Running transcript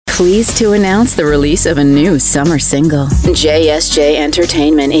pleased to announce the release of a new summer single. JSJ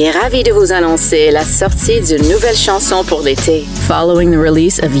Entertainment est ravi de vous annoncer la sortie d'une nouvelle chanson pour l'été. Following the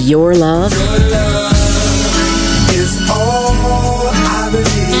release of Your Love,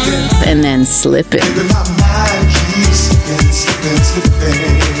 and then Slippin'.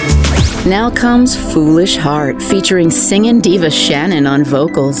 Now comes Foolish Heart, featuring singing diva Shannon on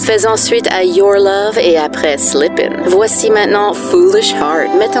vocals. Faisant suite à Your Love et après Slippin'. Voici maintenant Foolish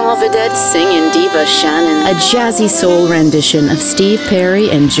Heart, mettant en vedette singing diva Shannon, a jazzy soul rendition of Steve Perry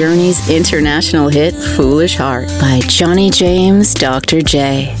and Journey's international hit Foolish Heart by Johnny James, Dr.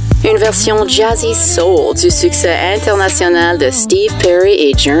 J. Une version jazzy soul du succès international de Steve Perry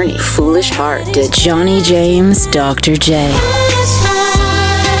et Journey, Foolish Heart de Johnny James, Dr. J.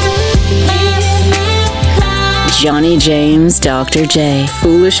 Johnny James, Dr. J.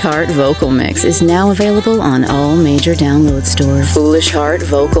 Foolish Heart Vocal Mix is now available on all major download stores. Foolish Heart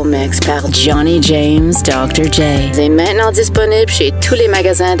Vocal Mix par Johnny James, Dr. J. est maintenant disponible chez tous les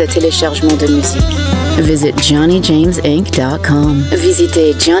magasins de téléchargement de musique. Visit JohnnyJamesInc.com.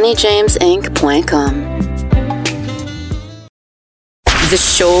 Visitez JohnnyJamesInc.com. The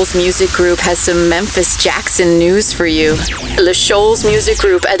Shoals Music Group has some Memphis Jackson news for you. Le Shoals Music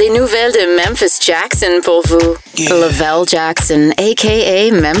Group a des nouvelles de Memphis Jackson pour vous. Yeah. Lavelle Jackson, a.k.a.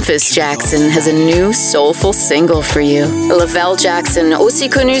 Memphis Jackson, has a new soulful single for you. Lavelle Jackson, aussi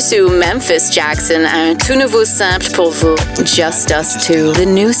connu sous Memphis Jackson, a un tout nouveau sample pour vous, Just Us Two, the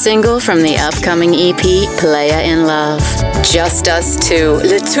new single from the upcoming EP, Playa in Love. Just Us Two,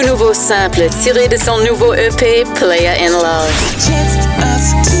 le tout nouveau sample tiré de son nouveau EP, Playa in Love. Just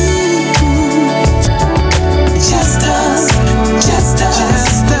us two. Just us. Just us.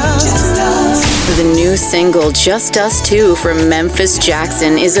 Just us. Just us. The new single Just Us Two from Memphis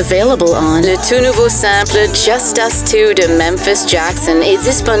Jackson is available on le tout nouveau sample Just Us Two de Memphis Jackson est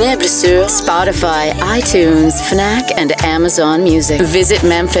disponible sur Spotify, iTunes, Fnac, and Amazon Music. Visit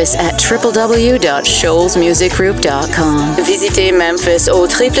Memphis at www.shoalsmusicgroup.com. Visitez Memphis au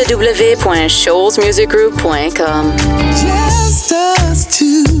www.shoalsmusicgroup.com. Just us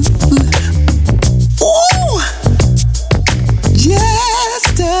two. Ooh.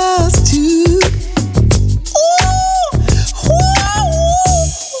 Just us two.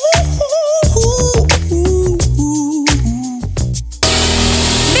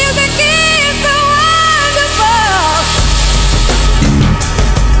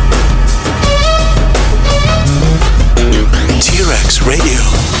 Radio,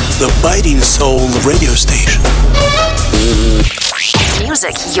 the biting soul radio station.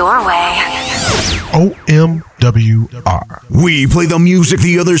 Music your way. OMWR. We play the music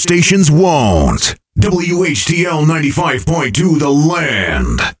the other stations won't. WHTL 95.2 The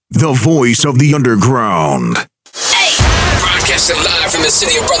Land, the voice of the underground. Hey! Broadcasting live from the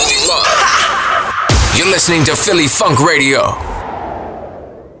city of brotherly love. You're listening to Philly Funk Radio.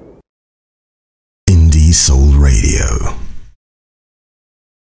 Indie Soul Radio.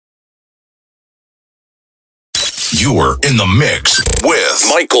 You're in the mix with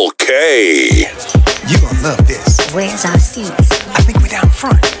Michael K. You gonna love this. Where's our seats? I think we're down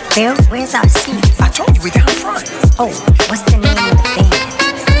front. Bill, where's our seats? I told you we're down front. Oh, what's the name of the band?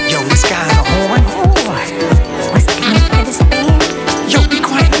 Yo, this guy on the horn. Oh, what's the name of this band? Yo, be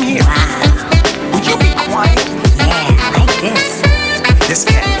quiet in here. Wow. Will you be quiet? Yeah, I like this. This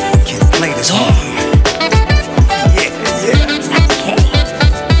cat can play this horn. Yeah, yeah. Okay.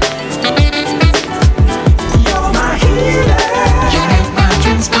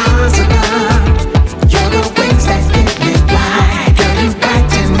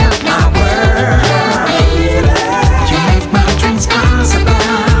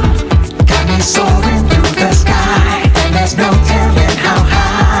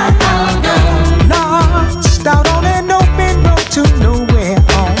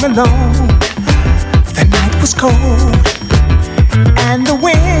 Alone. The night was cold and the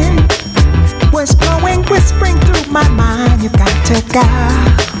wind was blowing, whispering through my mind. You've got to go.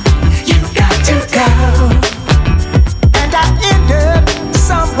 You've got to go. And I end up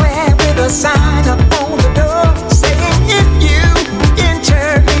somewhere with a sign up on the door saying, if you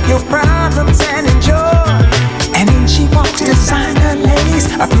enter, leave your problems and enjoy. And in she walks, designer ladies,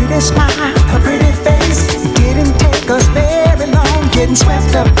 a pretty smile, a pretty face. It didn't take us very long, getting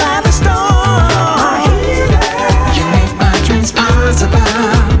swept up by the storm. You make my dreams possible.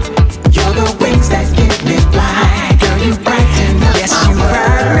 You're the wings that give me flight. Girl, you brighten up yes, you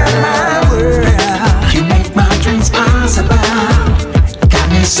brighten up my world. You make my dreams possible. Got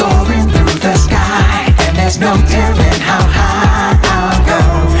me soaring through the sky, and there's no telling how high I'll go.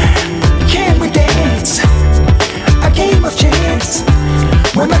 Can we dance? A game of chance.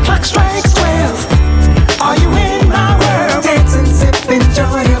 When the clock strikes 12. Are you in my world? Dancing, sipping,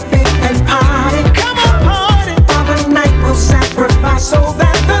 joy, a bit and party. Come on, party. For the night we'll sacrifice so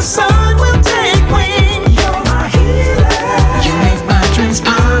that the sun will take wing. You're my healer. You make my dreams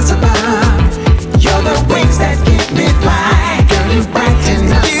possible. You're the wings that keep me fly. Girl, you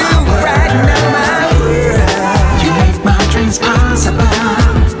brighten up my world. You make my dreams possible.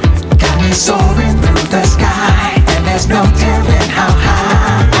 Got me soaring through the sky, and there's no telling how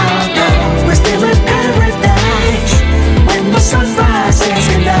high I'll go. We're still in paradise when the sun rises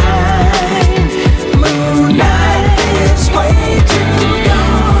tonight. Moonlight is way too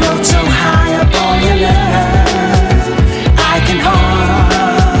young. Float so high upon your love, I can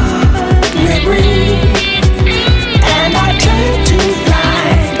hardly breathe, and I turn to fly.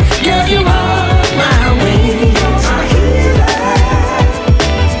 Girl, you are my wings, my healer.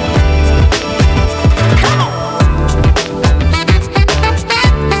 Come on.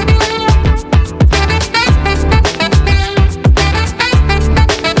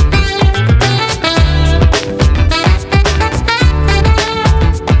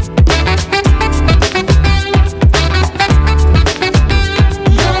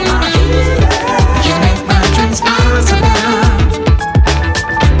 You're my healer. You make my dreams possible.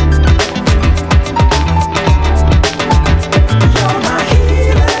 You're my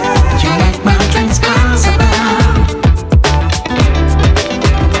healer. You make my dreams possible.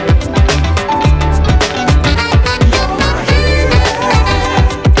 You're my healer.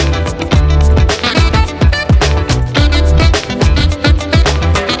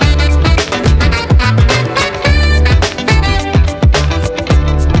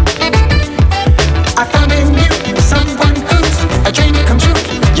 I found in you someone who's a dream come true.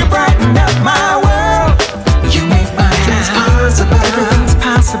 You brighten up my world. You make my dreams possible. Everything's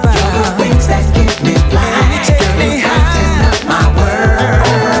possible. You're the wings that keep me flying. Girl, you brighten up my world.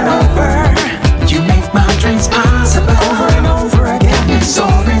 Over and over. You make my dreams possible. Over and over again. Got me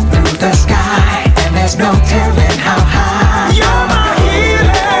soaring through the sky, and there's no telling how high. You're my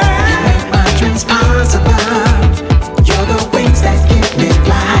healer. You make my dreams possible. You're the wings that keep me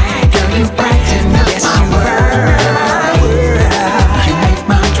flying. Girl, you brighten up my world. You make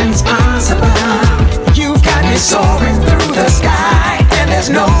my dreams possible. You've got me soaring through the sky, and there's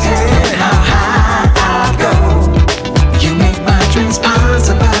no telling how high I'll go. You make my dreams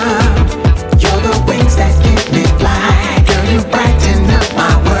possible. You're the wings that keep me flying. Girl, you brighten up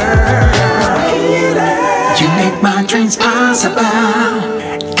my world. You make my dreams possible.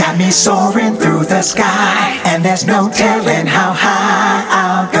 Got me soaring through the sky, and there's no telling how high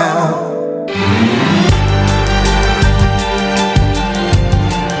I'll go.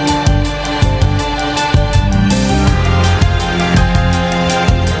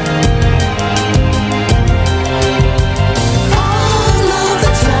 All of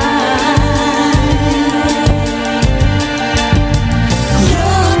the time,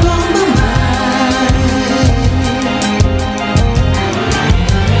 you're on my mind.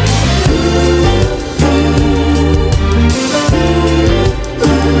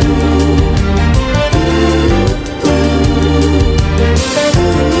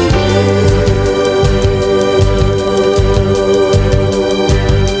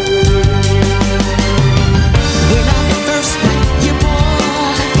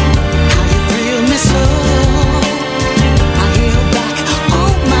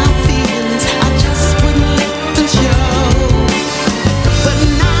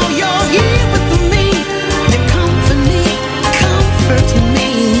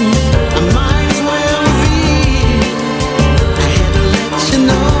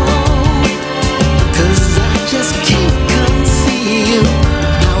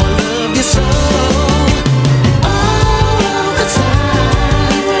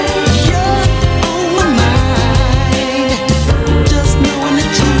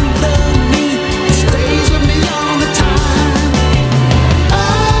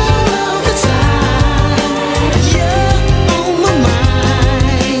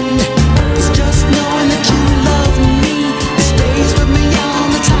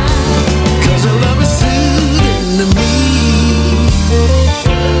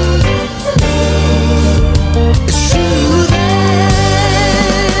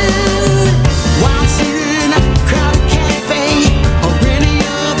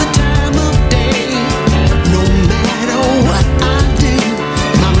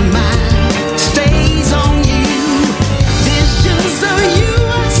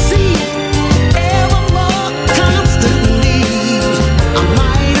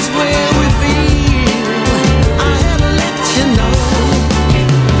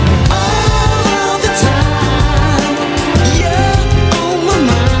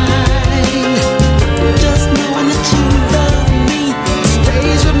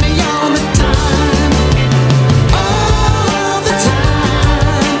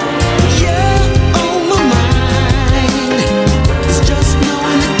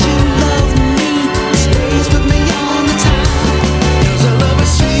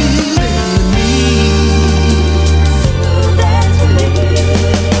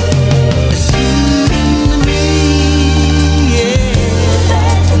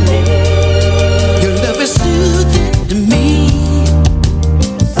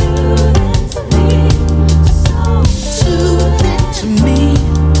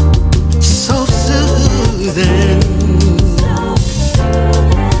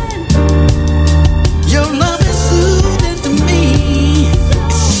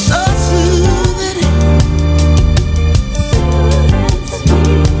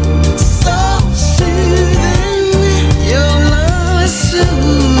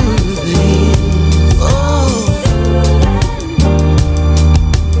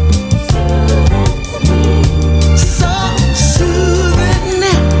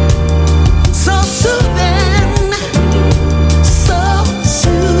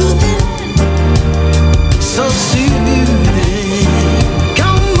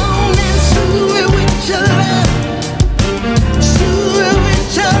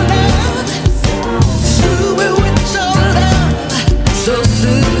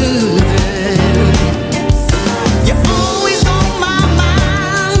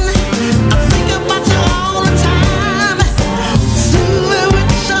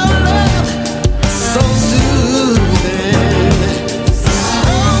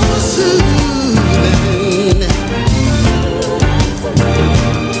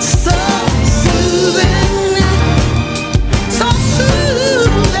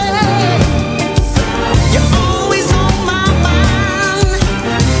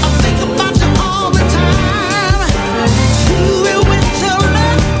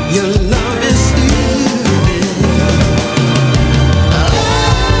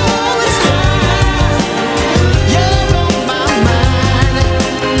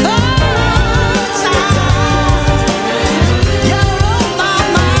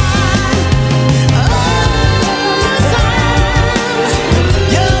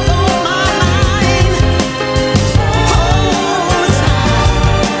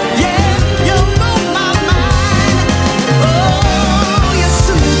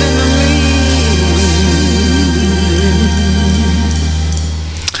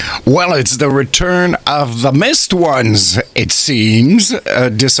 Well, it's the return of the missed ones, it seems,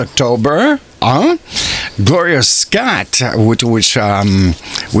 this October. Gloria Scott, which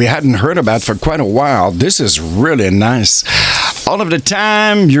we hadn't heard about for quite a while. This is really nice. All of the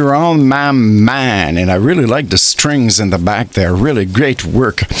time, you're on my mind. And I really like the strings in the back there. Really great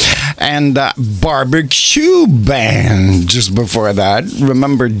work. And Barbecue Band just before that.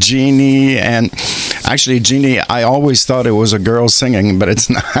 Remember Jeannie? And actually, Jeannie, I always thought it was a girl singing, but it's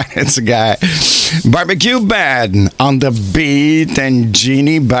not. It's a guy. Barbecue Band on the beat. And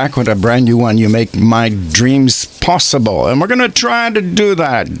Jeannie back with a brand new one. You make my dreams possible. And we're going to try to do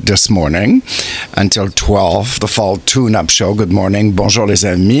that this morning until 12. The Fall Tune-Up Show. Good morning. Bonjour les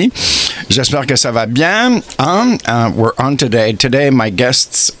amis. J'espère que ça va bien. We're on today. Today, my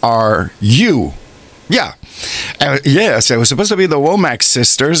guests are you. Yeah. Yes, it was supposed to be the Womack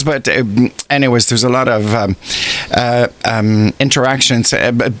sisters, but anyways, there's a lot of interactions.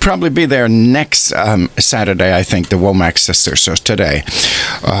 Probably be there next Saturday, I think, the Womack sisters. So today,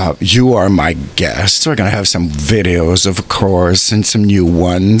 you are my guests. We're going to have some videos, of course, and some new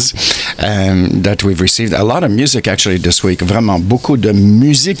ones that we've received. A lot of music, actually, this week. Vraiment, beaucoup de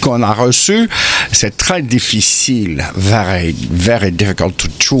musique qu'on a reçue. C'est très difficile. Very, very difficult to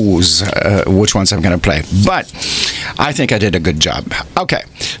choose which ones I'm going to play. But I think I did a good job. Okay,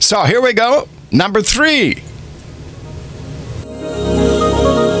 so here we go. Number 3.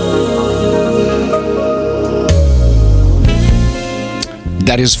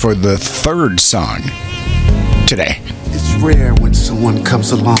 That is for the third song today. It's rare when someone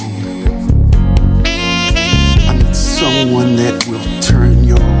comes along. I mean, someone that will turn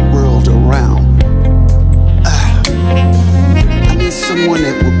your world around. I mean, someone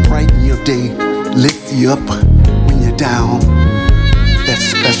that will brighten your day, lift you up when you're down. That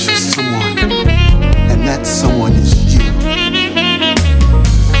special someone, and that someone is you.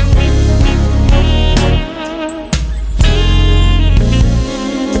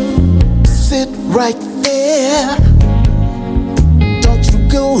 Sit right there, don't you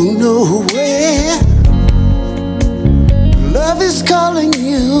go nowhere. Love is calling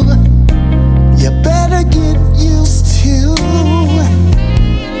you, you better get used to.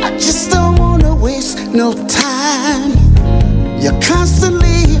 I just don't wanna waste no time. You're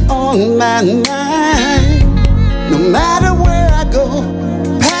constantly on my mind. No matter where I go,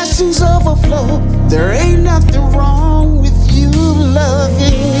 passions overflow. There ain't nothing wrong with you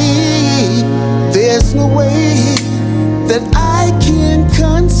loving me. There's no way that I can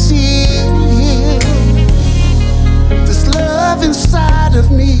conceive. This love inside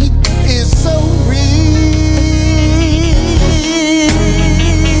of me is so real.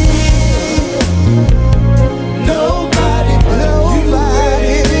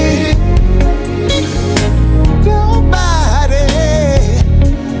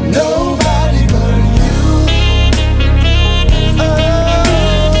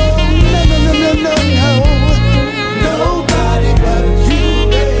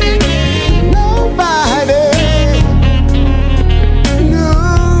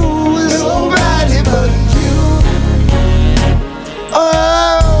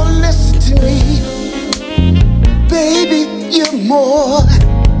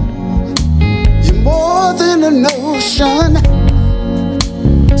 You're more than an ocean,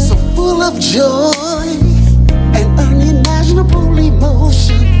 so full of joy and unimaginable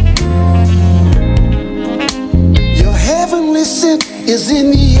emotion. Your heavenly scent is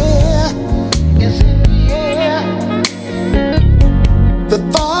in the air. The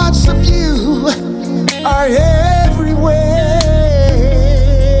thoughts of you are everywhere.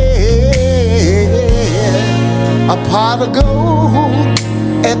 A pot of gold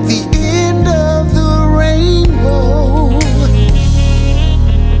at the end of the rainbow.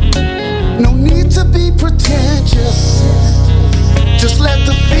 No need to be pretentious, just let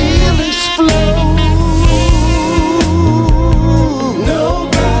the feelings flow.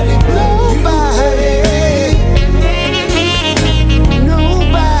 Nobody,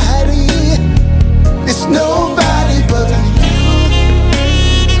 it's nobody but you.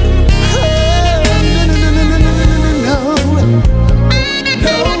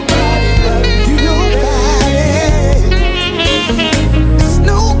 Nobody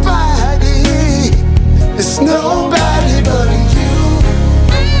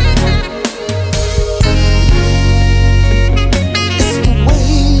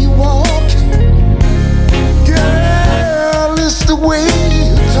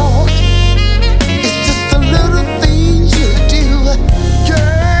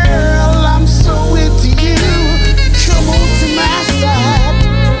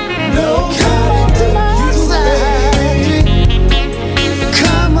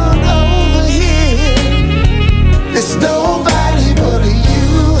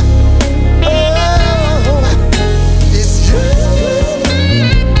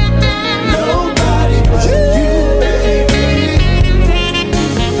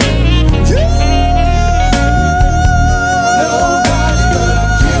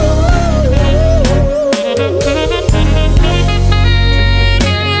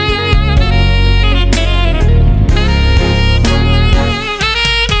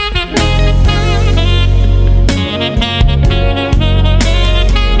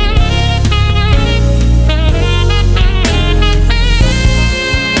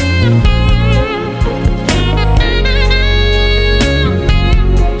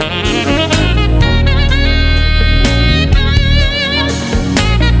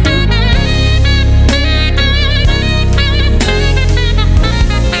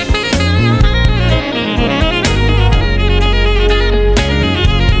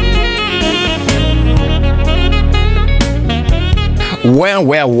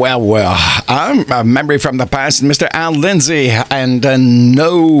Well. I'm a memory from the past, Mr. Al Lindsay and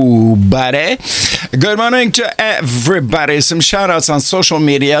Nobody. Good morning to everybody. Some shout outs on social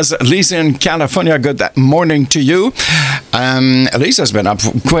medias. Lisa in California, good morning to you. Lisa's been up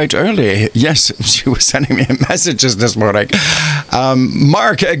quite early. Yes, she was sending me messages this morning.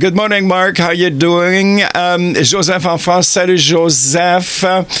 Mark, good morning, Mark. How you doing? Joseph en France, salut Joseph. We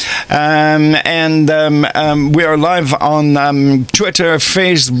are live on Twitter,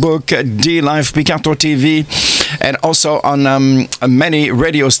 Facebook, D-Live, Picanto TV, and also on many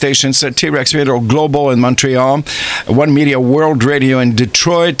radio stations, T-Rex Radio Global in Montreal, One Media World Radio in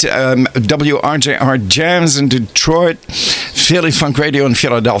Detroit, WRJR Jams in Detroit, Philly Funk Radio in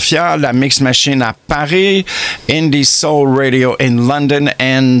Philadelphia, La Mix Machine à Paris, Indie Soul Radio in London,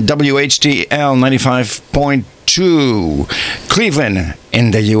 and WHTL 95.2 Cleveland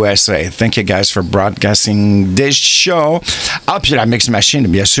in the USA. Thank you guys for broadcasting this show. Puis la Mix Machine,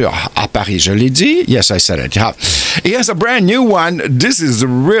 bien sûr, à Paris, je l'ai dit. Yes, I said it. Yeah. He has a brand new one. This is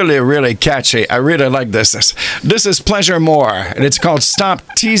really, really catchy. I really like this. This is Pleasure More, and it's called Stop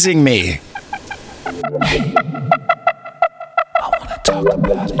Teasing Me. Hey, I want to talk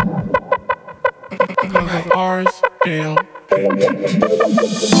about it. RSL.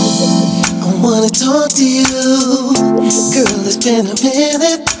 I wanna talk to you, girl, it's been a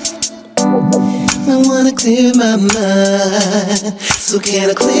minute. I wanna clear my mind, so can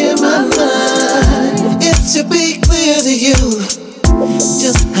I clear my mind? It should be clear to you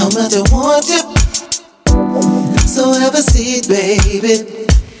just how much I want you. So have a seat, baby,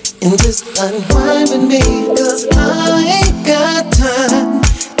 and just unwind with me, 'cause I ain't got time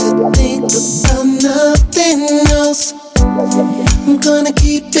to think about nothing else. I'm gonna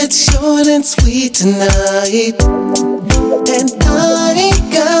keep it short and sweet tonight, and I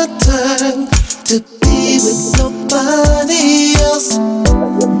ain't got time to be with nobody else.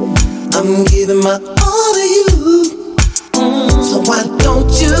 I'm giving my all to you, so why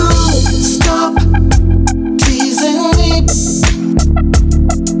don't you stop teasing me? 'Cause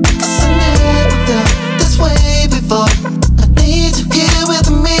I never felt this way before. I need you here with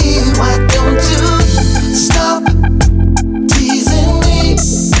me. Why don't you stop teasing me?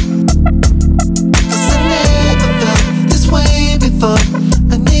 'Cause I never felt this way before.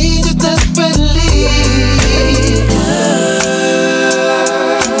 I need you desperately.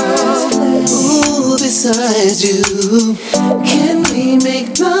 Ooh, besides you, can we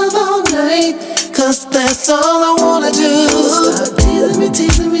make love all night? 'Cause that's all I wanna do. Stop teasing me,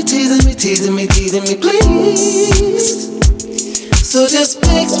 teasing me, teasing me, teasing me, teasing me, please. So just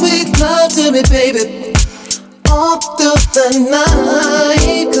make sweet love to me, baby, all through the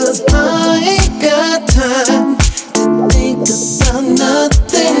night. 'Cause I ain't got time to think about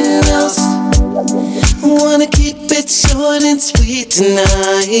nothing else. I wanna keep it short and sweet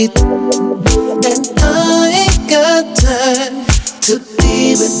tonight, and I ain't got time to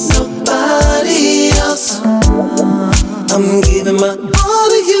be with nobody else. I'm giving my all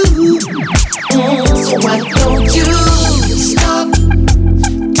to you, so why don't you stop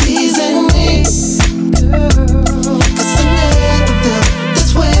teasing me, girl? 'Cause I never felt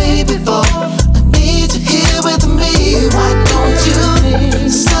this way before. I need you here with me. Why don't you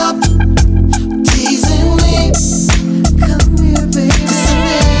stop teasing me? Come here, baby. 'Cause I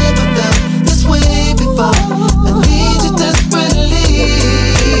never felt this way before. I need you desperately.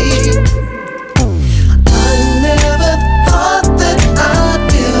 I never thought that I'd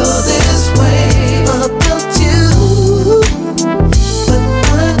feel this way about you.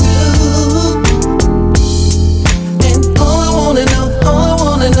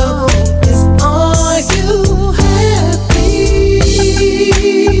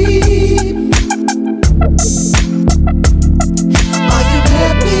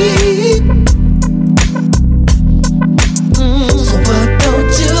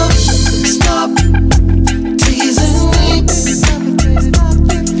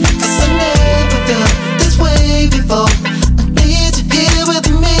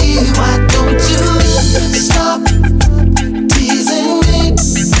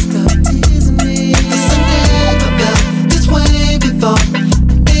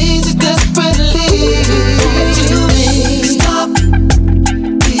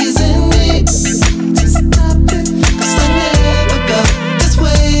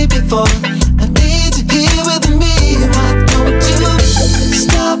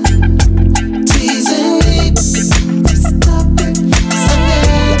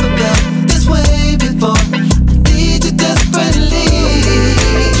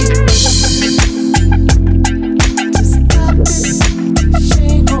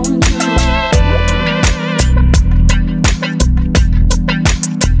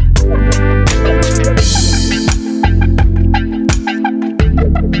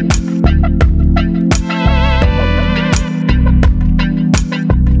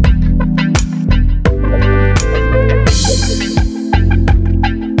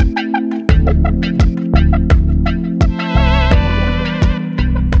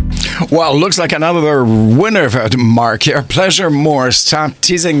 Well, looks like another winner, Mark here. Pleasure More, Stop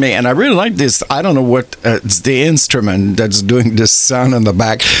Teasing Me. And I really like this. I don't know what, it's the instrument that's doing this sound in the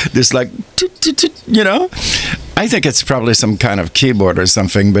back. This like, you know? I think it's probably some kind of keyboard or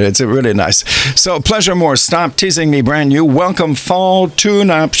something, but it's really nice. So, Pleasure More, Stop Teasing Me, brand new. Welcome Fall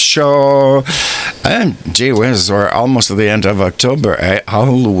Tune-Up Show. And gee whiz, we're almost at the end of October, eh?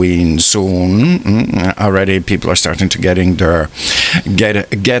 Halloween soon. Already people are starting to get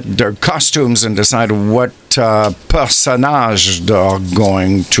their costumes and decide what personage they're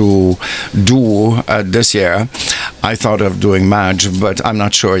going to do this year. I thought of doing Madge, but I'm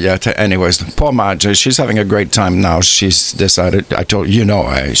not sure yet. Anyways, poor Madge, she's having a great time now. She's decided, I told you,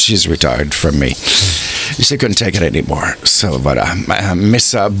 she's retired from me. She couldn't take it anymore. So, voilà.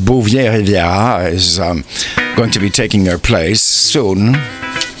 Miss Bouvier-Rivière is going to be taking her place soon.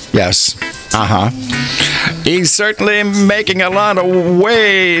 Yes. He's certainly making a lot of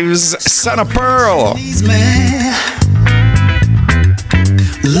waves. Son of Pearl.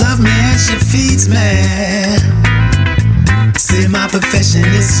 Love me and she feeds me. Say my profession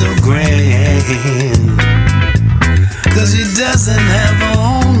is so grand, 'cause she doesn't have her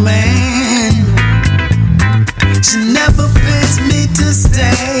own man. She never pays me to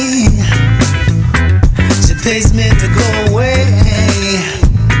stay. She pays me to go away.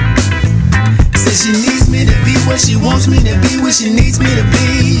 Says she needs me to be what she wants me to be, what she needs me to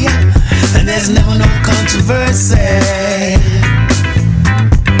be, and there's never no controversy.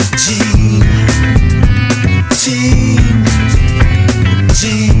 Jean, Jean,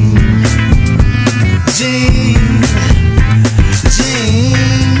 Jean, Jean, Jean.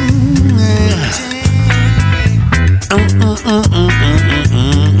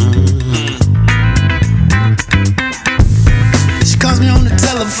 She calls me on the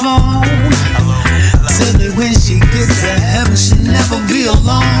telephone. Tell me when she gets to heaven, she'll never be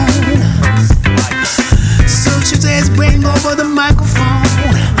alone. So she says, bring over the microphone.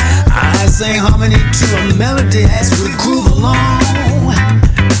 I sing harmony to a melody as we groove along.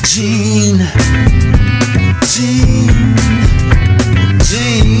 Jean, Jean,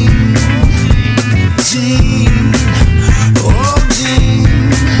 Jean, Jean, oh Jean,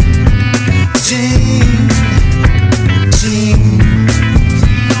 Jean, Jean,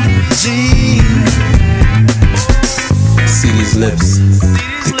 Jean. See these lips,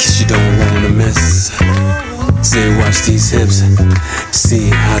 the kiss you don't wanna miss. Say watch these hips, see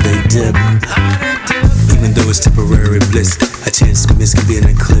how they dip. Even though it's temporary bliss, a chance to miss can be an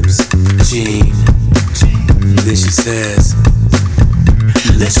eclipse. Jean, then she says,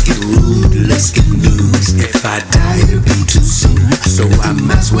 let's get rude, let's get loose. If I die it'll be too soon, so I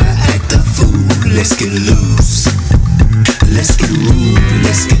might as well act a fool. Let's get loose, let's get rude,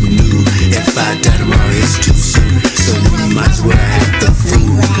 let's get new. If I die tomorrow it's too soon, so we might as well act a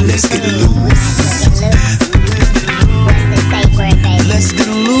fool. Let's get loose. Let's get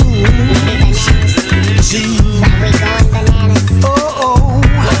loose. Jean. Like we going bananas. Oh.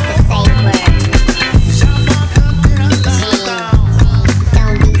 What's the safe word? Jean.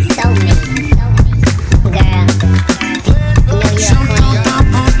 Don't be so mean. Girl. You know you're a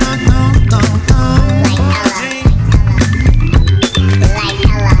queen. Like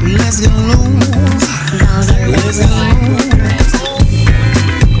Ella. Let's get loose. Let's get loose.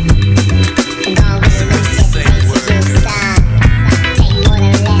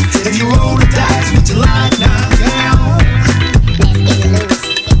 If you roll the dice, what you like now, girl? Let's get loose.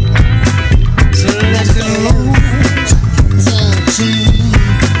 So let's get loose.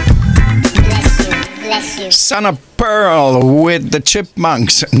 Bless you. Son of Pearl with the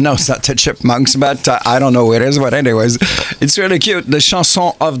Chipmunks. No, it's not the Chipmunks, but I don't know who it is. But anyways, it's really cute. The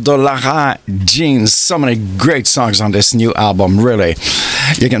Chanson of the Lara Jeans. So many great songs on this new album, really.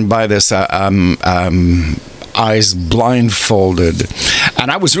 You can buy this eyes blindfolded.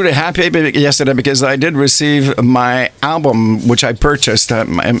 And I was really happy yesterday because I did receive my album, which I purchased.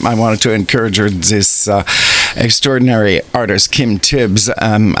 I wanted to encourage this extraordinary artist, Kim Tibbs.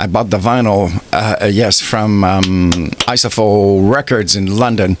 I bought the vinyl, from Isopho Records in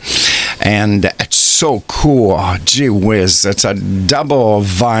London. And it's so cool. Gee whiz. It's a double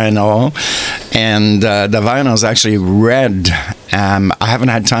vinyl. And the vinyl is actually red. I haven't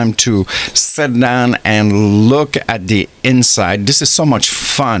had time to sit down and look at the inside. This is so much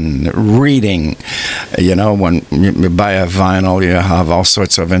fun reading. You know, when you buy a vinyl, you have all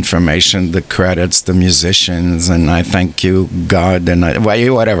sorts of information, the credits, the musicians, and I thank you, God, and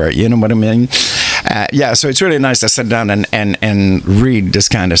whatever. You know what I mean? So it's really nice to sit down and read this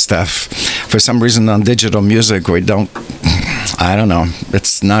kind of stuff. For some reason on digital music, we don't, I don't know,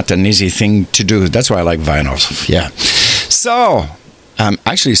 it's not an easy thing to do. That's why I like vinyls. Yeah. So,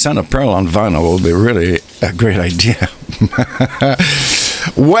 Actually, Son of Pearl on vinyl will be really a great idea.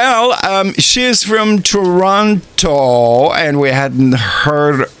 Well, she is from Toronto, and we hadn't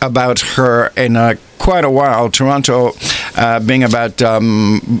heard about her in quite a while. Toronto being about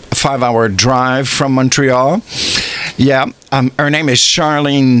 5-hour drive from Montreal. Yeah, her name is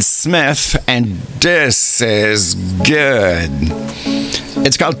Charlene Smith, and this is good.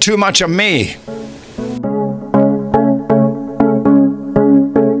 It's called Too Much of Me.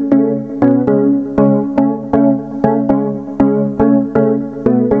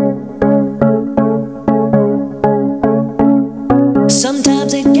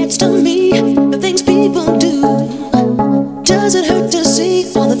 Sometimes it gets to me, the things people do. Does it hurt to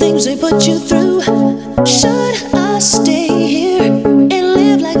see all the things they put you through? Should I stay here and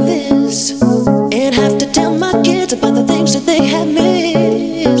live like this and have to tell my kids about the things that they have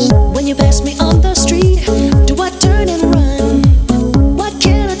missed? When you pass me on the street, do I turn and run? Why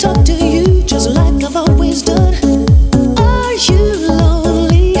can't I talk to you just like I've always done? Are you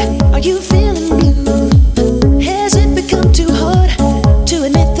lonely? Are you feeling blue? Has it become too hard to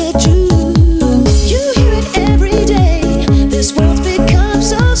admit the truth? You hear it every day. This world's become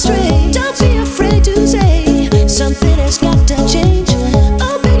so strange. Don't be afraid to say something has got to change.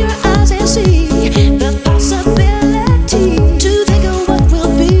 Open your eyes and see the possibility. To think of what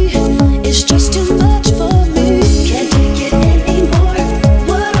will be is just too much for me. Can't take it anymore.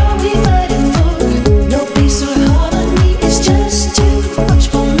 What are we fighting for? No peace or harmony is just too much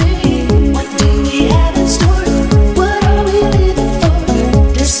for me. What do we have in store? What are we living for?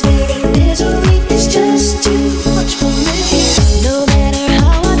 Despair and misery is just too much for me. No matter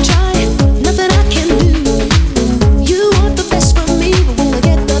how I try, nothing I can do. You want the best from me, but will I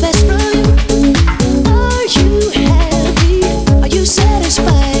get the best from you? Are you happy? Are you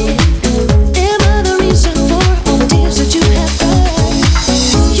satisfied? Am I the reason for all the tears that you have cried?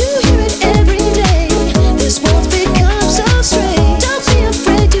 You hear it every day. This world's become so strange. Don't be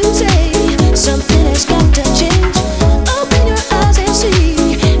afraid to say something has got to change. Open your eyes and see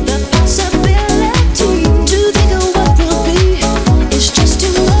the possibility. To think of what will be is just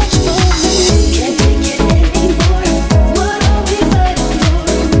too much for me. Can't take it anymore. What are we fighting for?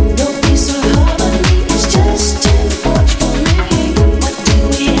 No peace or harmony is just too much for me. What do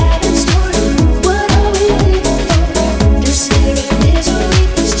we have in store? What are we living for? Despair and misery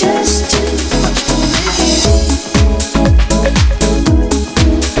is just too much for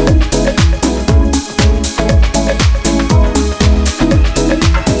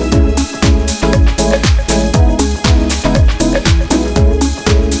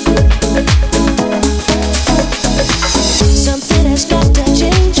Something has got to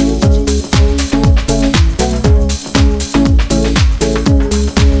change.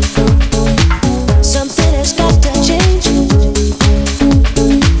 Something has got to change.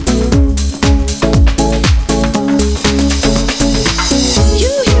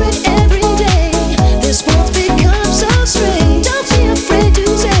 You hear it every day. This world's become so strange. Don't be afraid to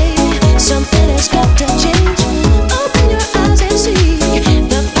say something has got to change. Open your eyes and see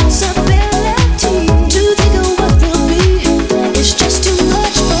the possibility. To think of what will be is just too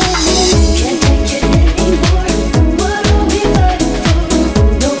much for me. Can't take it anymore. What are we fighting for?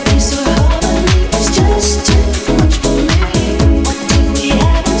 No peace or harmony is just too much for me. What do we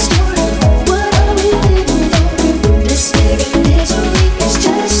have in store? What are we living for? Despair and misery is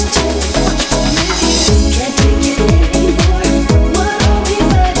just too much for me. Can't take it anymore. What are we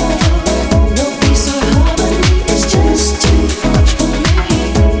fighting for? No peace or harmony is just too much for me.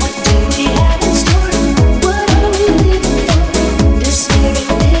 What do we have in store? What are we living for? Despair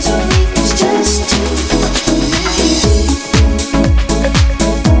and misery is just too much for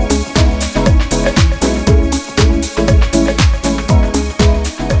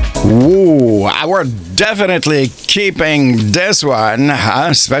Ooh, we're definitely keeping this one,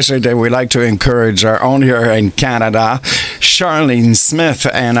 especially that we like to encourage our own here in Canada, Charlene Smith.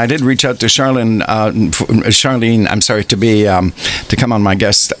 And I did reach out to Charlene, I'm sorry, to come on my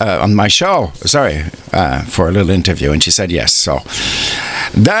guest on my show, for a little interview, and she said yes. So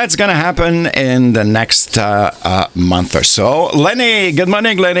that's gonna happen in the next month or so. Lenny, good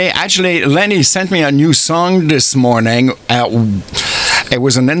morning, Lenny. Actually, Lenny sent me a new song this morning. It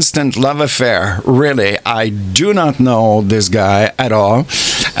was an instant love affair, really. I do not know this guy at all,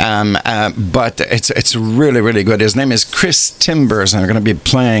 but it's really, really good. His name is Chris Timbers, and we're going to be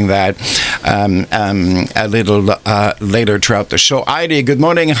playing that a little later throughout the show. Heidi, good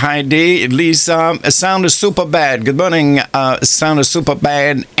morning, Heidi. Lisa, sound is super bad. Good morning, sound is super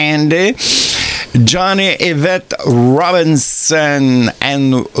bad, Andy. Johnny Yvette Robinson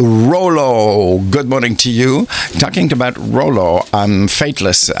and Rollo. Good morning to you. Talking about Rollo, I'm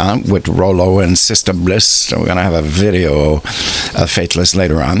Fateless with Rollo and Sister Bliss. So we're going to have a video of Fateless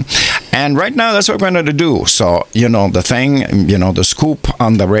later on. And right now, that's what we're going to do. So, you know, the thing, you know, the scoop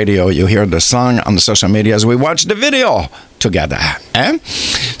on the radio, you hear the song on the social medias, we watch the video together.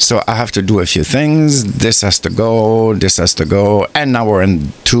 So I have to do a few things. This has to go, and now we're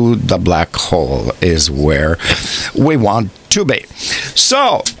into the black hole is where we want to be.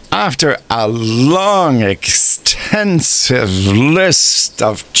 So after a long, extensive list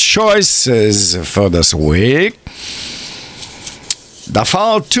of choices for this week, the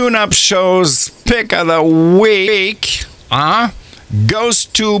Fall Tune-Up Show's pick of the week goes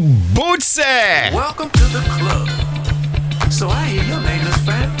to Bootsy. Welcome to the club. So I hear your name is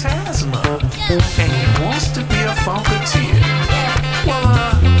Phantasma, and he wants to be a funketeer. Well,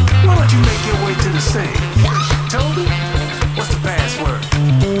 why don't you make your way to the stage? Toby, what's the password?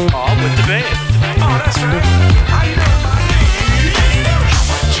 Oh, I'm with the band. Oh, that's right. How you doing, buddy? How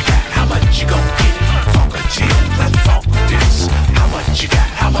much you got? How much you gon' get? Funketeers, let's funk with this. How much you got?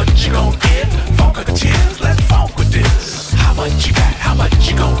 How much you gon' get? Funketeers, let's funk with this. How much you got? How much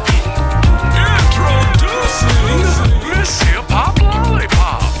you gon' get? Introducing this hip-hop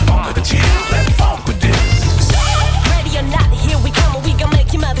lollipop. Funketeers, let's funk with this. Ready or not, here we come, and we gon'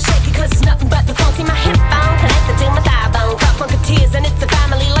 make your mother shake it, 'cause it's nothing but the funk in my hip bone, connected to my thigh bone. Got funketeers, and it's a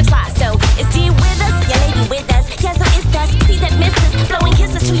family like Slidestone. Is D with us? Yeah, maybe with us. Yeah, so it's us. See that missus, blowing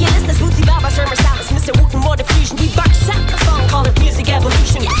kisses to your listeners. Bootsy Baba, Sherman Styles, Mr. Wooten, more diffusion. We box out the phone, call it music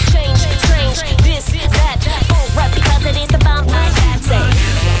evolution. Change, strange, this, that, full rep, because it is the bomb I got say.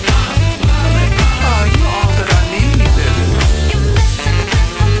 Oh, you all that I need, baby.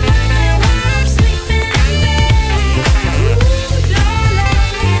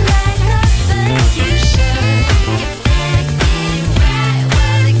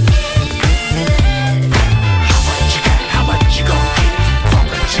 How much you gon' get?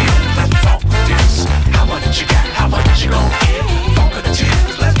 Funketeers, let's funk with this. How much you got? How much you gon' get?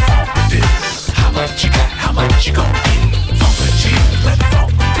 Funketeers, let's funk with this. How much you got? How much you gon' get? Funketeers, let's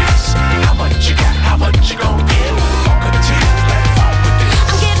funk with this. How much you got? How much you gon' get? Funketeers, let's funk with this.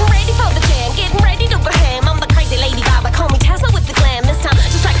 I'm getting ready for the jam, getting ready to go ham. I'm the crazy lady Baba, call me Tasma with the glam. This time,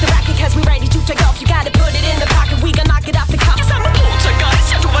 just strike the racket, 'cause we ready to take off. You gotta put it in the pocket, we gon' knock it off the cuff. Yes, I'm a Bootsy, guys,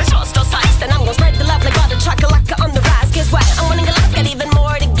 set to my sauce, the size. Then I'm gon' spread the love like butter, chocolate on the rise. Guess what? I'm winning a lot, got even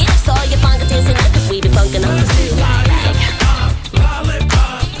more to give. So you funketeers and niggas, we be funkin' on the steel like.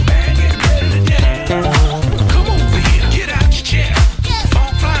 Lollipop, banging, ready to dance. Come over here, get out your chair.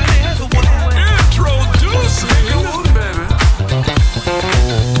 Funk flying everywhere. Introduce me. Come on, baby.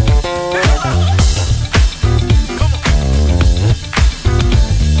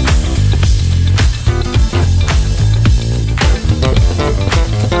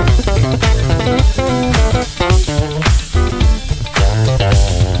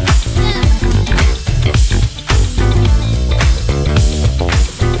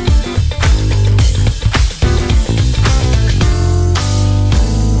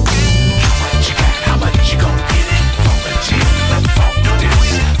 How much you gon' get? Funketeers, let's funk with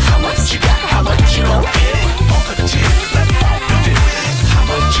this. How much you got? How much you gon' get? Funketeers, let's funk with this. How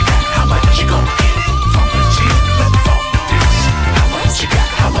much you got? How much you gon' get? Funketeers, let's funk with this. How much you got?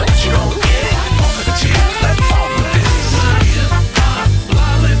 How much you gon' get? Funketeers, let's funk with this.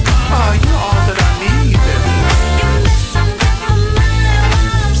 Oh, you all that I need, baby.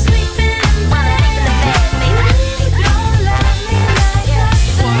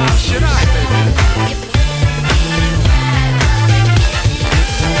 Should I, baby?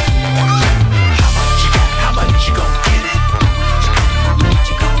 How much you got? How much you gon' get it? How much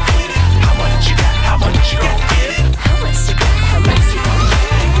you gon' get it? How much you got? How much you gon' get it? How much you got? How much you gon'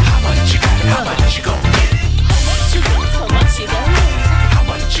 get? How much you got? How much you gon' get it? How much you got? How much you gon' get? How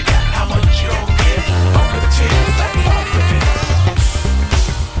much you got? How much you gon' get? Funketeers, let's funk with this.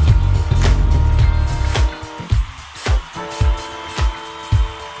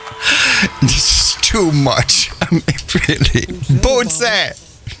 This is too much. I mean, really.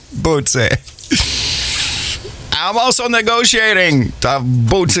 Bootsy. I'm also negotiating to have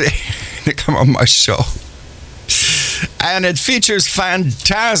Bootsy to come on my show. And it features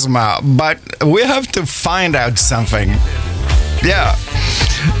Phantasma, but we have to find out something. Yeah.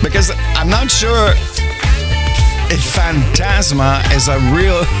 Because I'm not sure if Phantasma is a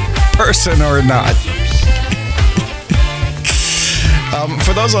real person or not.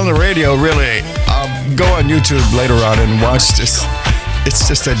 For those on the radio, really, go on YouTube later on and watch this. It's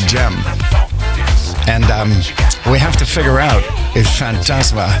just a gem. And we have to figure out if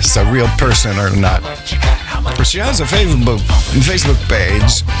Phantasma is a real person or not. She has a Facebook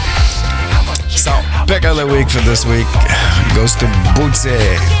page. So, pick of the week for this week goes to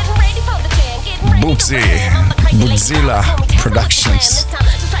Bootsila Productions.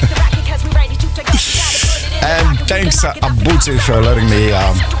 And thanks, Bootsy, for letting me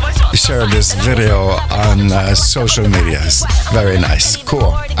share this video on social medias. Very nice. Cool.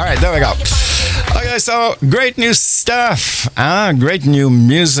 All right, there we go. Okay, so great new stuff. Great new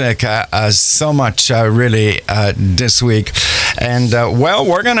music. So much really this week. And well,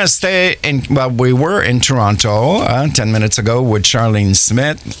 we're going to stay in, well, we were in Toronto 10 minutes ago with Charlene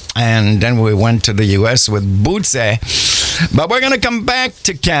Smith. And then we went to the US with Bootsy. But we're going to come back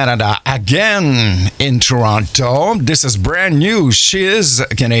to Canada again in Toronto. This is brand new. She is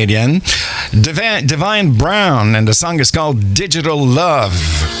Canadian. Divine Brown, and the song is called Digital Love.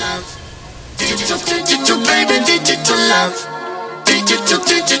 Digital, digital, baby, digital love. Digital,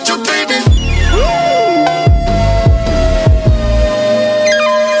 digital, baby.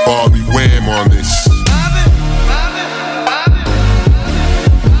 Bobby Wham on this.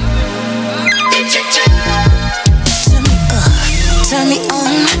 Turn me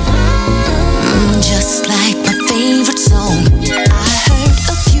on, just like my favorite song. I heard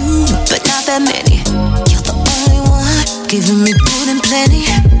a few, but not that many. You're the only one giving me good and plenty.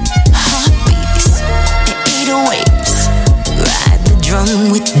 Heartbeats, the 808s, ride the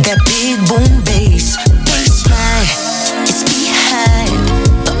drum with that big boom bass. Bassline, it's behind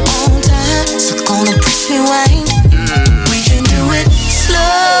the on time, so gonna press rewind. We can do it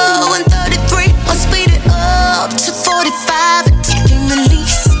slow and 33, or speed it up to 45.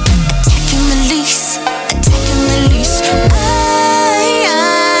 Release, attack and release, attack and release. I wanna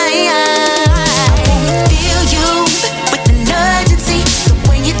feel you with an urgency. The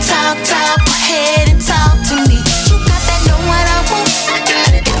way you talk, go ahead and talk to me. You got that, know what I want. I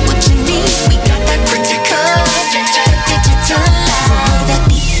got what you need. We got that critical, digital love. That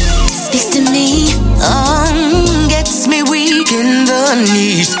beat speaks to me, gets me weak in the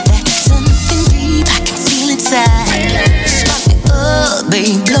knees. That's something deep I can feel inside.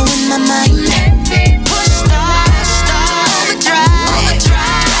 Babe, blowing my mind. Push start,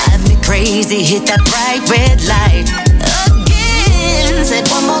 drive me crazy. Hit that bright red light again. Say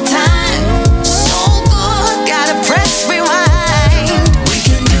one more time. So good, gotta press rewind. We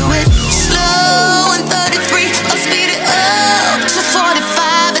can do it slow and 33. I'll speed it up to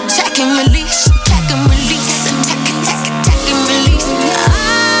 45. Attack and release, attack and release, attack and release.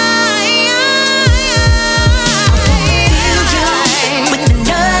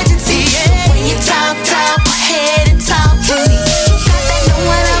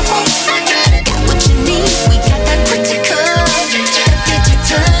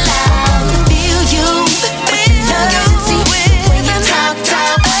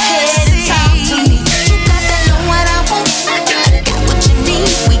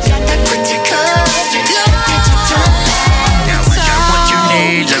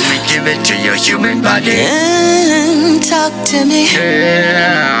 Human body. Talk to me.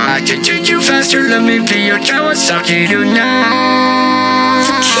 Yeah, I can take you faster. Let me be your Kawasaki tonight.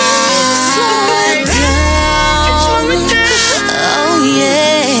 The kiss you down. Oh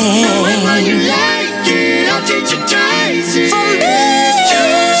yeah. When you like it, I'll digitize it. For me,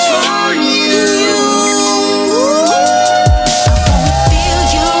 just for you. I wanna feel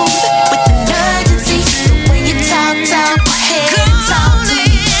you with an urgency. The way you talk, go ahead and talk to me.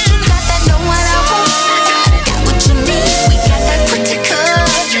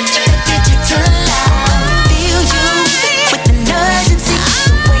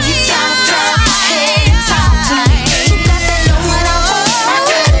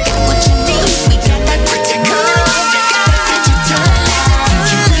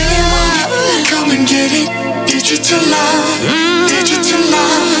 Digital love, digital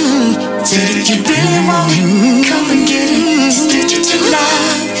love. Said if you really want it, come and get it. It's digital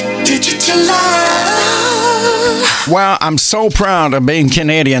love, digital love. Well, I'm so proud of being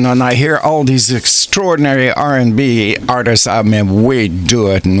Canadian when I hear all these extraordinary R&B artists. I mean, we do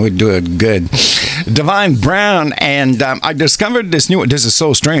it, and we do it good. Divine Brown, and I discovered this new. This is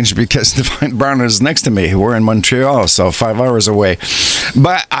so strange because Divine Brown is next to me. We're in Montreal, so 5 hours away.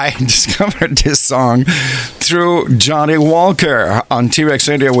 But I discovered this song through Johnny Walker. On T-Rex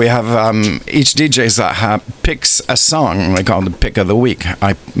Radio, we have each DJ picks a song. We call it the pick of the week.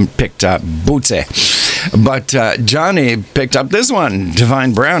 I picked Bootsy. But Johnny picked up this one,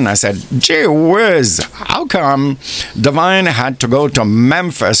 Divine Brown. I said, gee whiz, how come Divine had to go to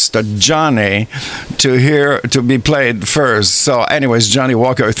Memphis to Johnny to be played first? So anyways, Johnny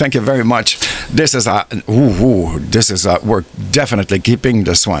Walker, thank you very much. This is we're definitely keeping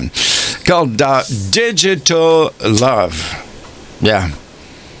this one. Called Digital Love. Yeah.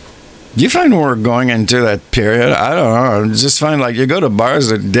 Do you find we're going into that period? I don't know. I just find like you go to bars,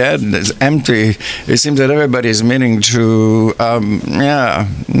 they're dead, it's empty. It seems that everybody's meaning to,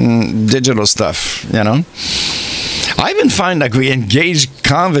 digital stuff, you know? I even find like we engage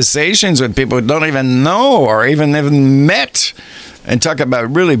conversations with people who don't even know or even met and talk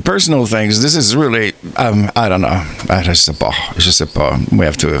about really personal things. This is really, I don't know. Je sais pas. We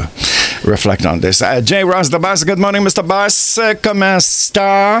have to reflect on this. J. Ross, the boss. Good morning, Mr. Boss. Comment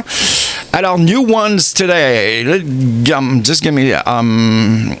está? Alors, new ones today. Just give me,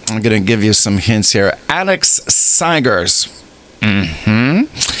 I'm going to give you some hints here. Alex Sigers.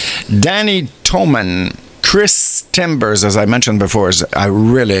 Danny Toman. Chris Timbers, as I mentioned before,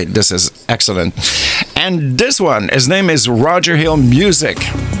 this is excellent. And this one, his name is Roger Hill Music.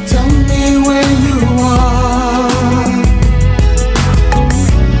 Tell me where you are.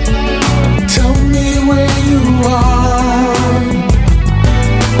 Tell me where you are.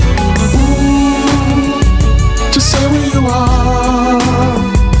 Ooh, just say where you are.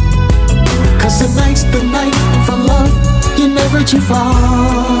 'Cause tonight's the night for love. You're never too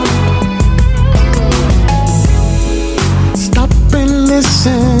far. Stop and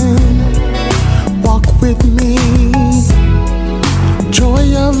listen. Walk with me.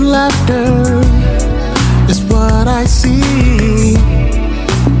 Joy of laughter is what I see.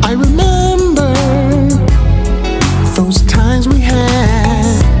 I remember those times we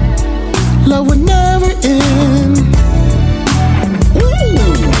had. Love would never end. Ooh.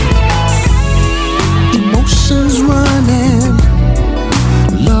 Emotions running.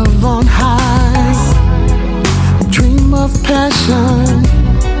 Love on high. Dream of passion.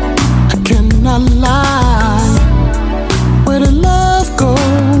 I cannot lie. Where did love go?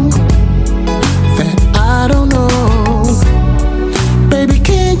 That I don't know. Baby,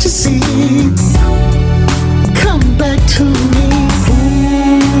 can't you see? Come back to me.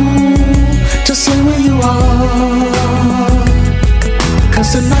 Ooh, just say where you are.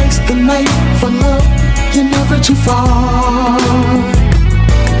 'Cause tonight's the night for love. You're never too far.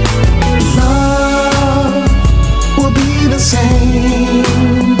 Love will be the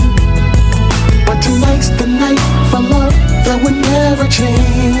same. But tonight's the night for love that will never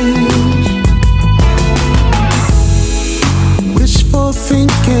change. Wishful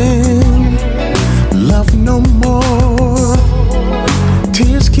thinking, love no more.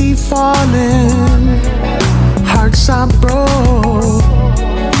 Tears keep falling, hearts are broke.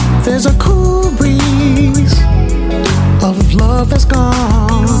 There's a cool breeze of love that's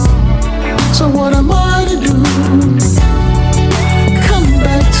gone. So what am I to do? Come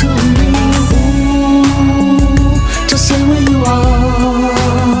back to me. Ooh, just say where you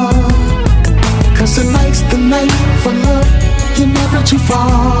are. 'Cause tonight's the night for love. You're never too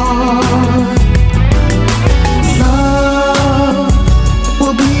far. Love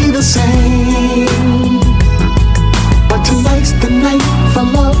will be the same. But tonight's the night for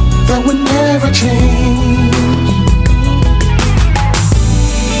love that will never change.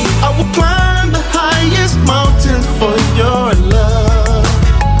 I will climb the highest mountain for your love.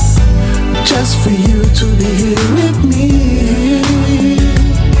 Just for you to be here with me.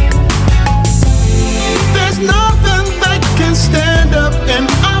 There's nothing that can stand up in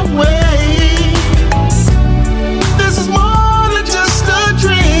our way. This is more than just a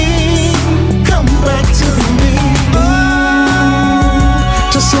dream. Come back to me.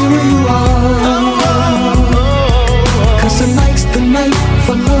 Just say where you are. 'Cause tonight's the night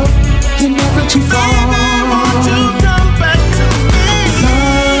for love. You're never too far. Come back to me.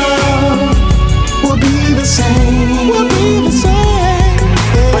 Love will be the same. Will be the same.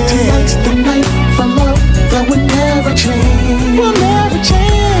 But tonight's the night for love that will never change. Will never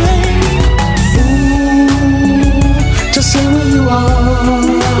change. Ooh, just say where you are.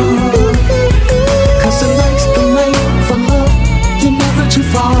 'Cause tonight's the night for love. You're never too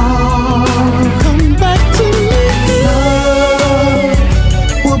far.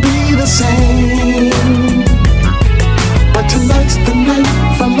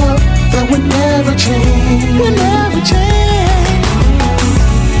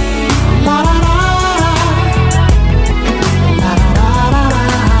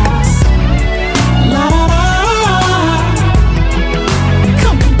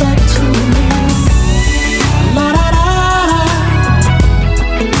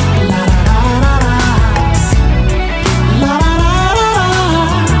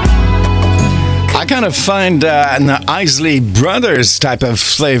 trying to find an Isley Brothers type of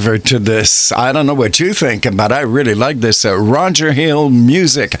flavor to this. I don't know what you think, but I really like this Roger Hill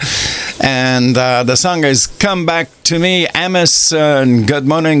music. And the song is Come Back to Me, Amos. Good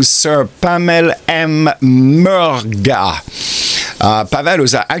morning, Sir Pamel M. Murga. Pavel,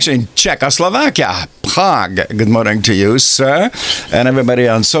 who's actually in Czechoslovakia, Prague. Good morning to you, sir. And everybody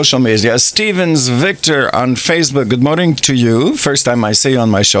on social media. Stevens Victor on Facebook. Good morning to you. First time I see you on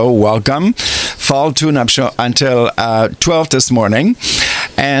my show. Welcome. Fall-Tune-Up-Show until 12 this morning.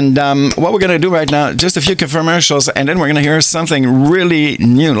 And what we're going to do right now, just a few commercials, and then we're going to hear something really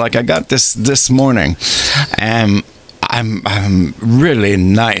new. Like I got this morning. I'm really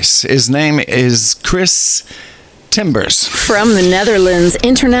nice. His name is Chris Timbers. From the Netherlands,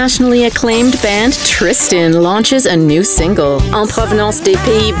 internationally acclaimed band Tristan launches a new single. En provenance des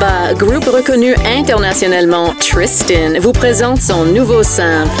Pays-Bas, groupe reconnu internationalement, Tristan vous présente son nouveau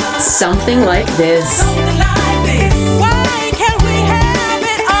simple, Something Like This.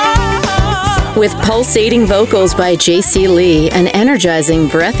 With pulsating vocals by J.C. Lee, an energizing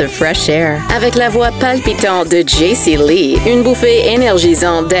breath of fresh air. Avec la voix palpitante de J.C. Lee, une bouffée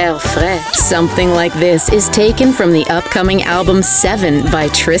énergisante d'air frais. Something Like This is taken from the upcoming album 7 by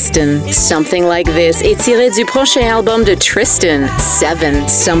Tristan. Something Like This est tiré du prochain album de Tristan, 7.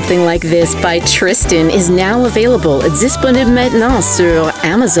 Something Like This by Tristan is now available, disponible maintenant sur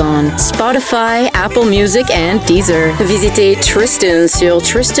Amazon, Spotify, Apple Music and Deezer. Visitez Tristan sur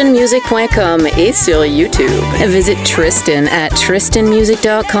tristanmusic.com et sur YouTube. Visit Tristan at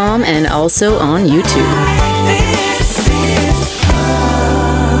tristanmusic.com and also on YouTube.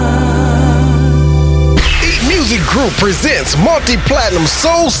 Eat Music Group presents multi-platinum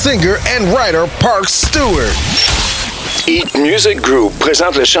soul singer and writer Park Stewart. Eat Music Group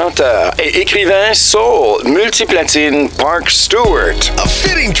présente le chanteur et écrivain soul multiplatine Park Stewart. A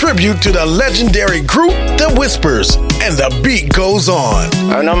fitting tribute to the legendary group The Whispers, and the beat goes on.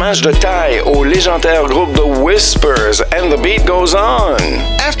 Un hommage de taille au légendaire groupe The Whispers, and the beat goes on.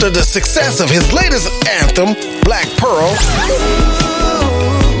 After the success of his latest anthem, Black Pearl,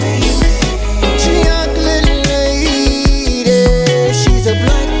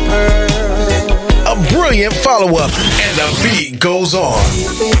 a brilliant follow-up, and the beat goes on.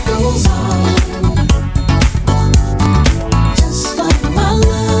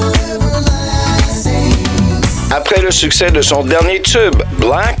 Après le succès de son dernier tube,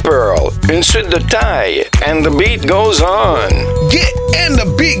 Black Pearl, une suite de taille, and the beat goes on. Get And the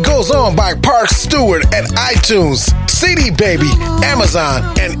Beat Goes On by Park Stewart at iTunes, CD Baby, Amazon,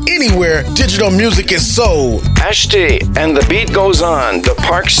 and anywhere digital music is sold. Achetez And the Beat Goes On de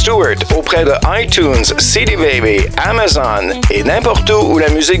Park Stewart auprès de iTunes, CD Baby, Amazon et n'importe où la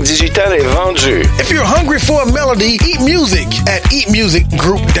musique digitale est vendue. If you're hungry for a melody, eat music at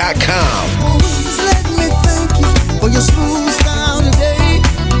eatmusicgroup.com. For your smooth style today.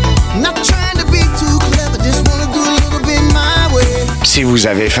 Not trying to be too clever, just wanna do a little bit my way. Si vous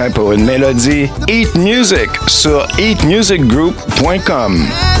avez faim pour une mélodie, Eat Music sur eatmusicgroup.com.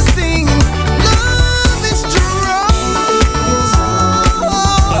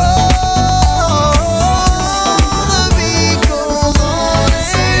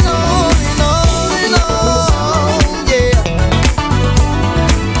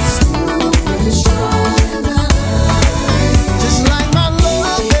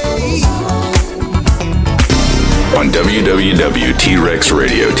 On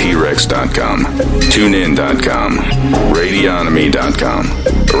www.trexradio.com, tunein.com, radionomy.com,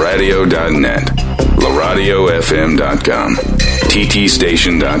 radio.net, laradiofm.com,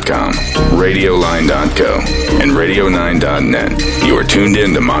 ttstation.com, radioline.co, and radio9.net. You are tuned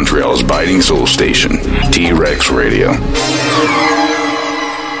in to Montreal's biting soul station, T-Rex Radio.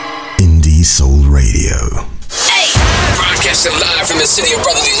 Indie Soul Radio. Broadcasting live from the city of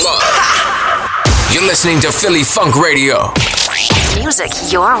brotherly love. You're listening to Philly Funk Radio. Music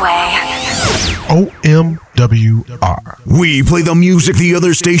your way. OMWR. We play the music the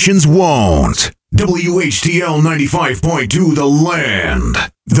other stations won't. WHTL 95.2 The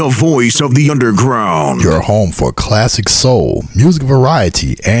Land. The voice of the underground. Your home for classic soul, music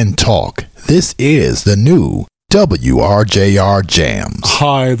variety, and talk. This is the new WRJR Jams.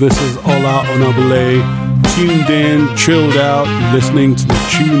 Hi, this is Ola Onabule. Tuned in, chilled out, listening to the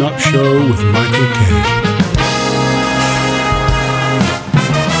Tune-Up Show with Michael K.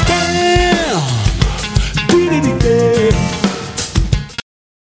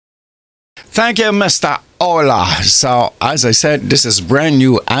 Thank you, Mr. Ola. So, as I said, this is brand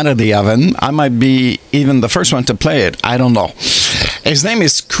new out of the oven. I might be even the first one to play it. I don't know. His name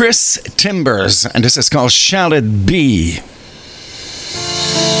is Chris Timbers, and this is called Shall It Be.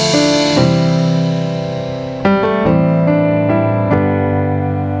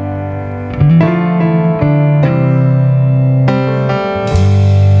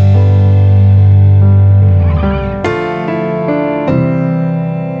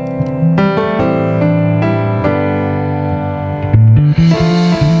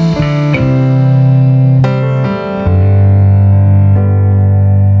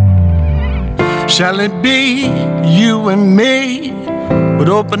 Shall it be you and me with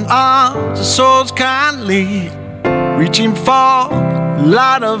open arms, the souls can't lead, reaching for the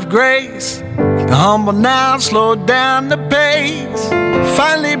light of grace, the humble now, slow down the pace,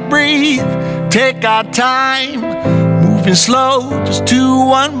 finally breathe, take our time, moving slow just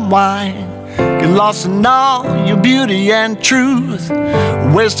to unwind, get lost in all your beauty and truth,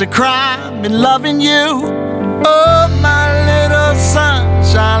 where's the crime in loving you? Oh, my little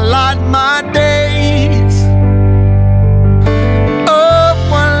sunshine, light my days. Oh,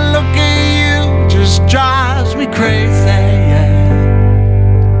 one look at you just drives me crazy, yeah.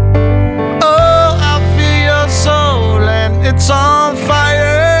 Oh, I feel your soul and it's on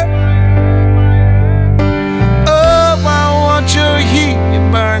fire. Oh, I want your heat,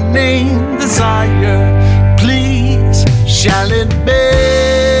 your burning desire. Please, shall it be?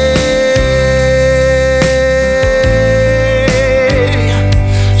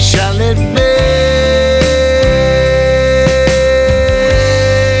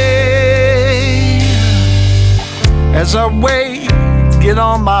 As I wait, get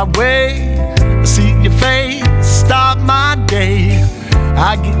on my way, I see your face, start my day.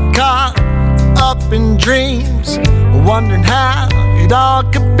 I get caught up in dreams, wondering how it all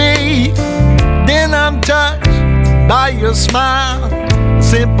could be. Then I'm touched by your smile,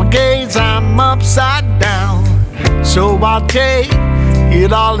 simple gaze, I'm upside down. So I'll take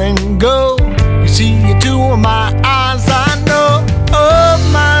it all and go. You see it to my eyes, I know. Oh,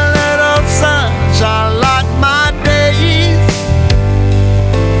 my little sunshine, light my days.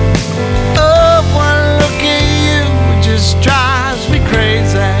 Oh, one look at you just drives me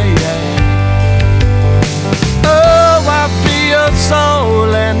crazy, yeah. Oh, I feel your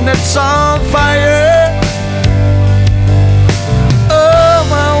soul and it's on fire. Oh,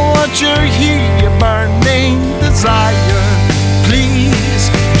 I want your heat, your burning desire. Please,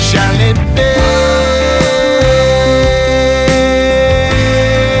 shall it be?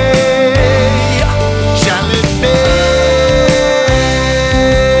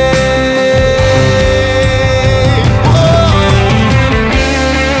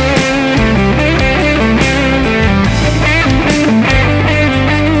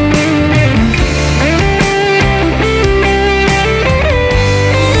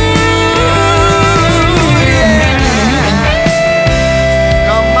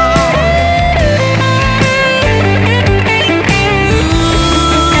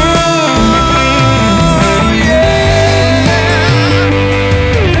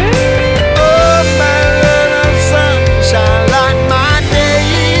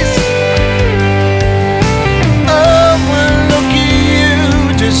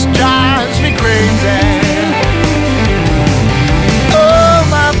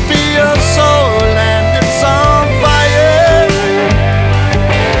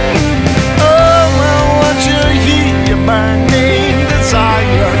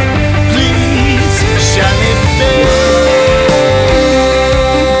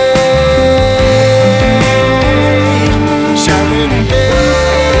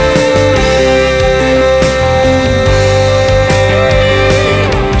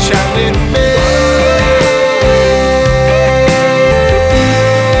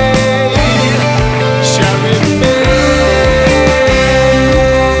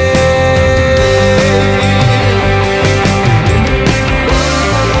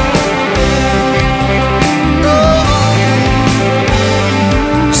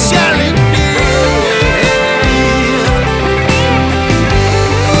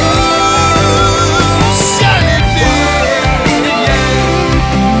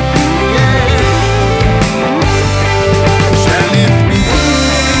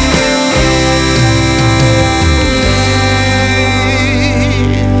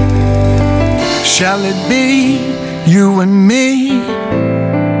 Shall it be you and me?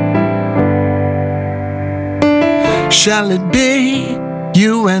 Shall it be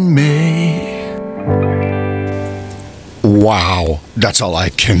you and me? Wow, that's all I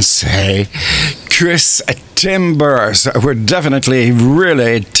can say. Chris Timbers, we're definitely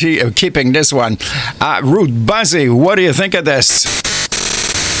really keeping this one. Ruth Buzzy, what do you think of this?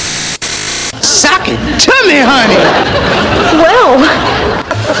 Suck it to me, honey. Well.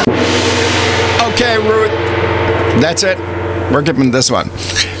 Okay, Ruth. That's it. We're keeping this one.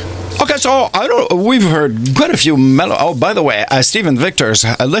 Okay, so we've heard quite a few mellow. Oh, by the way, Stephen Victor's.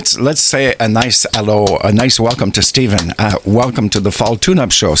 Let's say a nice hello, a nice welcome to Stephen. Welcome to the Fall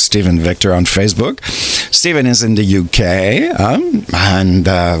Tune-Up Show, Stephen Victor on Facebook. Stephen is in the UK, and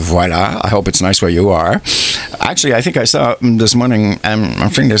voila. I hope it's nice where you are. Actually, I think I saw this morning. I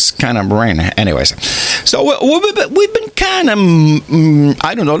think there's kind of rain. Anyways, So we've been kind of,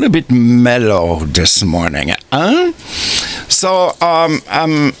 I don't know, a little bit mellow this morning, huh? So I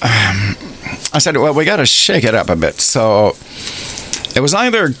said, well, we got to shake it up a bit. So it was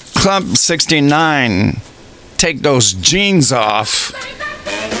either Club 69, Take Those Jeans Off,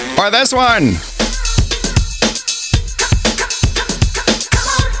 or this one.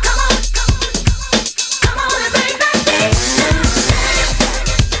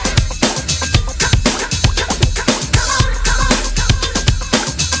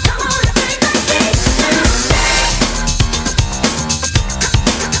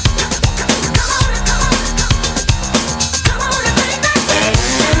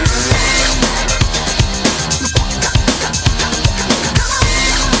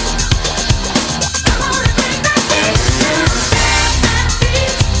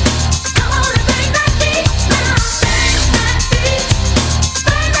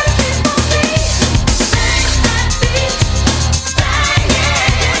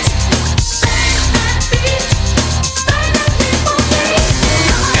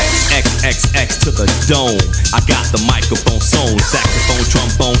 Dome. I got the microphone sewn, saxophone,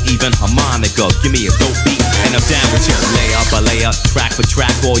 trombone, even harmonica. Give me a dope beat and I'm down with you. Lay up, track for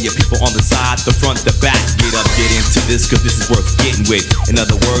track. All your people on the side, the front, the back. Get up, get into this, cause this is worth getting with. In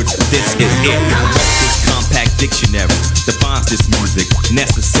other words, this is it. This compact dictionary defines this music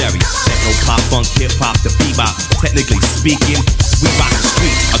necessary. Techno, pop, funk, hip hop to bebop. Technically speaking, we rock the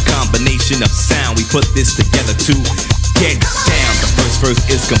streets. A combination of sound. We put this together to get down. The first verse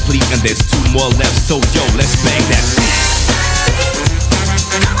is complete and there's two more left. So yo, let's bang that beat.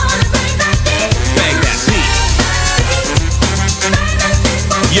 Bang that beat.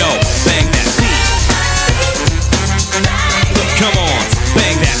 Yo, bang that beat. Come on,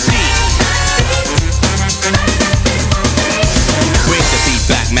 bang that beat. Bring the beat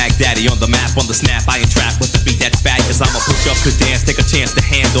back, Mac Daddy on the map, on the snap. I ain't trapped with the beat that's fat, cause I'ma push up to dance. Take a chance to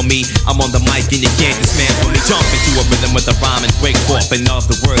handle me. I'm on the mic and you can't dismantle me. Jump into a rhythm with a rhyme and break off. In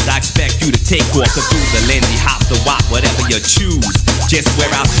other words, I expect you to take off. So do the Lindy, hop the wop, whatever you choose. Just wear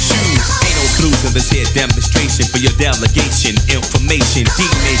out your shoes. Ain't no blues in this here demonstration for your delegation. Information, D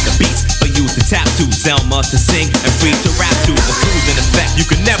made the beats for you to tap to. Zelma to sing and free to rap to. The crew's in effect, you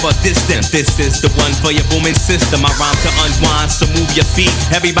can never diss them. This is the one for your booming system. I rhyme to unwind, so move your feet.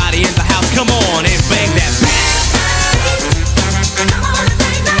 Everybody in the house, come on and bang that beat.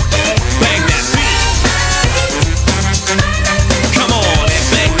 Bang that beat. Come on and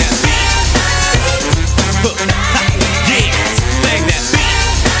bang that beat. Yeah, bang that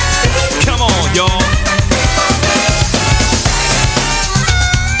beat. Come on, y'all.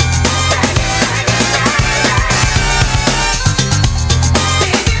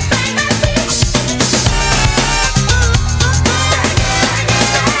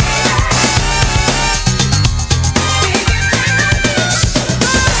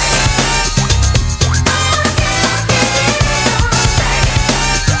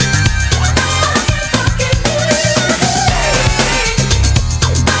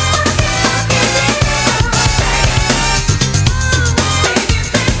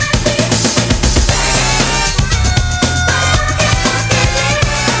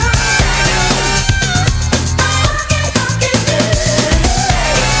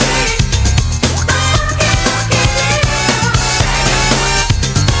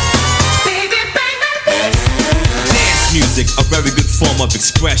 A very good form of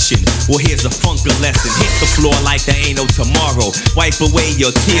expression. Well, here's a funky lesson. Hit the floor like there ain't no tomorrow. Wipe away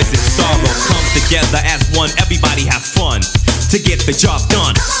your tears and sorrow. Come together as one. Everybody have fun to get the job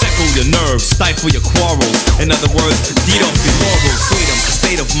done. Settle your nerves, stifle your quarrels. In other words, beat off your morals. Freedom, a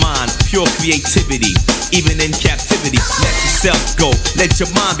state of mind, pure creativity. Even in captivity, let yourself go. Let your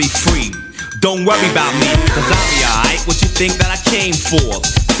mind be free. Don't worry about me, cause I'll be alright. What you think that I came for?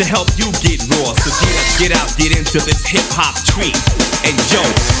 To help you get raw. So get up, get out, get into this hip-hop treat. And yo,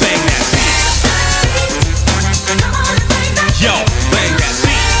 bang that beat. Yo, bang that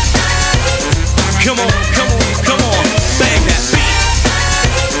beat. Come on, come on, come on. Bang that beat.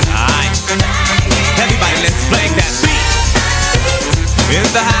 Alright. Everybody, let's bang that beat. In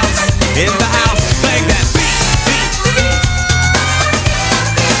the house, bang that beat.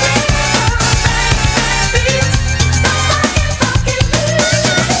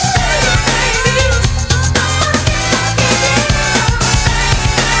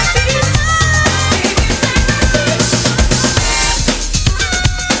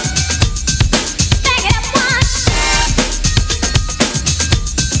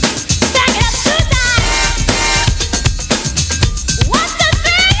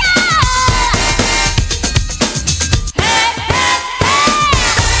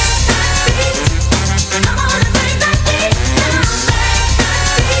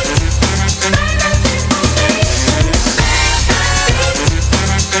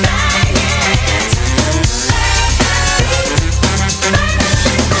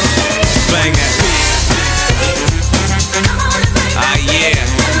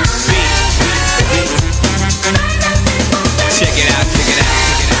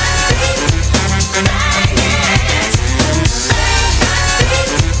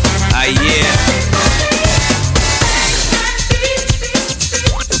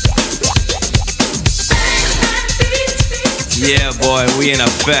 boy, we in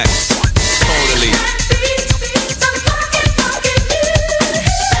effect. Totally.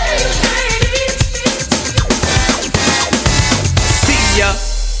 See ya.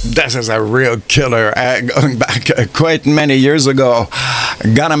 This is a real killer. Going back quite many years ago.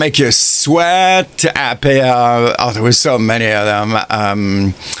 Gonna make you sweat. There was so many of them.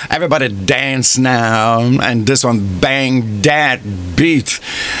 Everybody dance now. And this one, Bang Dat Beat.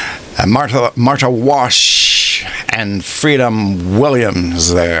 Martha Wash and Freedom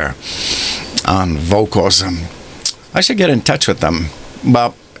Williams there on vocals. I should get in touch with them.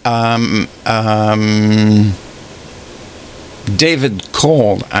 But David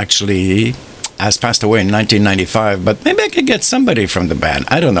Cole actually has passed away in 1995, but maybe I could get somebody from the band.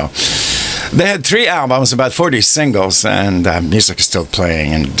 I don't know. They had 3 albums, about 40 singles, and music is still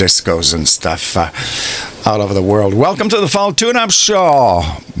playing in discos and stuff all over the world. Welcome to the Fall Tune-Up Show.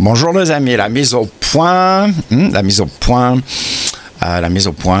 Bonjour les amis, la mise au point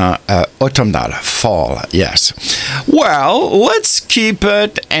autumnal, fall, yes. Well, let's keep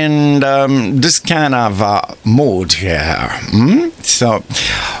it in this kind of mood here. So,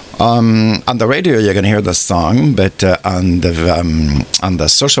 on the radio, you're going to hear the song, but on the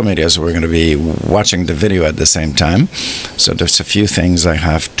social medias, we're going to be watching the video at the same time. So there's a few things I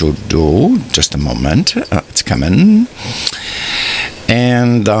have to do. Just a moment. It's coming.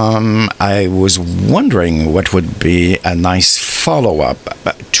 And I was wondering what would be a nice follow-up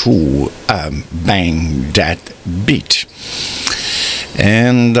to Bang Dat Beat.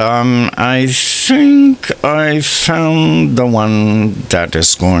 And I think I found the one that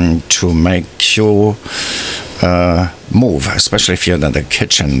is going to make you move, especially if you're in the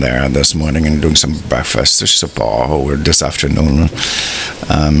kitchen there this morning and doing some breakfast or this afternoon.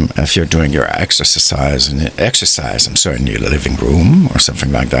 If you're doing your exercise in your living room or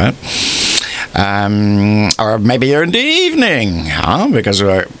something like that. Or maybe you're in the evening, because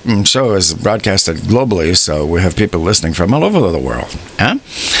our show is broadcasted globally, so we have people listening from all over the world.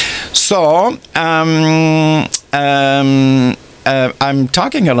 So, I'm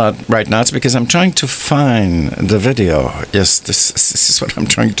talking a lot right now. It's because I'm trying to find the video. Yes, this is what I'm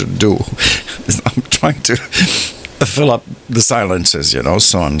trying to do. I'm trying to fill up the silences,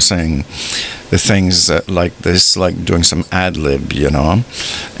 so I'm saying the things like this, like doing some ad-lib,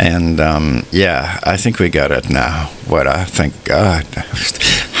 and I think we got it now. Thank God.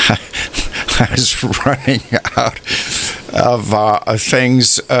 I was running out of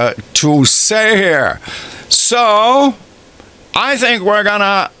things to say here. So I think we're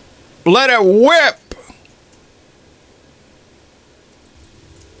gonna let it whip.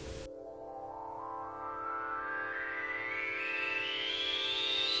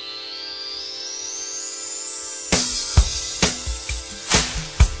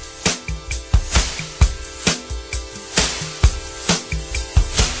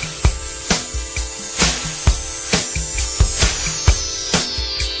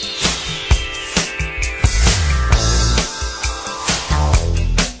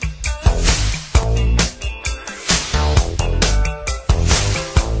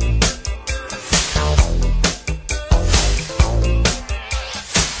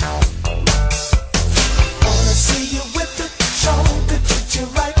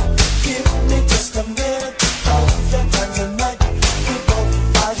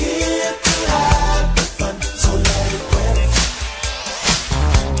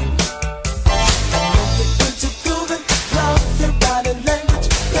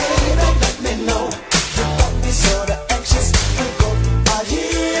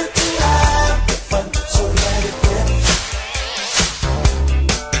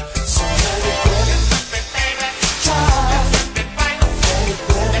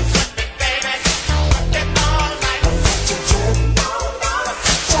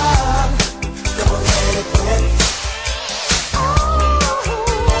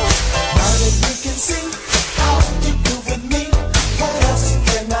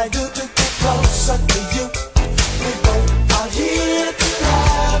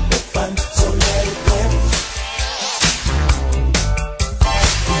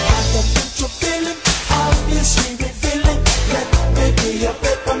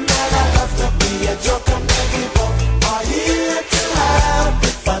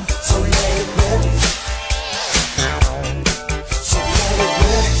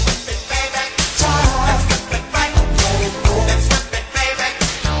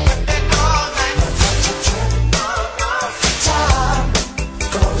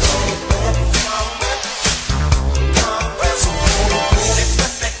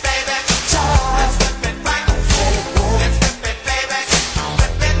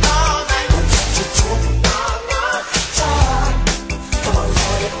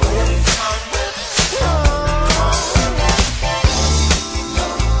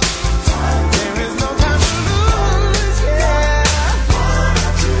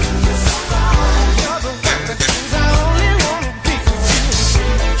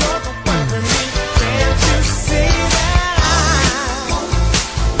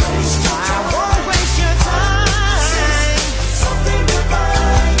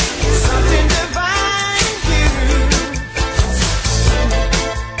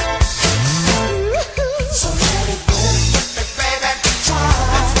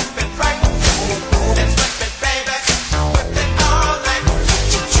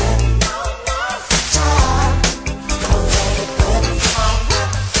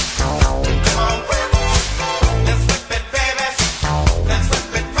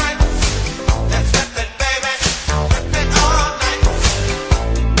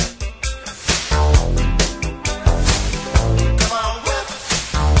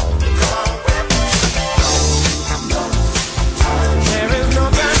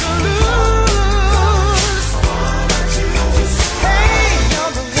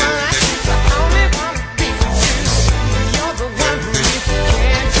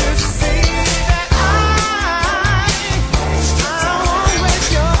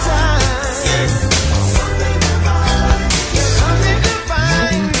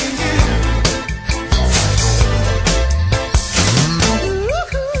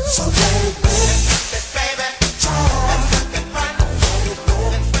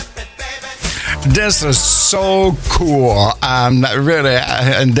 This is so cool. Really,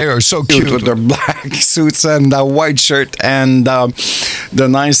 and they are so cute with their black suits and the white shirt and the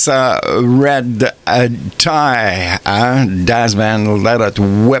nice red tie. Daz Band, Let It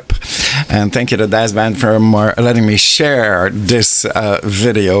Whip. And thank you to Daz Band for letting me share this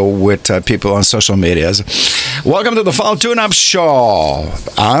video with people on social medias. Welcome to the Fall Tune-Up Show.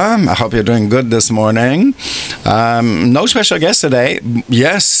 I hope you're doing good this morning. No special guest today.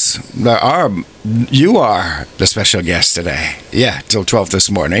 Yes, there are. You are the special guest today. Yeah, till 12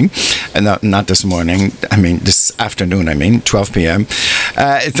 this morning. No, not this morning. I mean, this afternoon, 12 p.m.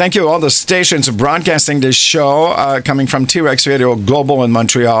 Thank you all the stations broadcasting this show, coming from T-Rex Radio Global in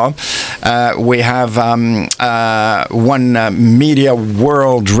Montreal. We have One Media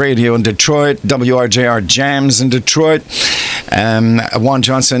World Radio in Detroit, WRJR Jams in Detroit, Juan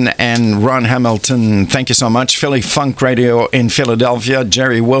Johnson and Ron Hamilton, thank you so much. Philly Funk Radio in Philadelphia,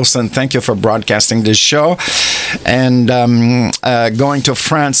 Jerry Wilson, thank you for broadcasting this show. And going to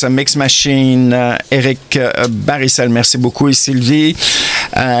France, Mix Machine, Eric Baricel, merci beaucoup, et Sylvie.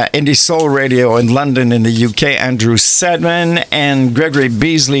 Indie Soul Radio in London in the UK, Andrew Sedman, and Gregory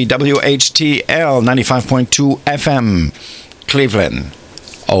Beasley, WHTL 95.2 FM, Cleveland,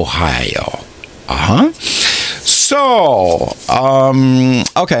 Ohio. So,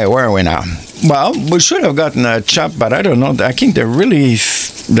 okay, where are we now? Well, we should have gotten a chop, but I don't know. I think they're really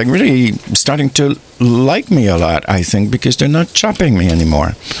starting to like me a lot, I think, because they're not chopping me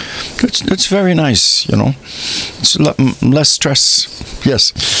anymore. That's very nice, you know. It's less stress,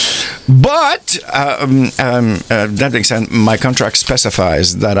 yes. But that being said, my contract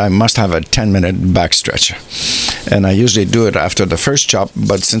specifies that I must have a 10-minute backstretch. And I usually do it after the first chop,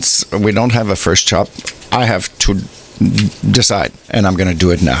 but since we don't have a first chop, I have to decide, and I'm going to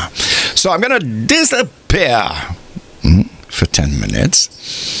do it now. So I'm going to disappear for 10 minutes.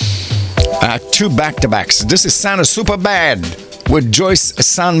 2 back-to-backs. This is Sound Super Bad with Joyce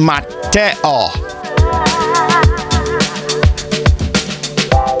San Mateo.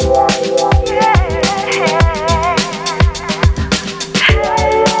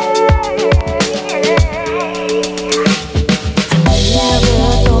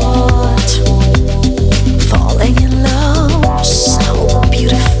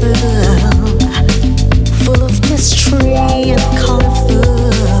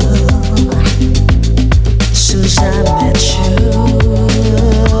 Since I met you,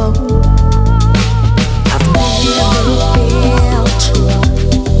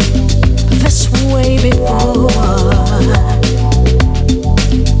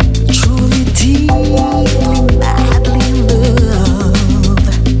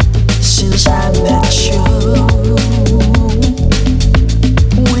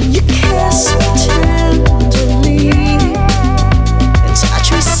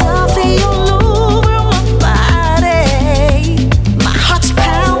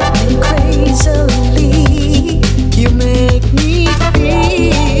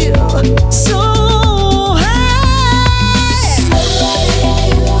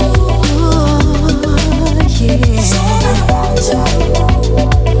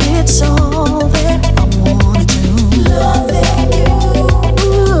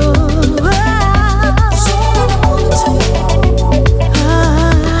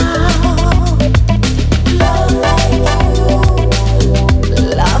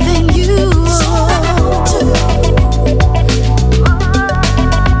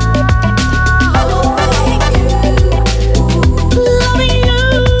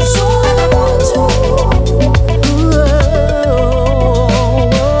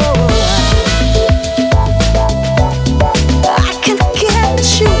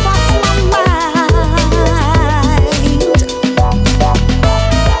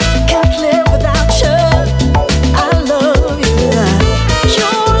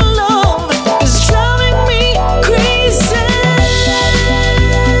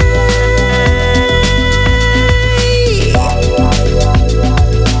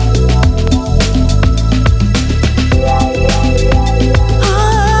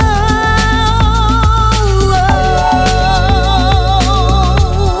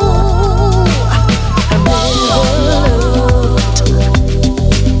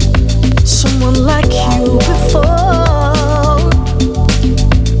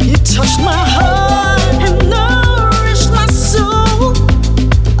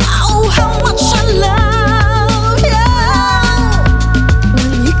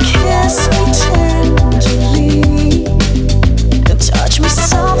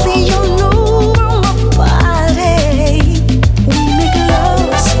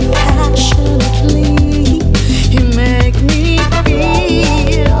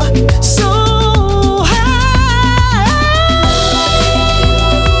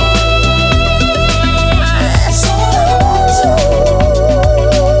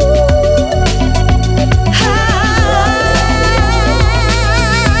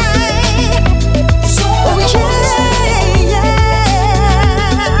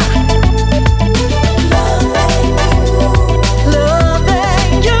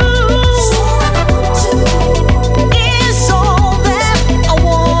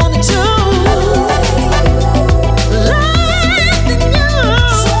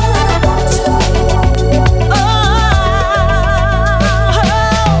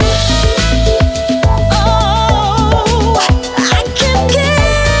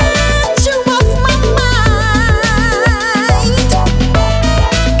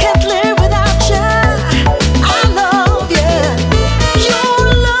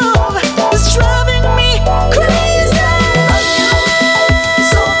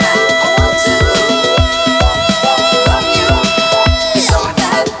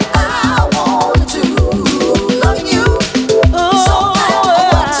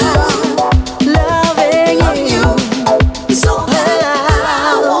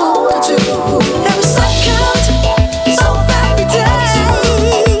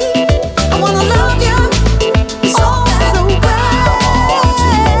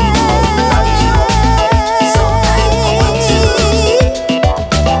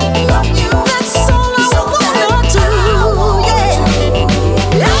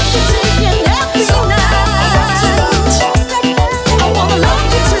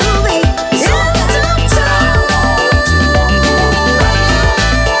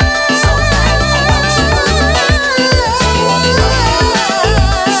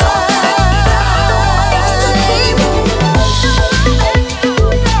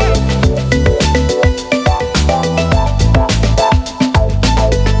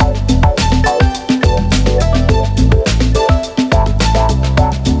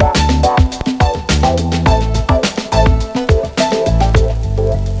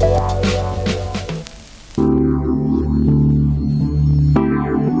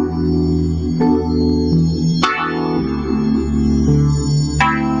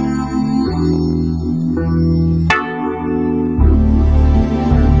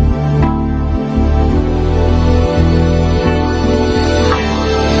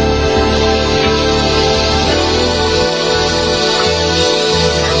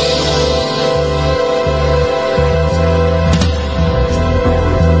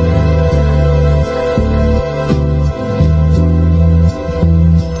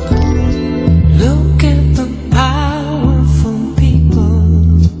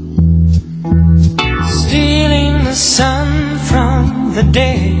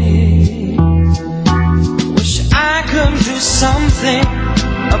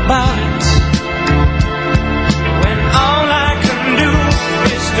 think about it when all I can do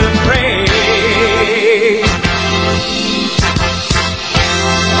is to pray.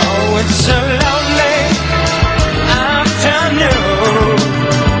 Oh, it's a lonely afternoon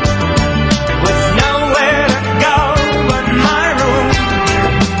with nowhere to go but my room.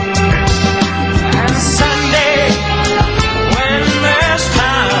 And Sunday, when there's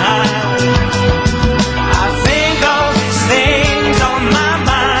time, I think of these things on my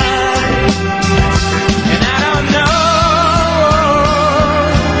mind, and I don't know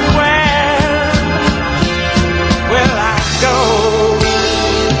where will I go.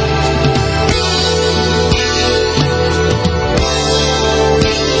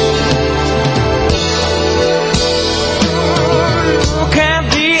 Look at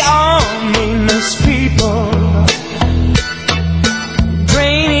the all meanness people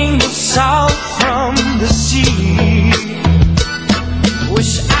draining the salt from the sea.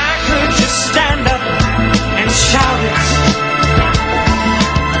 Wish I could just stand up and shout it.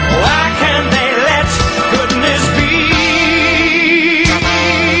 Why can't they let goodness be?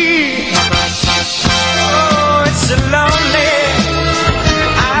 Oh, it's a lonely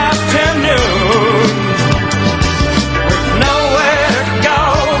afternoon with nowhere to go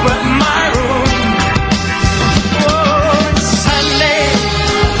but my room. Oh, it's Sunday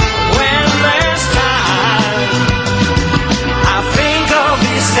when there's time. I think of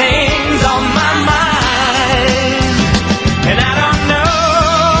these things on my mind, and I don't know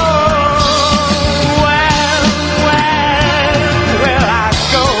where will I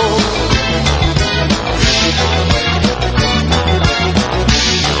go.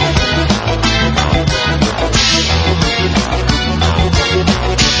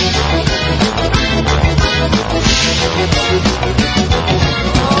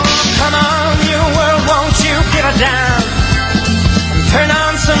 Come on, you world, won't you get it down? Turn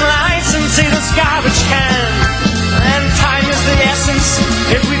on some lights and see the garbage can. And time is the essence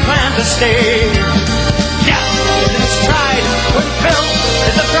if we plan to stay. Yeah, it's pride when filth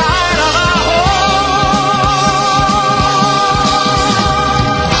is the pride of our home.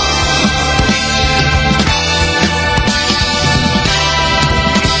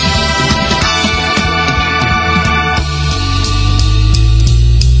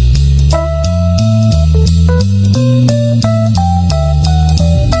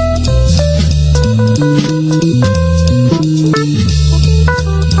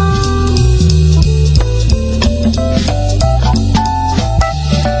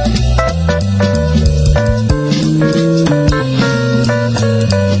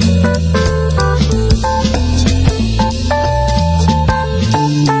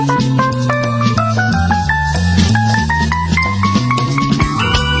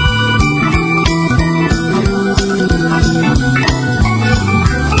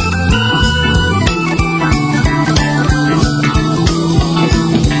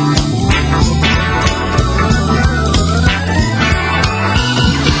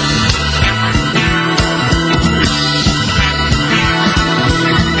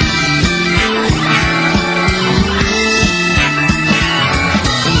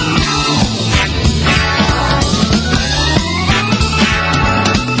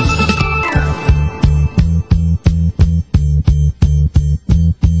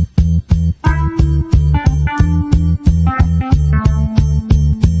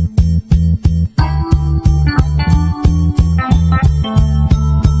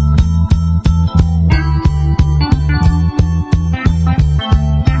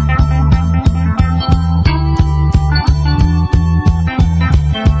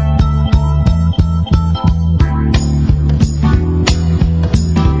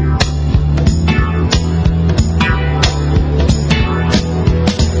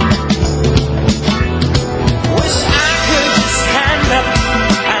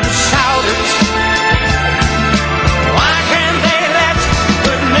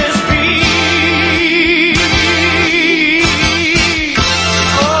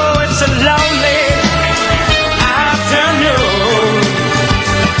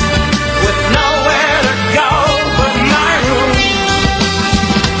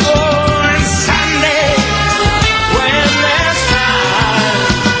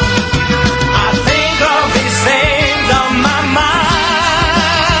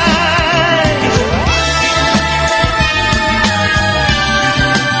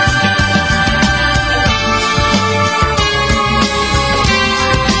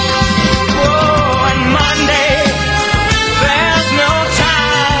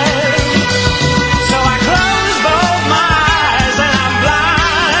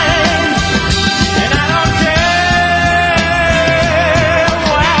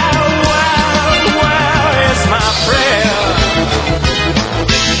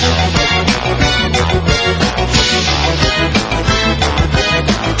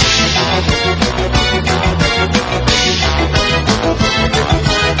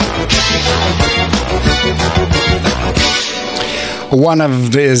 one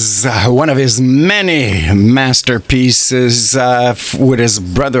of his many masterpieces with his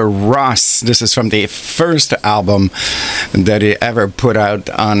brother Ross. This is from the first album that he ever put out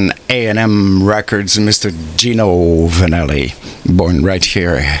on A&M Records, Mr. Gino Vanelli, born right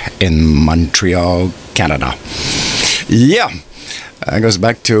here in Montreal, Canada. Yeah, that goes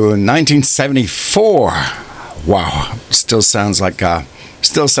back to 1974. Wow, still sounds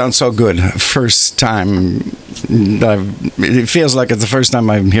so good. First time, it feels like it's the first time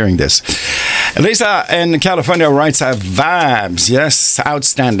I'm hearing this. Lisa in California writes vibes. Yes,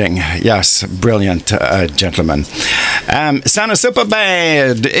 outstanding. Yes, brilliant, gentlemen. Sana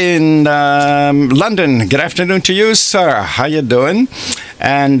Superbad in London. Good afternoon to you, sir. How you doing?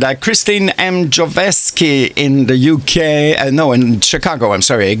 And Christine M. Joveski in the UK. No, in Chicago. I'm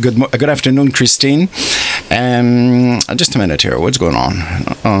sorry. Good afternoon, Christine. Just a minute here. What's going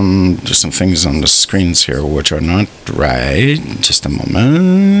on? Just some things on the screens here which are not right. Just a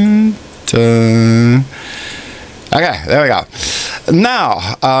moment. Okay, there we go.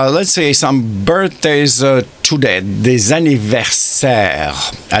 Now, let's see some birthdays today, des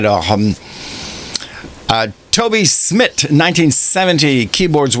anniversaires. Alors, Toby Smith, 1970,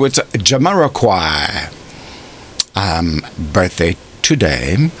 keyboards with Jamiroquai. Birthday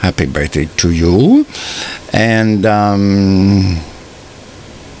today. Happy birthday to you. And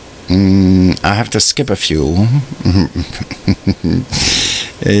I have to skip a few.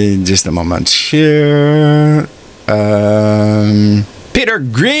 Just a moment here. Peter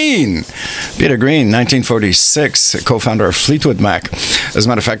Green, 1946, co-founder of Fleetwood Mac. As a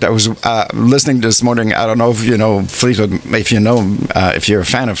matter of fact, I was listening this morning. I don't know if you know Fleetwood, if you're a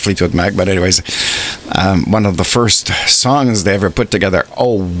fan of Fleetwood Mac, but anyways, one of the first songs they ever put together.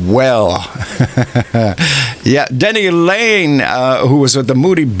 Oh well, yeah. Denny Lane, who was with the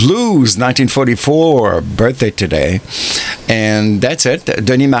Moody Blues, 1944, birthday today, and that's it.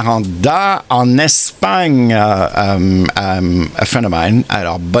 Denis Maranda en Espagne, a friend of mine.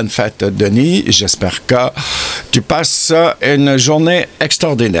 Alors, bonne fête, Denis. J'espère que tu passes une journée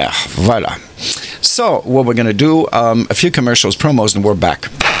extraordinaire. Voilà. So, what we're going to do, a few commercials, promos, and we're back.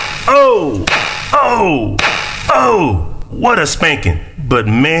 Oh, what a spanking. But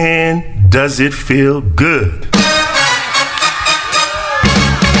man, does it feel good.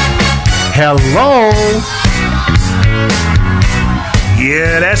 Hello.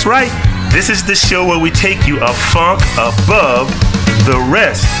 Yeah, that's right. This is the show where we take you a funk above the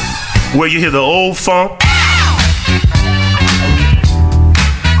rest. Where you hear the old funk,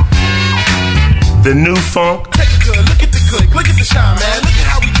 the new funk, take a good look at the click, look at the shine, man. Look at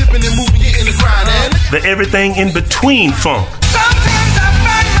how we dipping and moving it in the grind, man. The everything in between funk. Sometimes I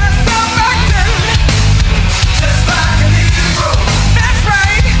find myself acting just like a Negro. That's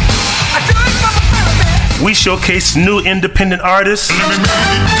right. I do it for my fellow man. We showcase new independent artists.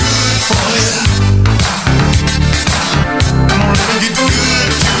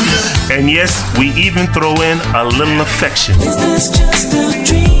 And yes, we even throw in a little affection. Is this just a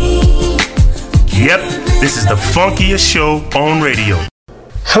dream? Yep, this is the funkiest show on radio.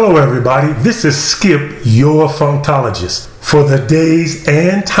 Hello everybody, this is Skip, your funktologist. For the days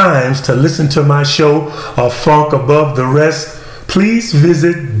and times to listen to my show, A Funk Above the Rest, please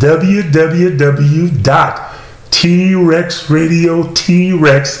visit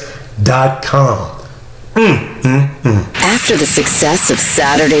www.trexradioTrex.com. After the success of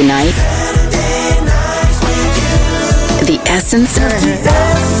Saturday night, the essence of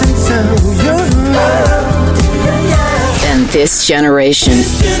your love, and this generation,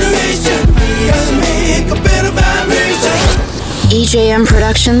 EJM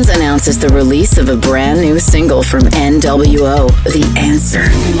Productions announces the release of a brand new single from NWO, The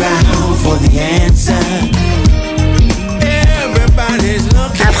Answer.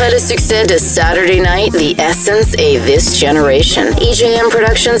 Après le succès de Saturday Night, The Essence et This Generation, EJM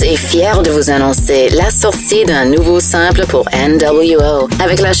Productions est fier de vous annoncer la sortie d'un nouveau sample pour NWO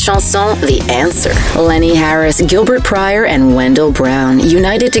avec la chanson The Answer. Lenny Harris, Gilbert Pryor, and Wendell Brown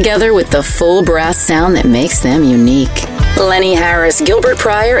united together with the full brass sound that makes them unique. Lenny Harris, Gilbert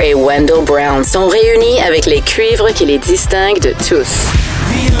Pryor et Wendell Brown sont réunis avec les cuivres qui les distinguent de tous.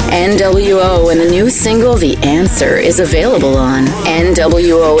 NWO and the new single The Answer is available on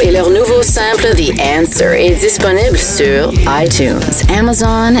NWO et leur nouveau sample The Answer est disponible sur iTunes,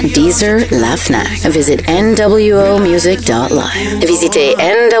 Amazon, Deezer, la Fnac. Visit nwomusic.live. Visitez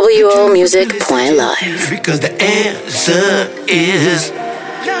nwwomusic.live. Because the answer is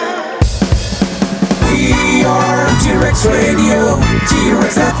we are T-Rex Radio,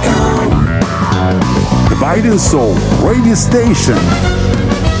 T-Rex.com. The Biden Soul Radio Station.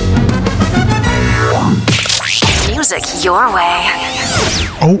 music your way.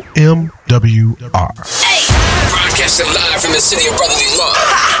 OMWR. Broadcasting live from the city of brotherly love.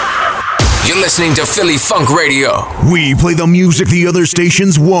 You're listening to Philly Funk Radio. We play the music the other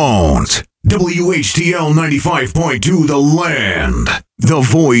stations won't. WHTL 95.2 The Land. The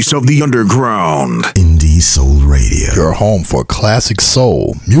voice of the underground. Indie Soul Radio. Your home for classic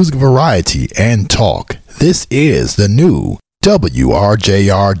soul, music variety, and talk. This is the new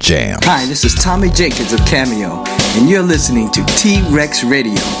WRJR Jam. Hi, this is Tommy Jenkins of Cameo, and you're listening to T-Rex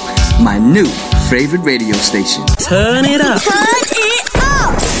Radio, my new favorite radio station. Turn it up. Turn it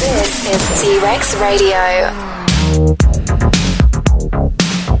up. This is T-Rex Radio.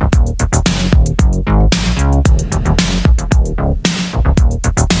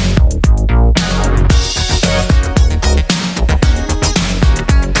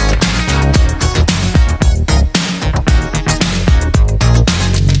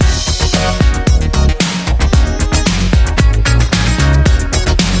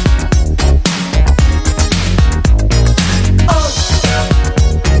 Oh,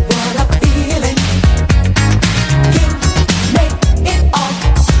 what a feeling.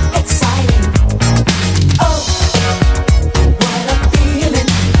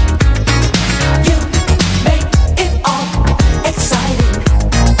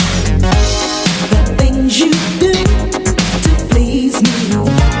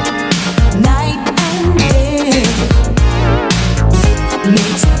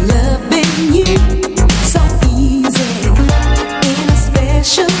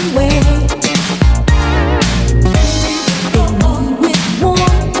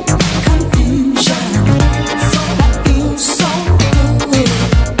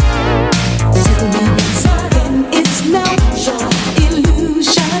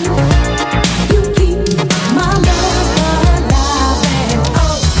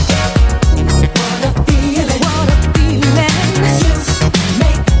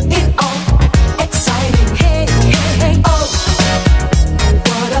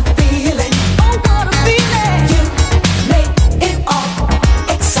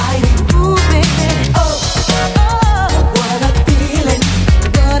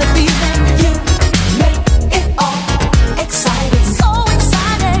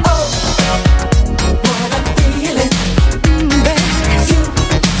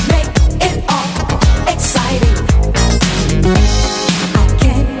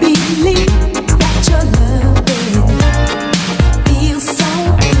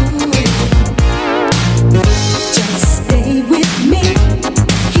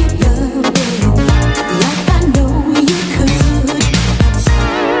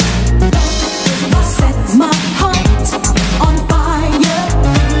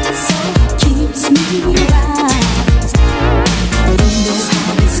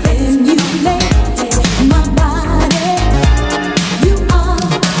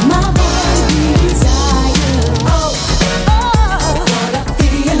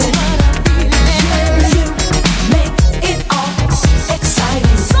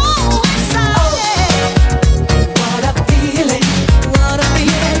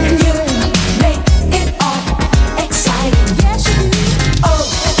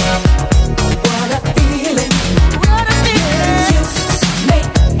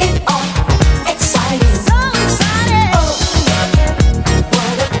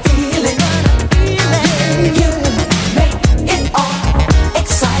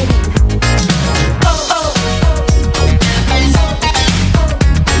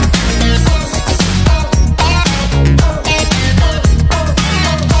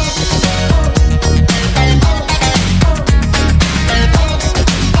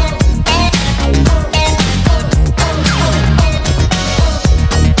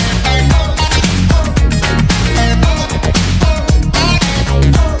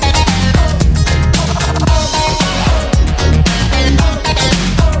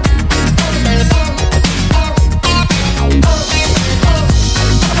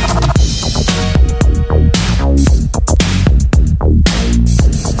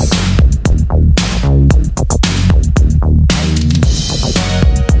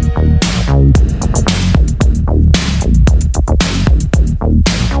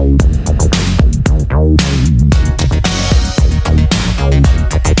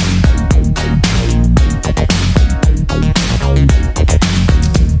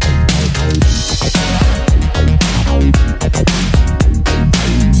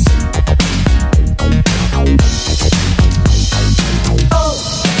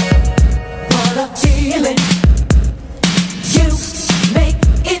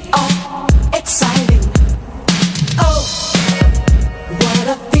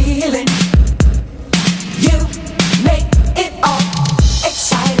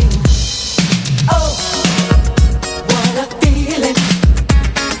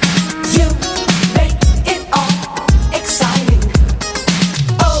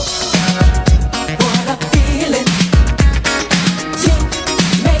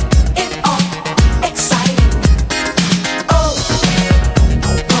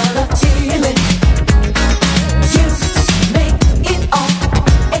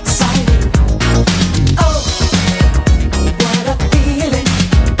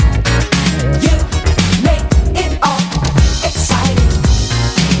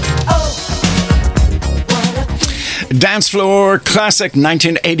 dance floor classic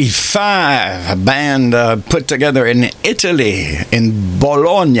 1985, a band put together in Italy, in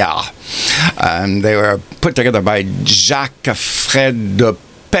Bologna. They were put together by Jacques Fred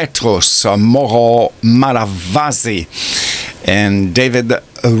Petrus, Moro Malavasi, and David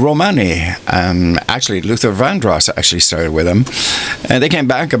Romani. Actually, Luther Vandross actually started with them. And they came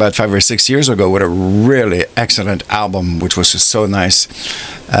back about 5 or 6 years ago with a really excellent album, which was just so nice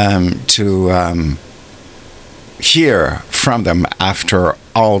to hear from them after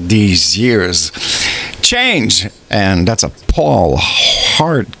all these years. Change, and that's a Paul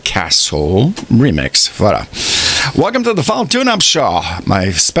Hardcastle remix. Voilà. Welcome to the Fall Tune-Up Show. My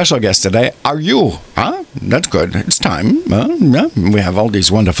special guest today, are you? Huh? That's good. It's time. Yeah. We have all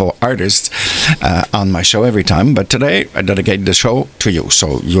these wonderful artists on my show every time, but today I dedicate the show to you.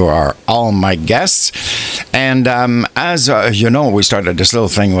 So you are all my guests. And as you know, we started this little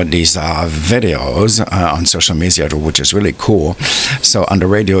thing with these videos on social media, which is really cool. So on the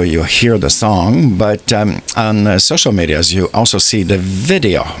radio, you hear the song, but on social medias, you also see the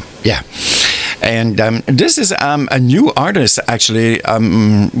video. Yeah. And this is a new artist, actually.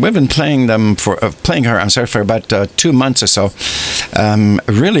 We've been playing her, for about 2 months or so.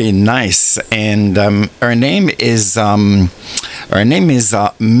 Really nice. And her name is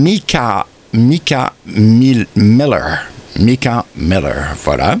Mika Miller. Mika Miller,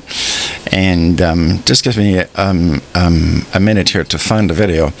 voilà. And just give me a minute here to find the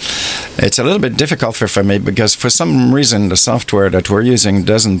video. It's a little bit difficult for me because for some reason the software that we're using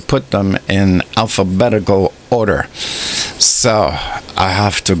doesn't put them in alphabetical order. So I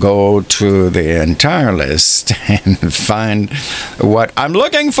have to go to the entire list and find what I'm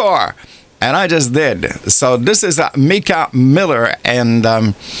looking for. And I just did. So this is Mika Miller, and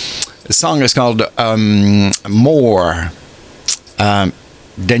the song is called More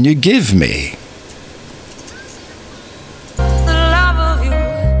Than You Give Me. The love of you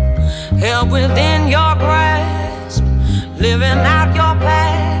held within your grasp, living out your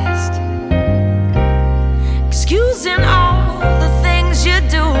past, excusing all the things you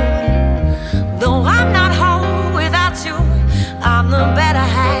do. Though I'm not whole without you, I'm the better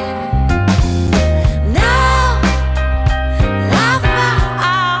half.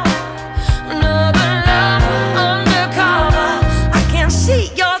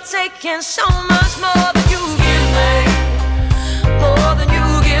 Taking so much more than you give me, more than you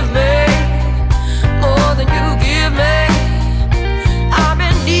give me, more than you give me. I'm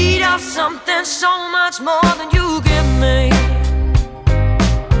in need of something so much more than you give me.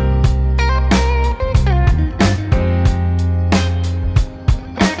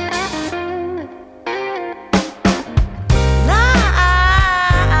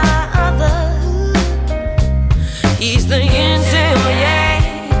 He's the yin to the yang.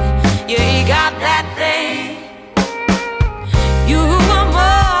 Yeah, he got that thing. You were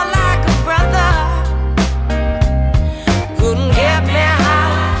more like a brother. Couldn't get me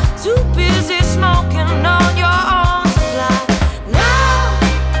high. Too busy smoking on your own supply. Now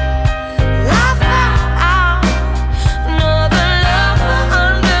I found another lover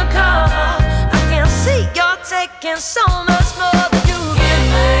undercover. I can see you're taking so much more than you give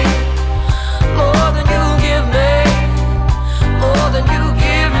me, more than you give me, more than you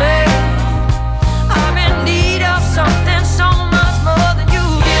give me. Something so much more than you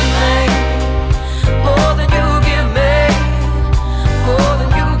give me, more than you give me, more than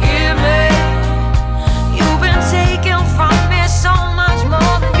you give me. You've been taking from me so much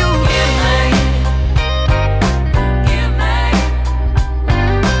more than you give me. Give me,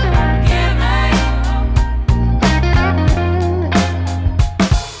 give me.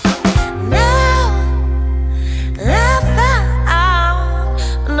 Now I found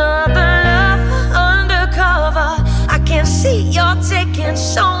another see you're taking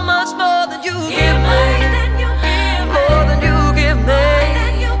so much more than you give me, more than you give me,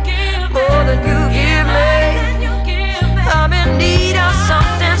 more than you give me. I'm in need of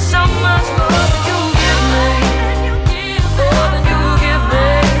something so much more than you give me, more than you give me.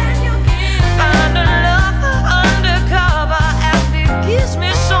 Find a lover undercover and it gives me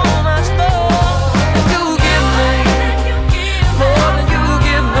so much more than you give me, more than you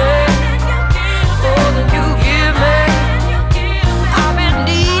give me, more than you give me. I'm in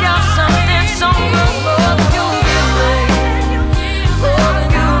need of something so much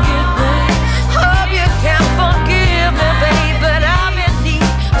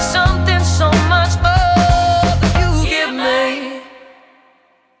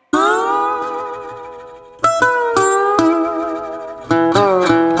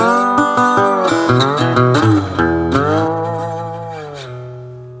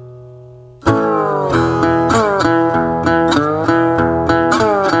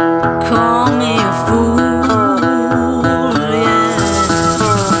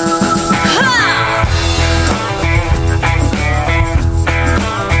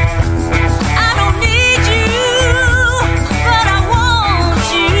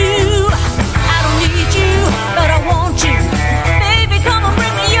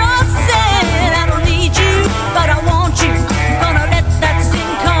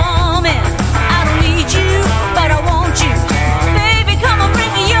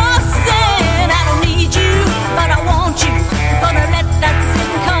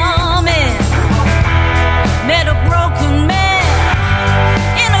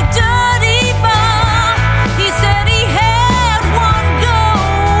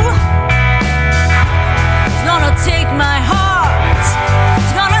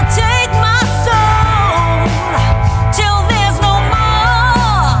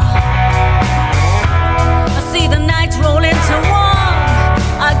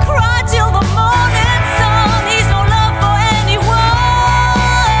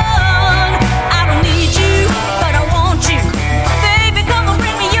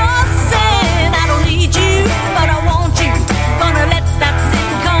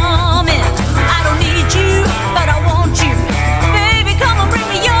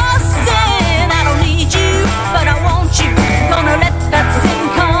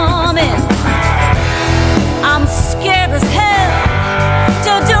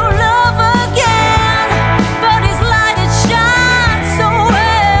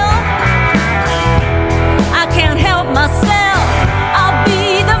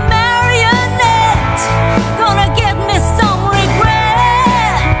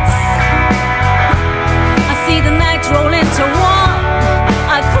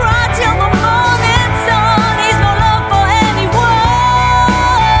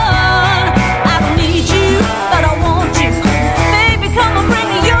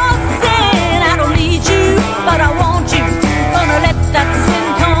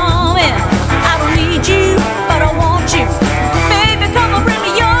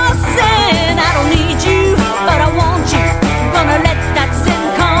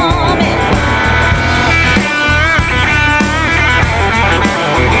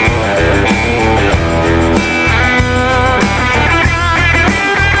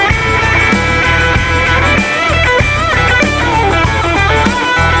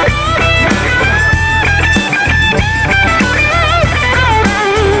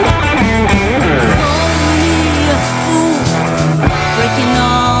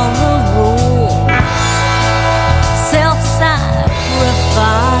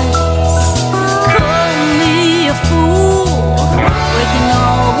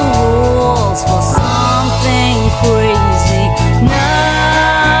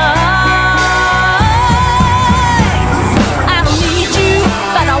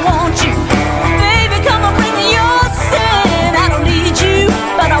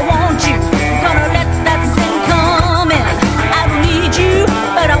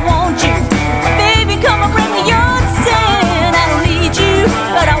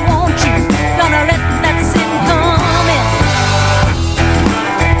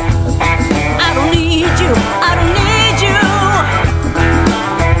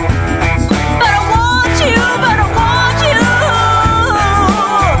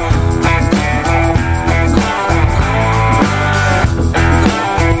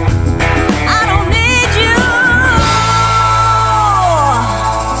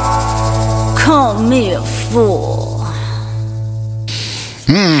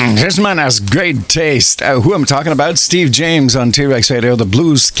This man has great taste. Who I'm talking about? Steve James on T-Rex Radio, the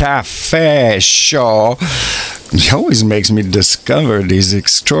Blues Cafe show. He always makes me discover these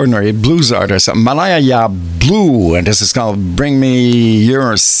extraordinary blues artists. Malaya Blue, and this is called Bring Me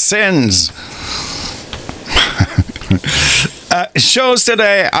Your Sins. Shows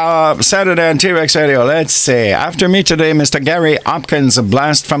today, Saturday on T-Rex Radio. Let's see. After me today, Mr. Gary Hopkins, a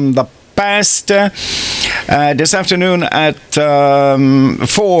blast from the past. This afternoon at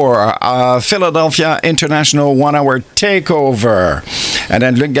 4, Philadelphia International 1 Hour Takeover. And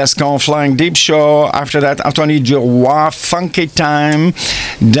then Luc Gascon, Flying Deep Show. After that, Anthony Duroy, Funky Time.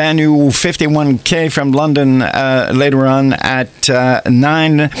 Danu 51K from London later on at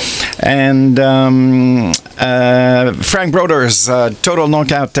 9. And Frank Broder's Total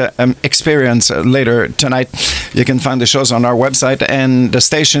Knockout Experience later tonight. You can find the shows on our website, and the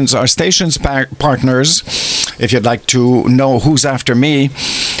stations are stations partners. If you'd like to know who's after me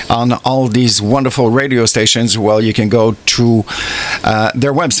on all these wonderful radio stations, well, you can go to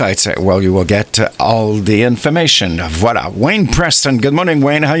their websites. Well, you will get all the information. Voilà. Wayne Preston. Good morning,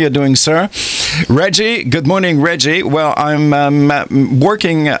 Wayne. How you doing, sir? Reggie. Good morning, Reggie. Well, I'm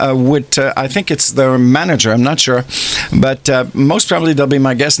working with, I think it's their manager. I'm not sure. But most probably they'll be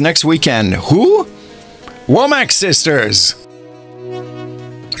my guest next weekend. Who? Womack Sisters.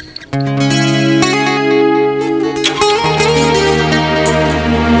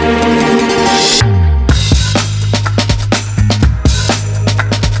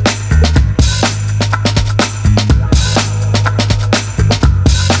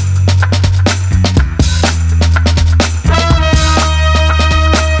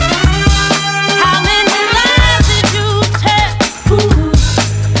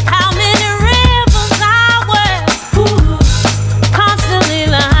 Constantly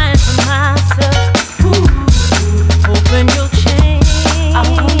lying to my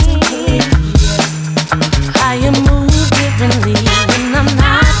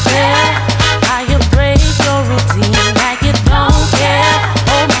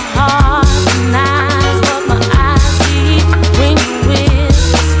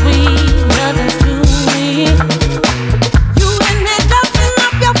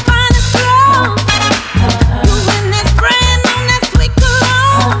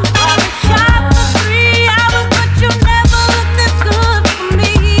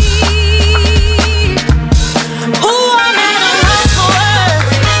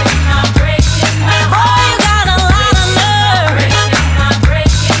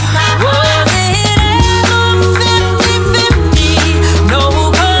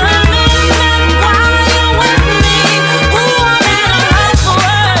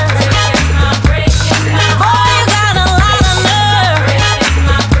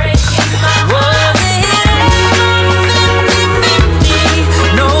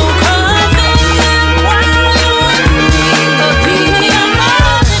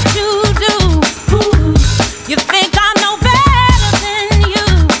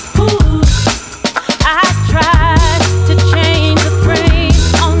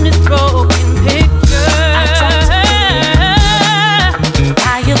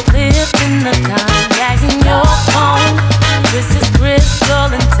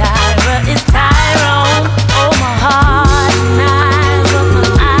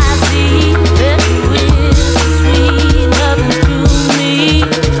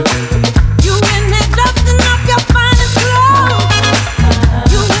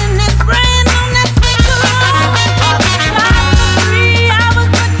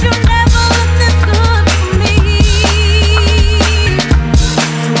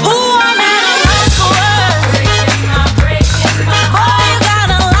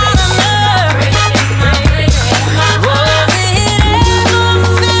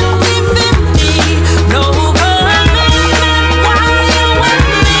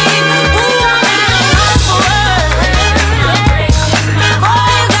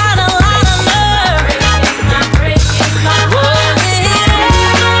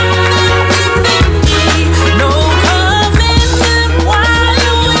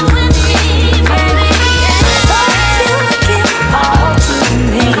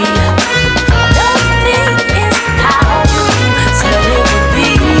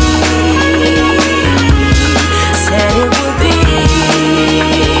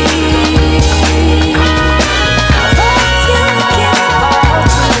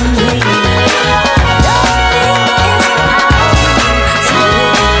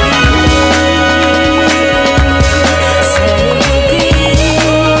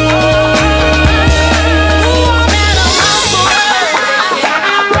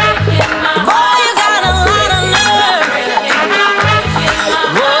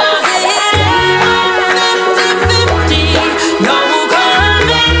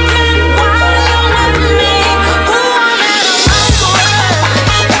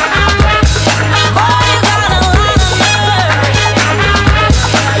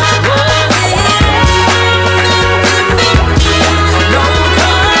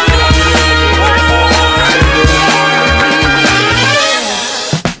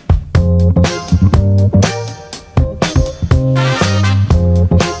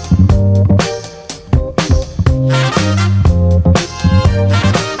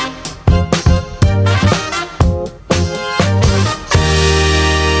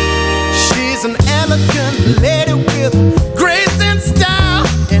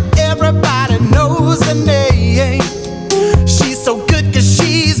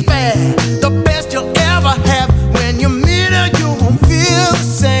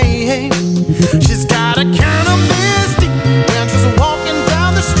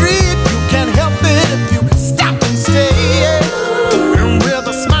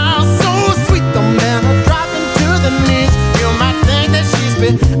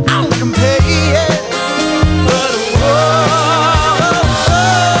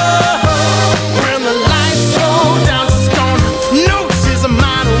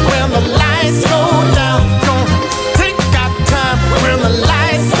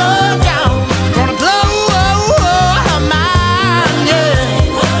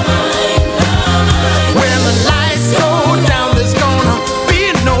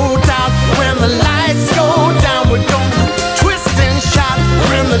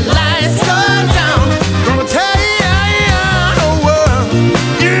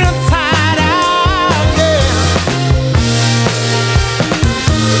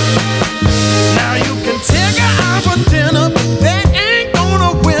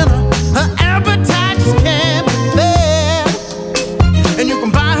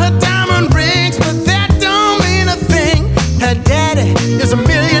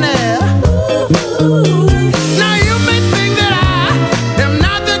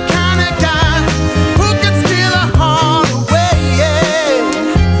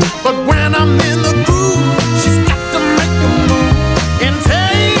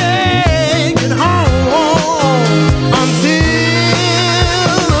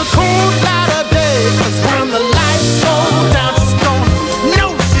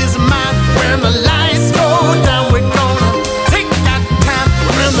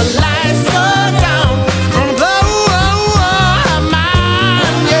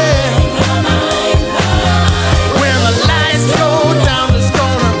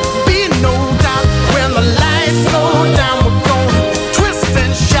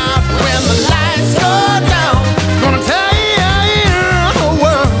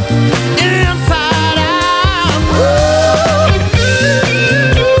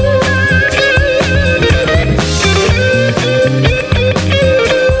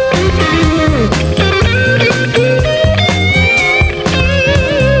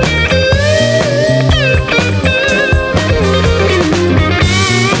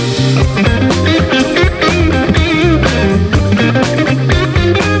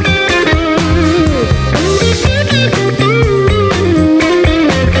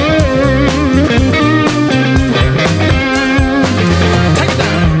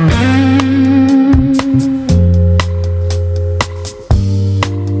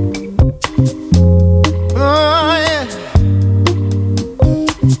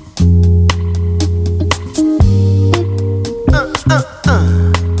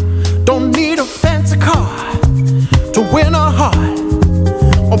win her heart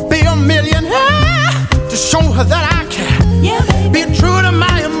or be a millionaire to show her that I care. Be true to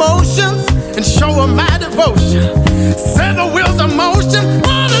my emotions and show her my devotion. Set the wheels of motion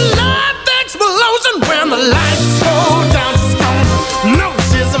for the life explosion. When the lights go down, she's gonna know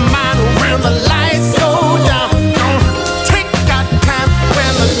she's mine. When the lights go down, gonna take our time.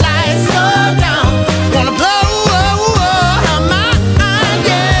 When the lights go down, wanna blow her mind.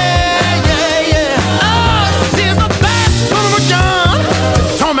 Yeah, yeah, yeah. Oh, she's a bad son of a gun.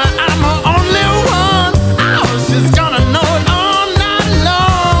 Told me I'm her only one. Oh, she's gonna know it all night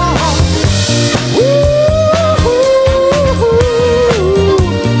long.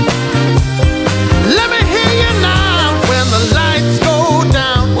 Let me hear you now. When the lights go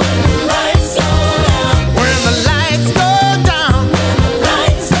down, when the lights go down, when the lights go down, when the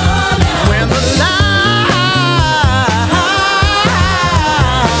lights go down, when the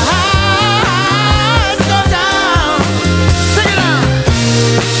lights go down. Take it out.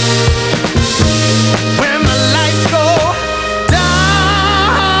 When the lights go down.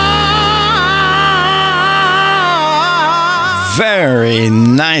 Very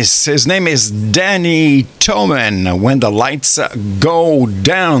nice. His name is Danny Toman. When the lights go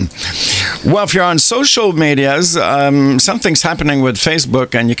down. Well, if you're on social medias, something's happening with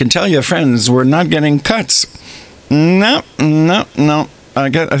Facebook, and you can tell your friends we're not getting cuts. No. I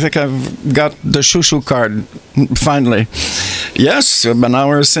think I've got the shoo-shoo card finally. Yes, it's been an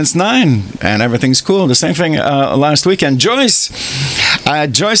hour since 9, and everything's cool. The same thing last weekend. Joyce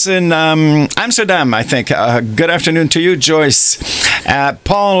in Amsterdam, I think. Good afternoon to you, Joyce.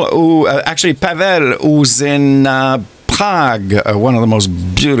 Paul, Pavel, who's in Prague, one of the most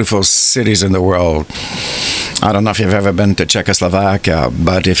beautiful cities in the world. I don't know if you've ever been to Czechoslovakia,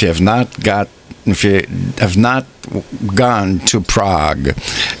 but if you have not gone to Prague,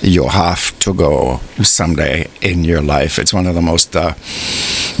 you'll have to go someday in your life. It's one of the most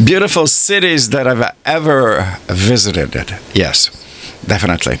beautiful cities that I've ever visited. Yes,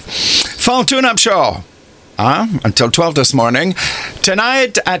 definitely. Fall tune-up show. Until 12 this morning.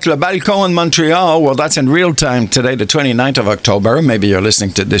 Tonight at Le Balcon in Montreal. Well, that's in real time today, the 29th of October. Maybe you're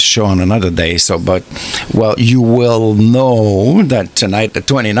listening to this show on another day. You will know that tonight, the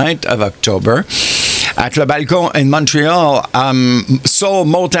 29th of October, at Le Balcon in Montreal, Soul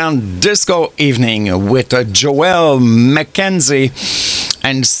Motown Disco Evening with Joel McKenzie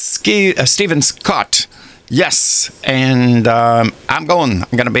and Stephen Scott. Yes, and I'm going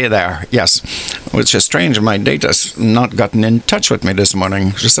to be there, yes. Which is strange, my data's not gotten in touch with me this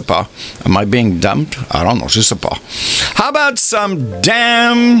morning. Je sais pas. Am I being dumped? I don't know, je sais pas. How about some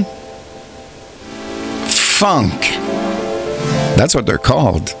damn funk? That's what they're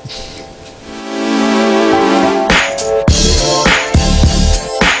called.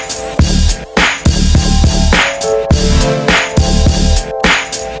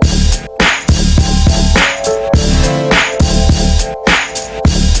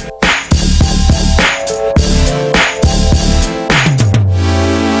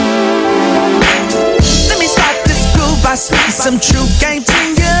 Some true game to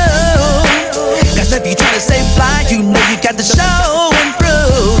you. Cause if you try to stay fly, you know you got the show and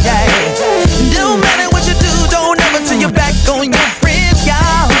through, yeah. No matter what you do, don't ever turn your back on your friends,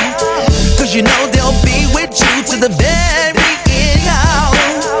 y'all. Cause you know they'll be with you to the very end, y'all.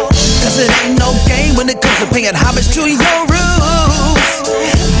 Cause it ain't no game when it comes to paying homage to your roots.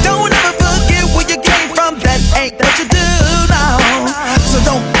 Don't ever forget where you came from, that ain't what you do now. So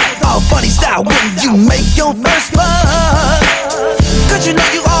don't act all funny style when you make your first move. Cause you know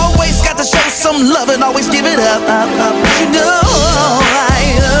you always got to show some love and always give it up. You know,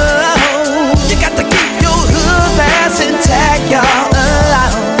 you got to keep your hood pass intact, y'all.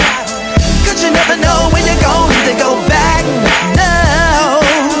 Cause you never know when you're going to go back. No,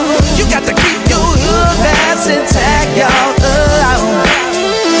 you got to keep your hood pass intact, y'all.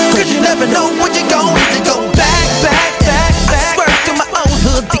 Cause you never know when you're going to go back. I swear to my own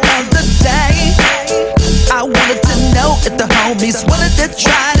hood the other day, I wanted to know if the homies wanted to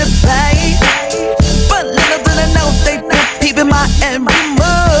try to play. But little did I know they been peeping my every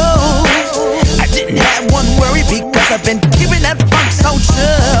move. I didn't have one worry because I've been keeping that funk so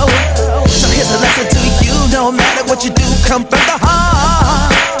true. So here's a lesson to you: no matter what you do, come from the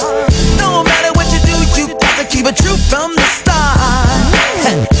heart. No matter what you do, you got to keep it true from the start.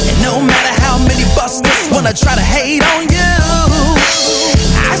 And no matter how many busters wanna try to hate on you,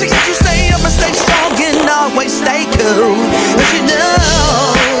 I suggest you stay up and stay strong and always stay cool. Cause you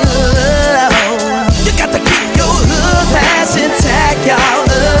know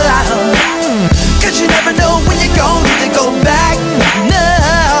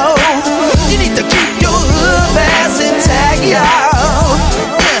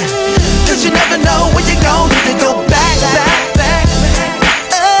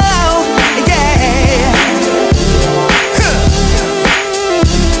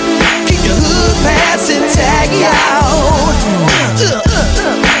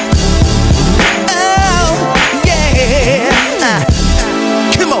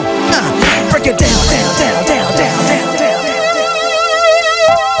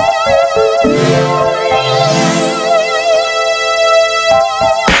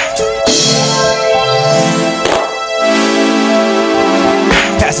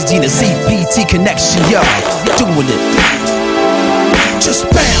connection, y'all. Doing it. Just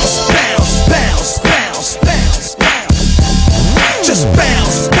bounce, bounce, bounce, bounce, bounce, bounce. Just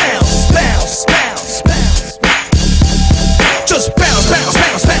bounce, bounce, bounce, bounce, bounce. Just bounce, bounce,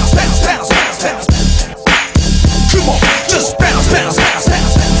 bounce, bounce, bounce, bounce, bounce, bounce. Come on, just bounce, bounce, bounce,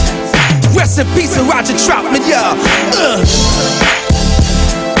 bounce, bounce. Rest in peace and Roger Troutman, y'all.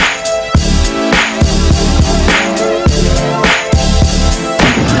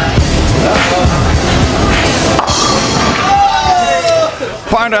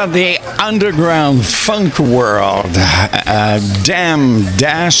 Part of the underground funk world, Damn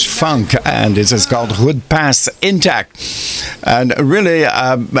Dash Funk, and this is called Hood Pass Intact. And really,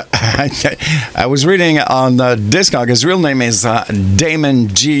 I was reading on Discog, his real name is Damon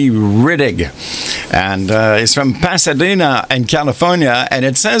G. Riddig, and he's from Pasadena in California, and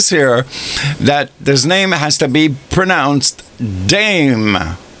it says here that his name has to be pronounced Dame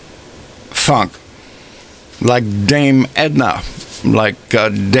Funk, like Dame Edna, like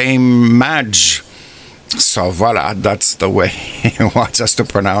Dame Madge. So voila, that's the way he wants us to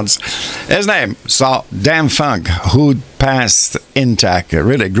pronounce his name. So, Damn Funk, Hood Passed Intact, a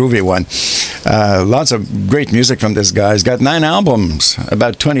really groovy one. Lots of great music from this guy. He's got 9 albums,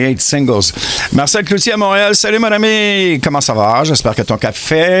 about 28 singles. Marcel Cloutier à Montréal. Salut mon ami, comment ça va? J'espère que ton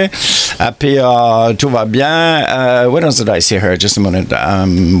café, puis tout va bien. What else did I see here? Just a minute.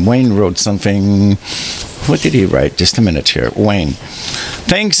 Wayne wrote something. What did he write? Just a minute here. Wayne.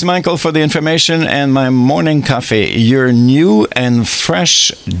 Thanks, Michael, for the information and my morning coffee. Your new and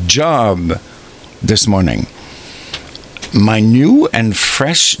fresh job this morning. My new and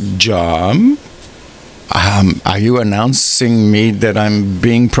fresh job? Are you announcing me that I'm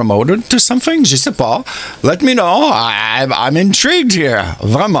being promoted to something? Je sais pas. Let me know. I'm intrigued here.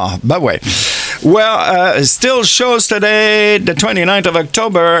 Vraiment. Bah ouais. Well, still shows today, the 29th of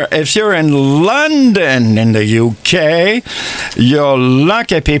October. If you're in London, in the UK, you're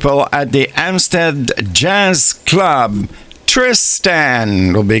lucky people at the Hampstead Jazz Club.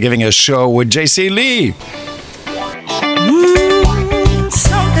 Tristan will be giving a show with JC Lee.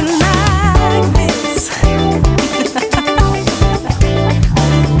 Something like this.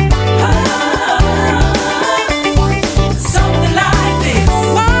 Something like this.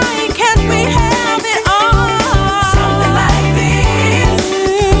 Why can't we have it all? Something like this.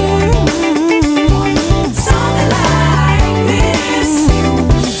 Something like this.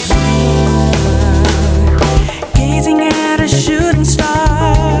 Gazing at a shooting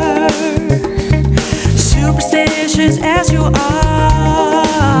star, superstitious as you are.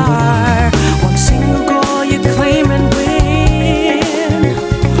 One single goal you claim and win.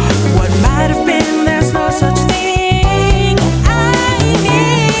 What might have been, there's no such thing. I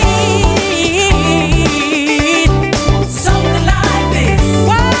need something like this.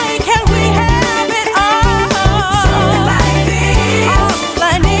 Why can't we have it all? Something like this. All I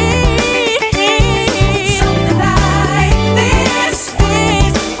need. Something like this.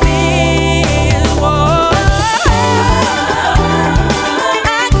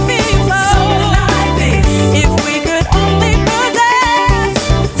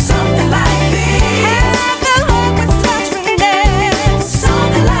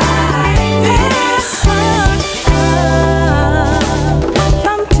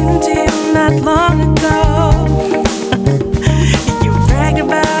 Long ago, you bragged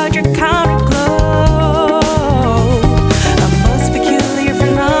about your counter glow, a most peculiar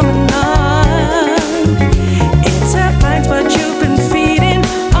phenomenon. It's a blind spot you've been feeding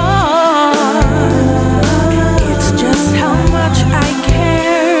on. It's just how much I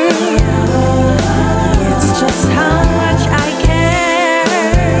care. It's just how much I care.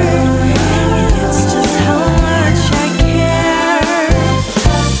 It's just how much I care.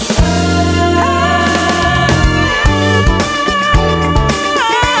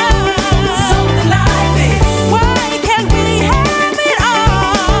 Something like this. Why can't we have it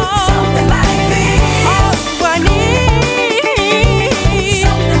all? Something like this. All I need.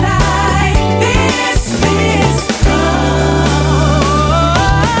 Something like this.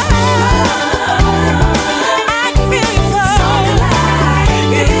 I can feel you flow. Something like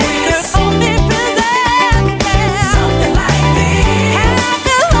this. If we could only present something like this. Have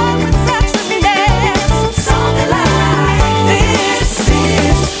it all with such finesse. Something like this.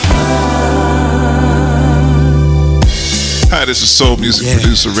 Hi, this is soul music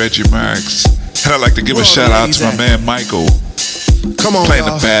producer Reggie Marks, and I'd like to give a shout out to my man Michael. Come on, playing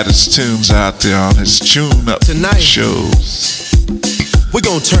y'all. the baddest tunes out there on his tune-up shows. We're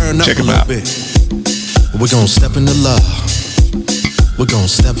gonna turn up Check a 'em little out. bit. We're gonna step into love. We're gonna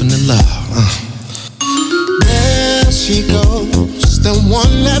step into love. There she goes, the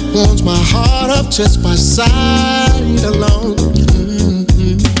one that warms my heart up just by sight alone.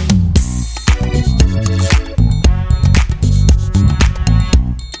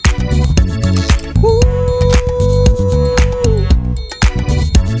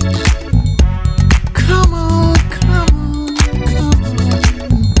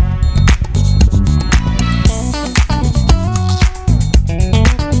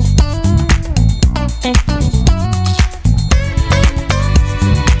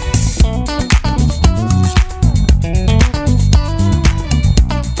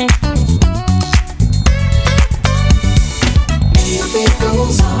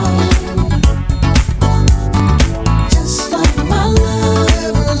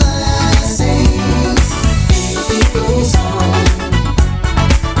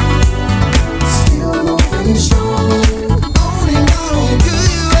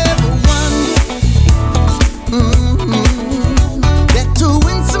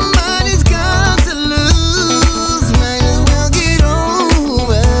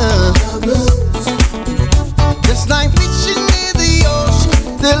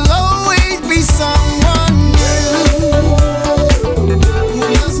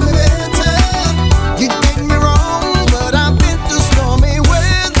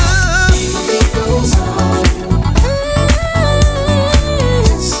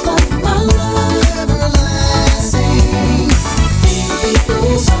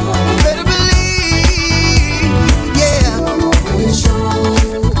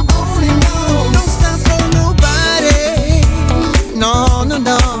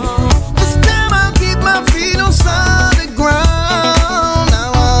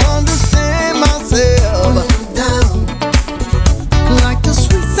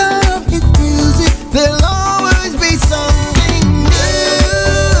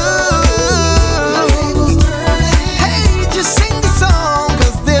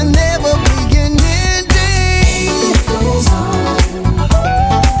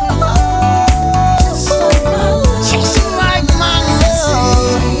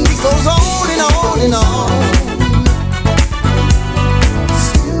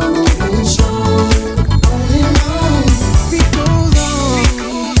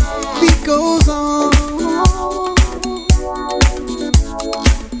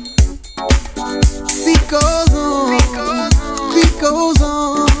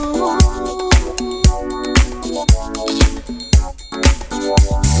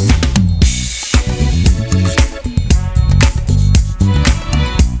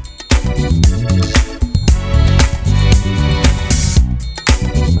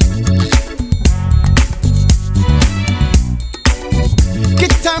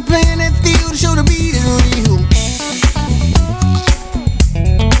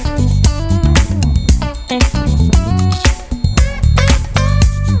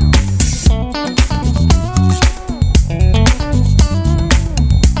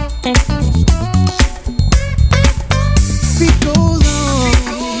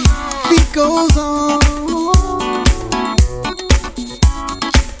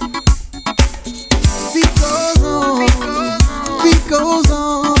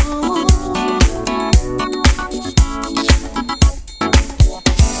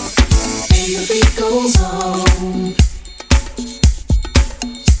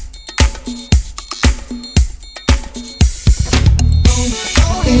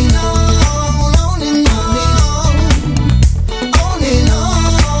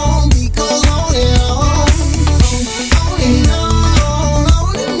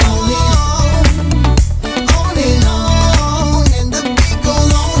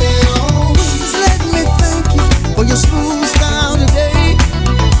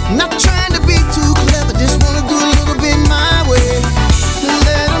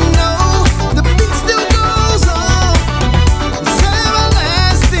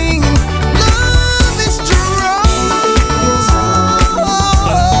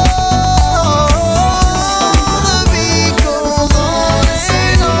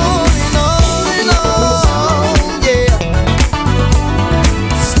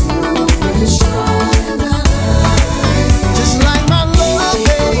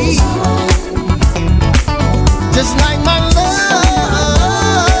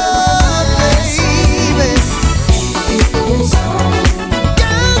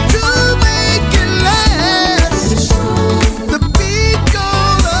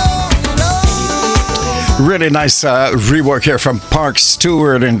 Really nice rework here from Park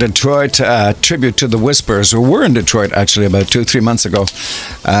Stewart in Detroit. Tribute to the Whispers, who were in Detroit actually about 2-3 months ago,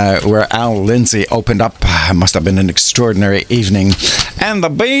 where Al Lindsay opened up. Must have been an extraordinary evening. And the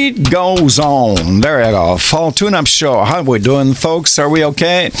beat goes on. There you go. Fall Tune-Up Show. How we doing, folks? Are we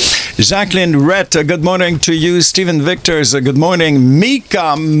okay? Jacqueline Rett, good morning to you. Stephen Victors, good morning.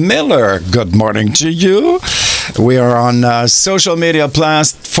 Mika Miller, good morning to you. We are on social media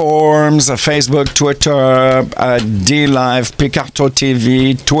platforms, Facebook, Twitter, DLive, Picarto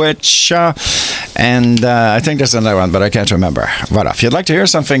TV, Twitch, and I think there's another one, but I can't remember. But if you'd like to hear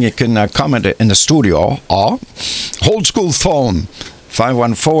something, you can comment it in the studio or old school phone.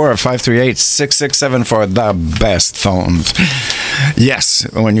 514-538-6674 for the best phones. Yes,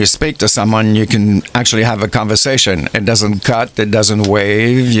 when you speak to someone, you can actually have a conversation. It doesn't cut, it doesn't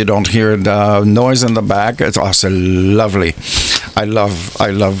wave, you don't hear the noise in the back. It's also lovely. I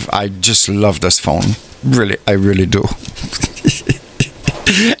just love this phone. Really, I really do.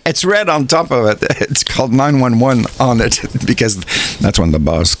 It's red on top of it. It's called 911 on it because that's when the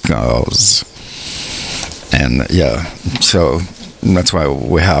boss calls. And yeah, so that's why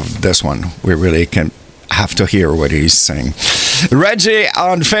we have this one. We really can have to hear what he's saying. Reggie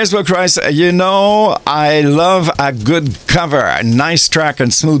on Facebook writes, you know, I love a good cover, a nice track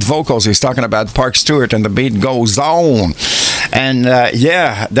and smooth vocals. He's talking about Park Stewart and the beat goes on. And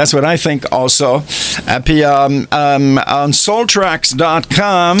yeah, that's what I think also. On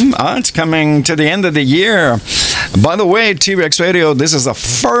soultracks.com, it's coming to the end of the year. By the way, T-Rex Radio, this is the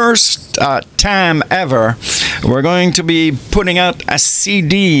first time ever we're going to be putting out a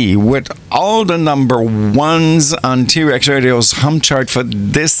CD with all the number ones on T-Rex Radio's hum chart for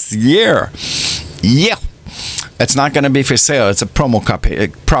this year. Yeah. It's not going to be for sale. It's a promo copy.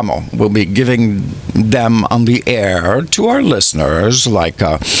 Promo. We'll be giving them on the air to our listeners, like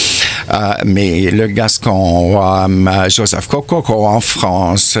me, Le Gascon, Joseph Coco en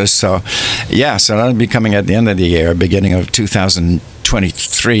France. So, yeah, so that'll be coming at the end of the year, beginning of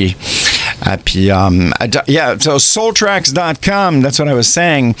 2023. Yeah, so soultracks.com, that's what I was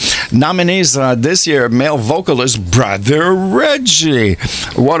saying. Nominees this year, male vocalist Brother Reggie.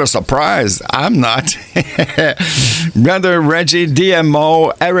 What a surprise. I'm not. Brother Reggie,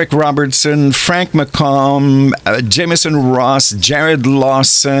 DMO, Eric Robertson, Frank McComb, Jameson Ross, Jared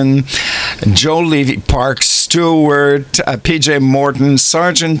Lawson, Joe Levy, Park Stewart, PJ Morton,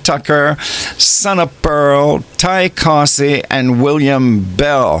 Sergeant Tucker, Son of Pearl, Ty Cossey, and William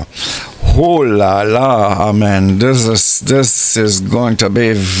Bell. Oh la la, man, this is going to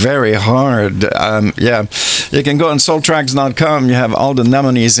be very hard. Yeah, you can go on soultracks.com. You have all the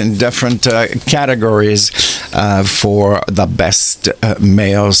nominees in different categories for the best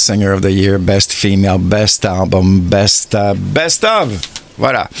male singer of the year, best female, best album, best of.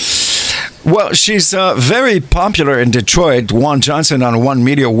 Voilà. Well, she's very popular in Detroit. Juan Johnson on One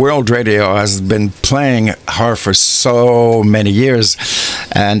Media World Radio has been playing her for so many years.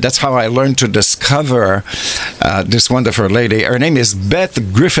 And that's how I learned to discover this wonderful lady. Her name is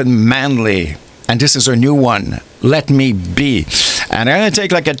Beth Griffin Manley. And this is her new one, Let Me Be. And I'm going to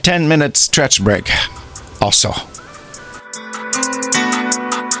take like a 10-minute stretch break also.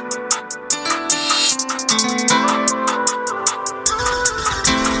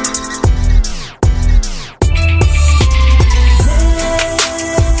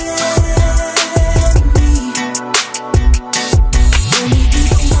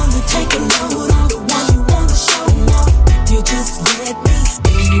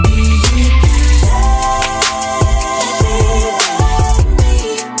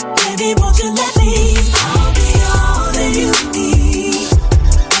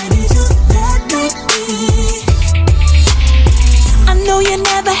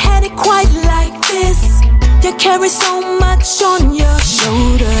 Carry so much on your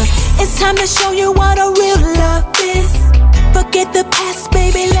shoulder. It's time to show you what a real love is. Forget the past,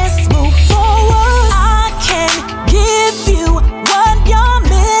 baby, let's move forward. I can give you what you're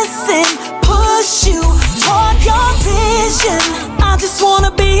missing, push you toward your vision. I just wanna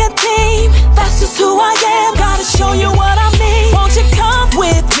be a team, that's just who I am. Gotta show you what I mean. Won't you come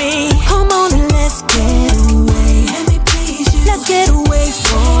with me? Come on and let's get away. Let me please you. Let's get away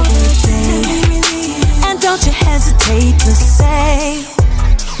for the day. Don't you hesitate to say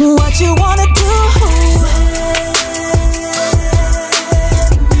what you wanna do.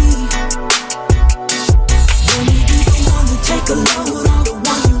 Let me be the one to take a load off, the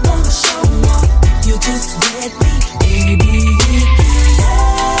one you wanna show off. You just let me, baby, if you let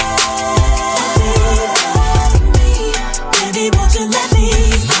me, baby, won't you let me?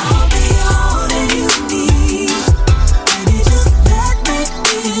 I'll be all that you need. Baby, just let me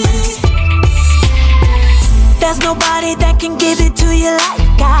be. There's nobody that can give it to you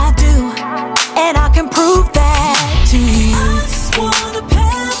like I do, and I can prove that to you. I just wanna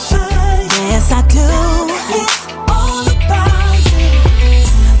pamper you. Yes, I do. It's all about you.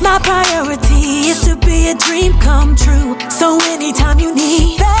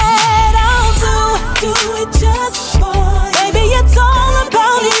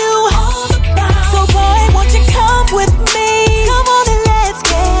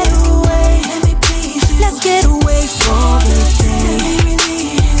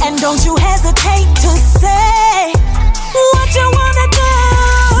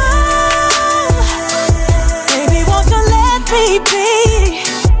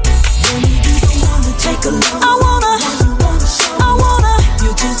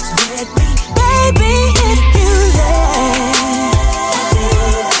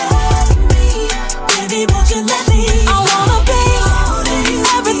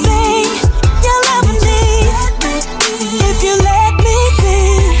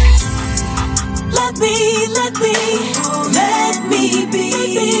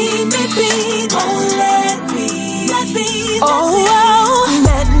 Oh,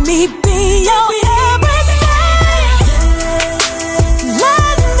 let me be your everything.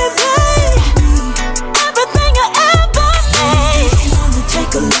 Let me be everything I ever need.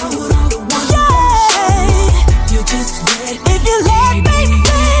 Take a load on the one. Yeah, you just if you let me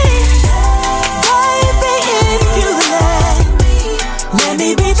be, baby, if you let me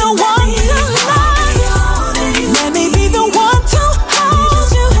be the one to love you. Let me be the one to hold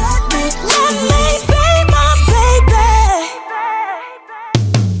you. Let me be my baby.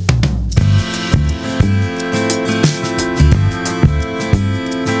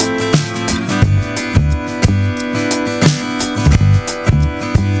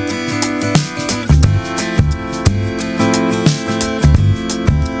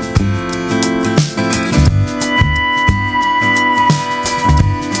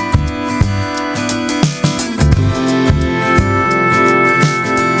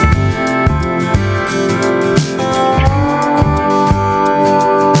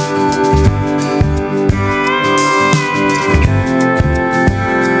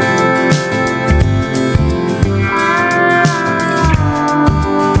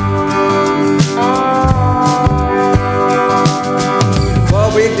 Before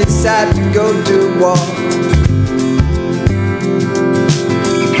we decide to go to war,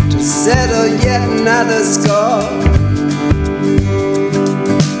 to settle yet another score,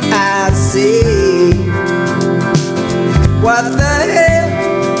 I see. What the hell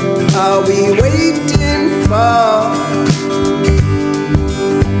are we waiting for?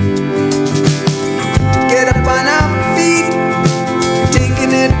 To get up on our feet,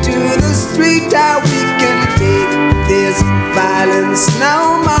 taking it to the street, how we can take this violence no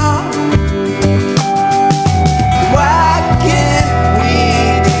more. Why can't we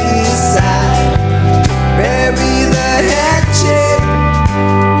decide to bury the hatchet?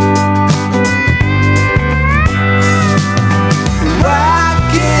 Why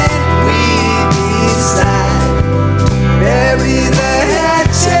can't we decide to bury the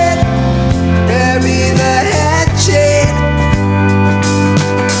hatchet? Bury the hatchet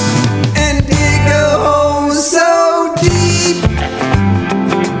and dig a hole so deep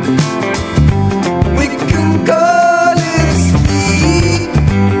we can call it sleep.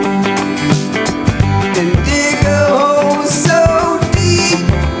 And dig a hole so deep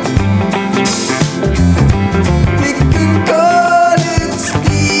we can call it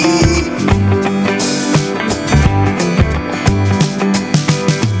sleep.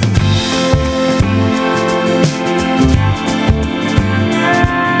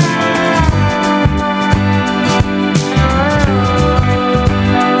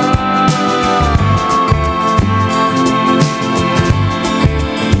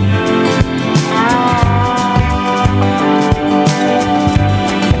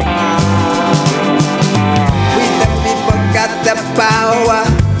 We the people got the power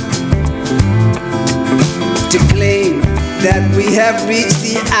to claim that we have reached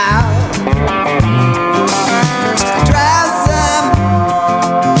the hour to try some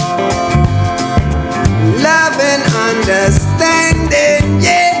love and understanding.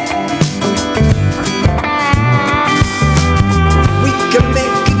 Yeah, we can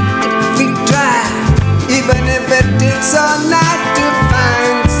make it if we try, even if it takes all night to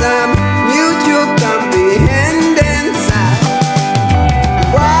find some mutual comprehend inside.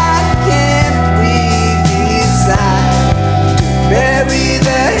 Why can't we decide to bury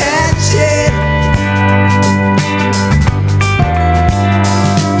the head?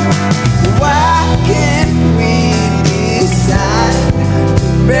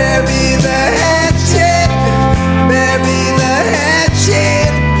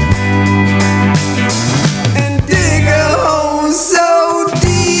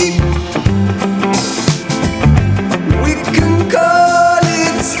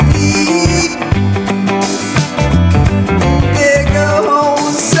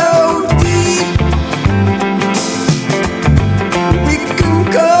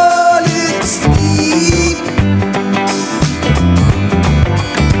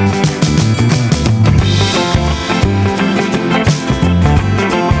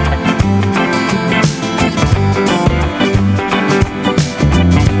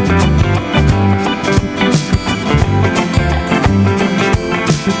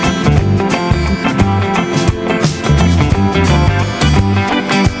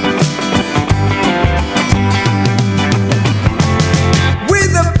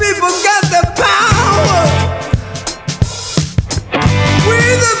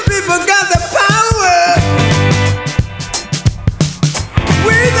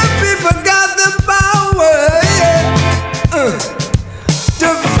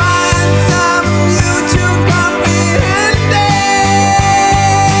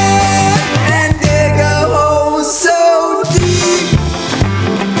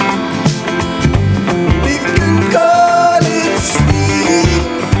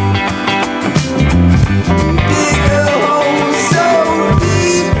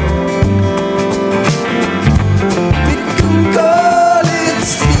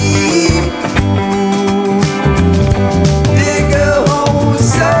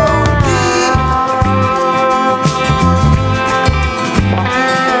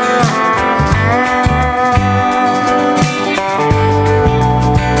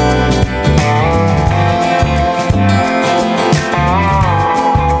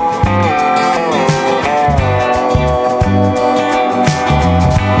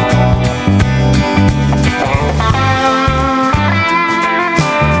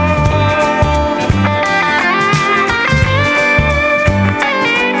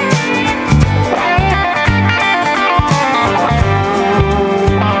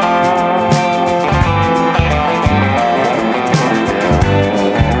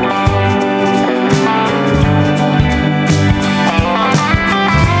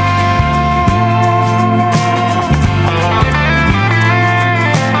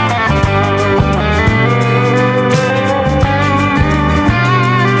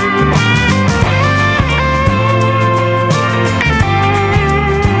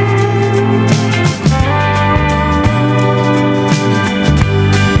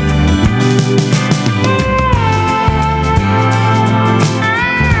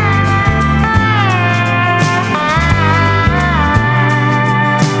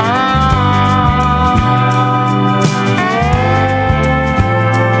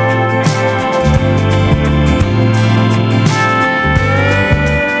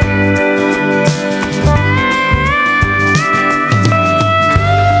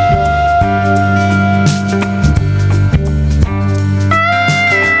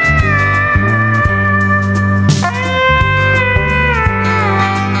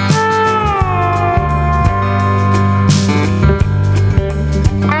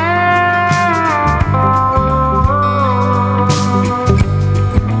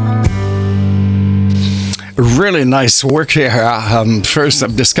 really nice work here. First,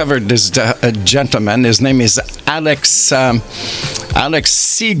 I've discovered this gentleman. His name is Alex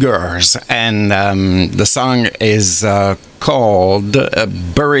Seegers, and the song is called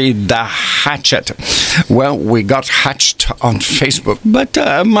Bury the Hatchet. Well, we got hatched on Facebook, but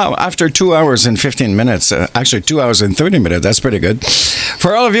after 2 hours and 15 minutes, actually 2 hours and 30 minutes, that's pretty good.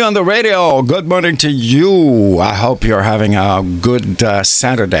 For all of you on the radio, good morning to you. I hope you're having a good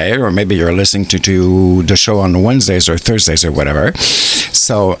Saturday, or maybe you're listening to the show on Wednesdays or Thursdays or whatever.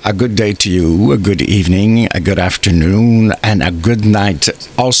 So a good day to you, a good evening, a good afternoon, and a good night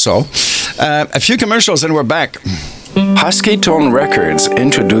also. A few commercials and we're back. Husky Tone Records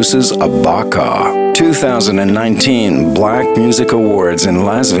introduces Abaka. 2019 Black Music Awards in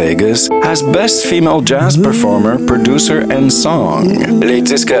Las Vegas as Best Female Jazz Performer, Producer and Song. Les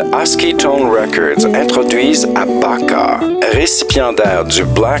disques Husky Tone Records introduisent Abaka, récipiendaire du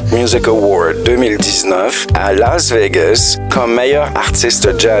Black Music Award 2019 à Las Vegas comme meilleure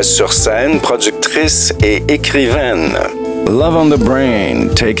artiste jazz sur scène, productrice et écrivaine. Love on the Brain,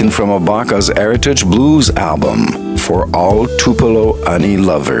 taken from Abaka's Heritage Blues album, for all Tupelo honey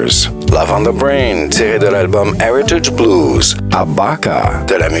lovers. Love on the Brain, tiré de l'album Heritage Blues, Abaka,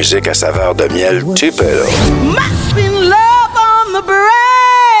 de la musique à saveur de miel Tupelo. Must be love on the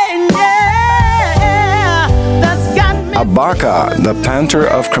brain, yeah. That's got me. Abaka, the Panther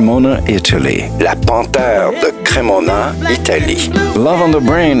of Cremona, Italy. La Panthère de Cremona, Italie. Love on the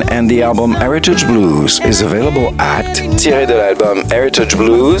Brain and the album Heritage Blues is available at, tiré de l'album Heritage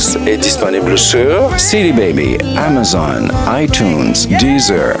Blues, est disponible sur CD Baby, Amazon, iTunes,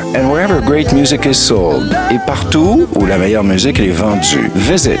 Deezer, and wherever great music is sold, et partout où la meilleure musique est vendue.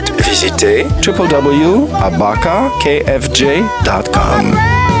 Visitez www.abakakfj.com.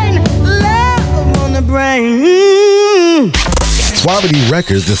 Love on the brain. Suavity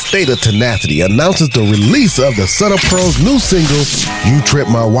Records, the state of tenacity, announces the release of the Son of Pearl's new single, You Trip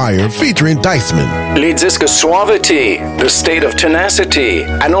My Wire, featuring Diceman. Les disques Suavity, the state of tenacity,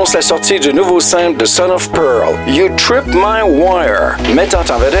 annonce la sortie du nouveau simple de Son of Pearl, You Trip My Wire, mettant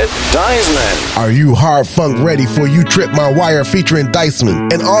en vedette Diceman. Are you hard funk ready for You Trip My Wire featuring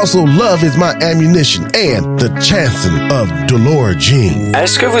Diceman? And also Love Is My Ammunition and The Chancing of Dolores Jean.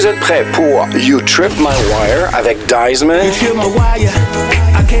 Est-ce que vous êtes prêts pour You Trip My Wire avec Diceman? I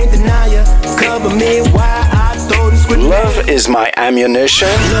can't deny ya. Cover me while I throw this with Love Is My Ammunition.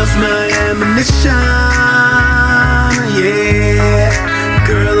 Love's my ammunition. Yeah.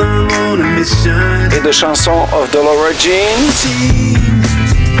 Girl, I'm on a mission. Et de chansons of Dolores Jean.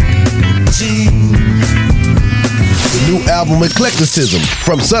 The new album Eclecticism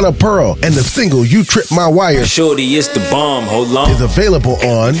from Son of Pearl and the single You Trip My Wire Shorty, it's the bomb, hold on. is available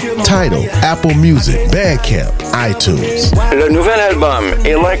on Tidal, Apple Music, Bandcamp, iTunes. Le nouvel album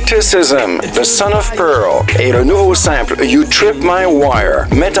Eclecticism de Son of Pearl et le nouveau simple You Trip My Wire,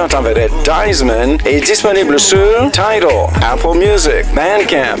 mettant en vedette Diceman, est disponible sur Tidal, Apple Music,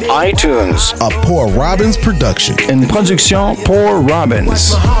 Bandcamp, iTunes. A Paul Robbins production. Une production Paul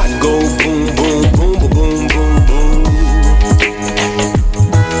Robbins. Go boom, boom, boom, boom, boom, boom, boom.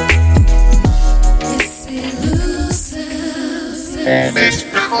 And it's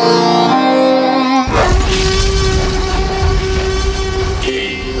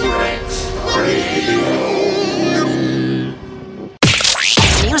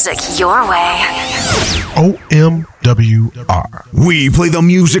Music your way. OMWR. We play the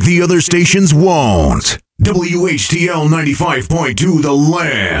music the other stations won't. WHTL 95.2 The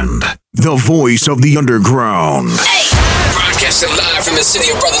Land. The voice of the underground. Broadcasting live from the city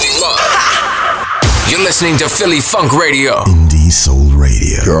of brotherly love. You're listening to Philly Funk Radio. Indie Soul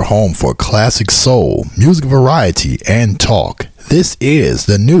Radio. Your home for classic soul, music variety, and talk. This is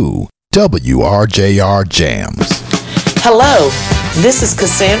the new WRJR Jams. Hello, this is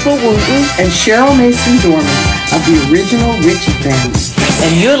Cassandra Wooten and Cheryl Mason Dorman of the original Richie Family.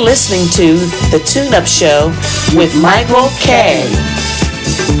 And you're listening to The Tune-Up Show with Michael K.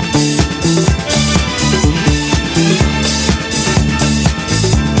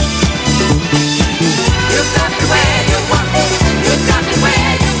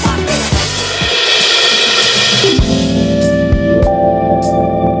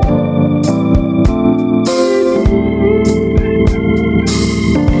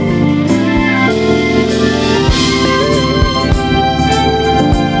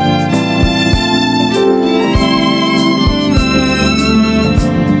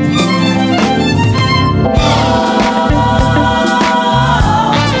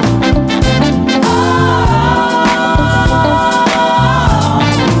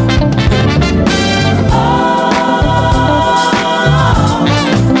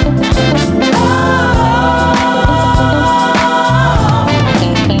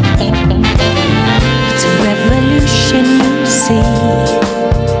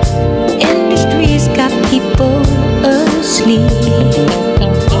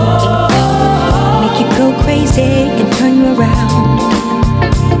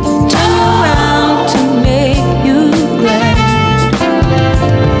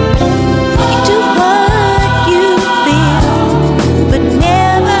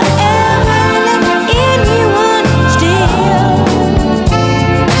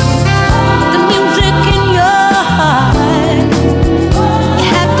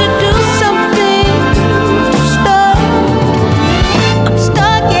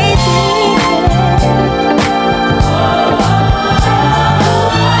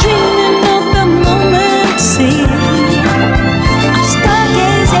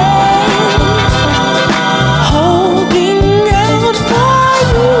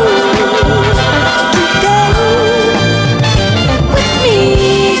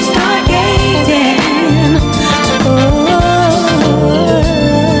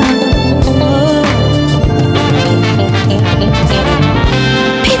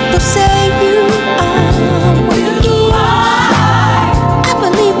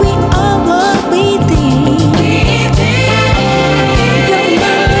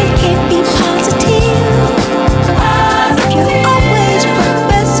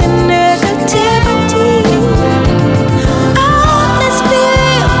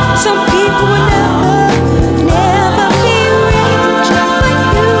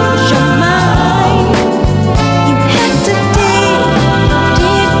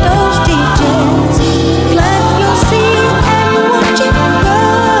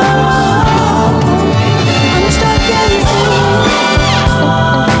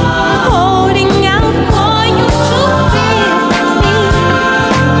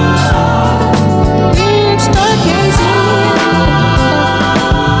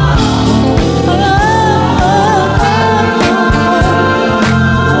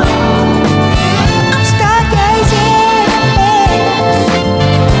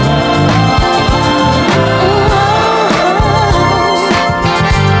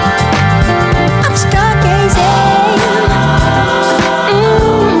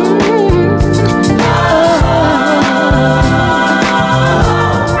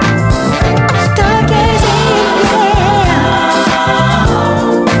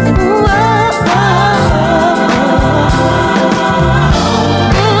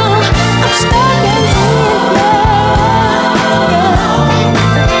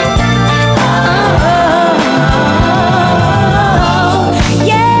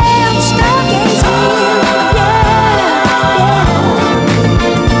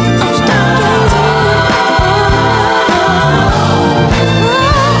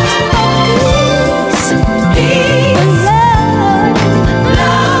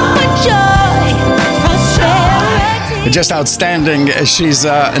 just outstanding. She's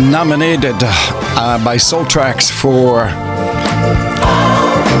nominated by Soul Tracks for...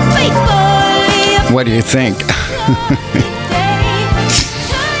 What do you think?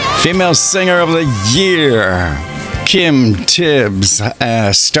 Female Singer of the Year, Kim Tibbs,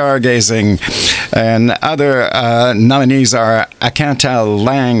 Stargazing, and other nominees are Akanta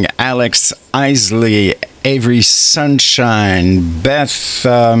Lang, Alex Isley, Avery Sunshine, Beth,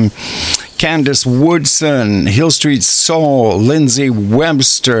 Candace Woodson, Hill Street Soul, Lindsay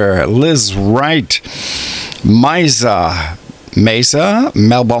Webster, Liz Wright, Mesa,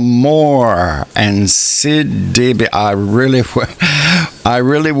 Melba Moore, and Sid Debe. I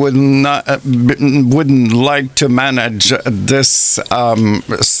really wouldn't like to manage this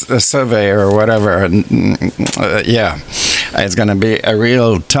survey or whatever. Yeah, it's going to be a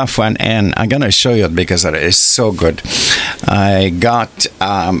real tough one, and I'm going to show you it because it is so good. I got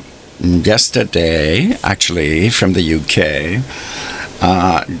yesterday, actually, from the UK,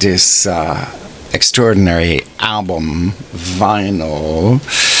 this extraordinary album, vinyl,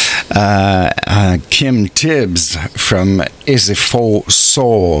 Kim Tibbs from Easy Full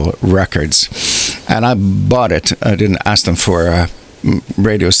Soul Records, and I bought it. I didn't ask them for a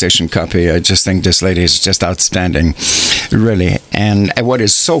radio station copy. I just think this lady is just outstanding, really. And what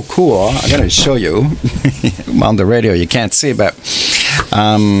is so cool, I'm going to show you on the radio. You can't see, but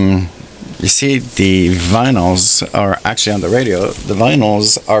you see, the vinyls are actually on the radio. The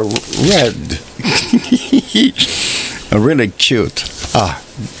vinyls are red. Really cute.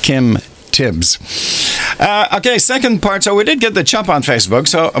 Kim Tibbs. Okay, second part. So we did get the chop on Facebook.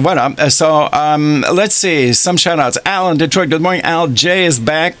 So let's see. Some shout outs. Al in Detroit. Good morning, Al. Jay is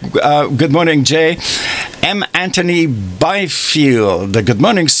back. Good morning, Jay. M. Anthony Byfield. Good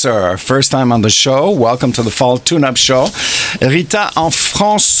morning, sir. First time on the show. Welcome to the Fall Tune-Up Show. Rita en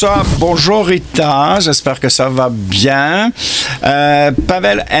François. Bonjour, Rita. J'espère que ça va bien.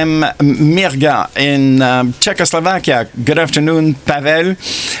 Pavel M. Mirga in Czechoslovakia. Good afternoon, Pavel.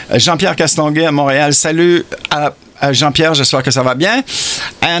 Jean-Pierre Castonguay à Montréal. Salut à Jean-Pierre. J'espère que ça va bien.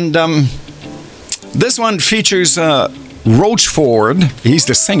 And this one features Roachford, he's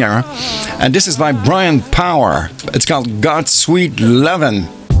the singer, and this is by Brian Power. It's called God's Sweet Lovin'.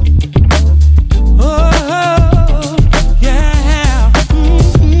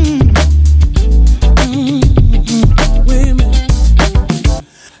 Wait a minute.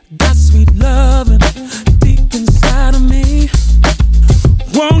 God's sweet lovin' deep inside of me.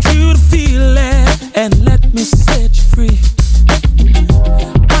 Want you to feel it and let me set you free.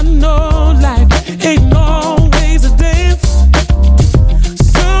 I know life ain't always a dance.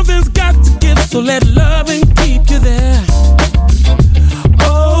 Something's got to give, so let loving keep you there.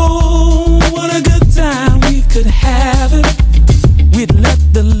 Oh, what a good time we could have it. We'd let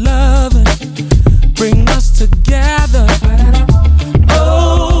the loving bring us together.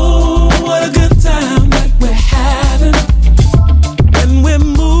 Oh, what a good time that we're having. When we're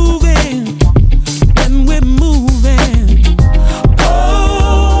moving, when we're moving.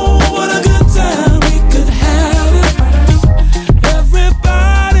 Oh, what a good time we could have it.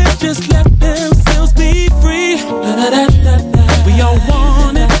 Everybody just let themselves be free. We all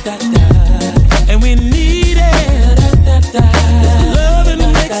want it, and we need it. Loving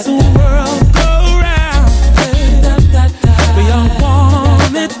makes the world go round. We all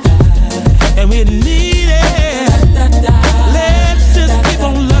want it, and we need it. Let's just keep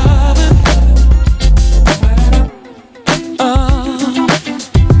on loving.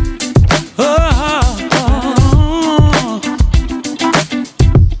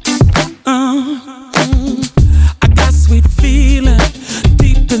 I got sweet feeling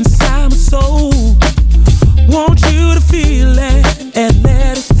deep inside my soul. Want you to feel it and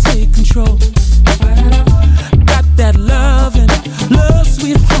let it take control. Got that loving, love,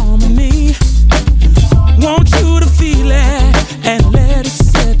 sweet harmony. Want you to feel it and let it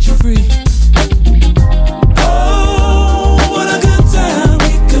set you free. Oh, what a good time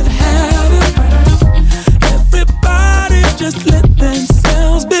we could have it. Everybody just let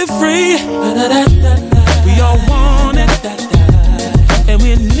themselves be free. We all want it, and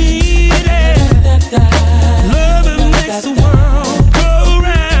we need it. Loving makes the world go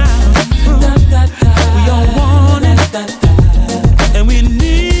round. We all want it, and we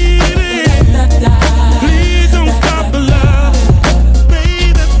need it. Please don't stop the love,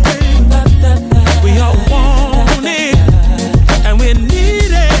 baby, baby. We all want it, and we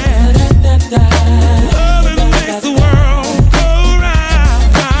need it. Loving makes the world go round.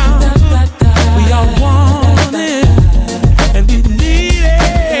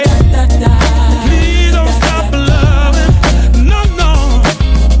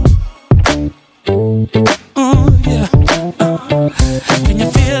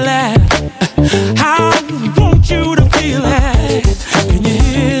 feel it? I want you to feel it. Can you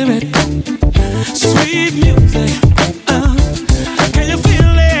hear it? Sweet music. Can you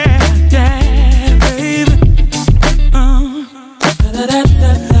feel it? Yeah, baby.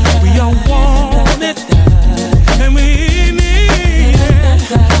 We all want it, and we need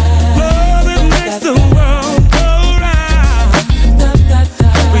it. Love it makes the world go round.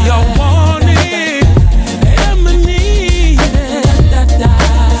 We all want it, and we need it.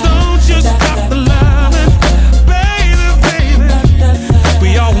 Don't you stop the loving, baby, baby. We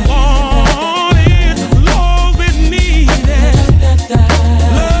all want it, Lord, we need it.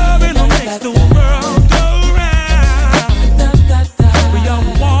 Love it makes the world go round. We all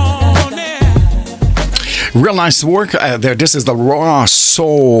want it. Real nice work there. This is the Raw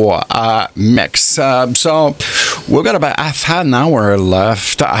Soul mix. So we've got about half an hour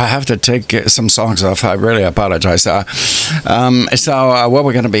left. I have to take some songs off. I really apologize. So what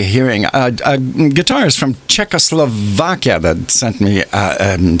we're going to be hearing, a guitarist from Czechoslovakia that sent me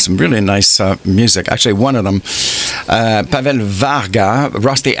some really nice music. Actually, one of them, Pavel Varga,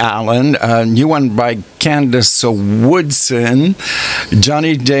 Rusty Allen, a new one by Candace Woodson,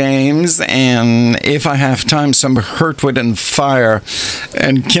 Johnny James, and if I have time, some Hurt Within Fire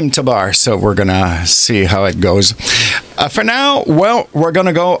and Kim Tabar. So we're going to see how it goes. For now, well, we're going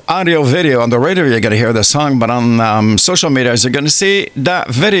to go audio video. On the radio, you're going to hear the song, but on social media, you're going to see that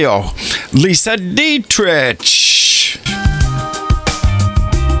video. Lisa Dietrich.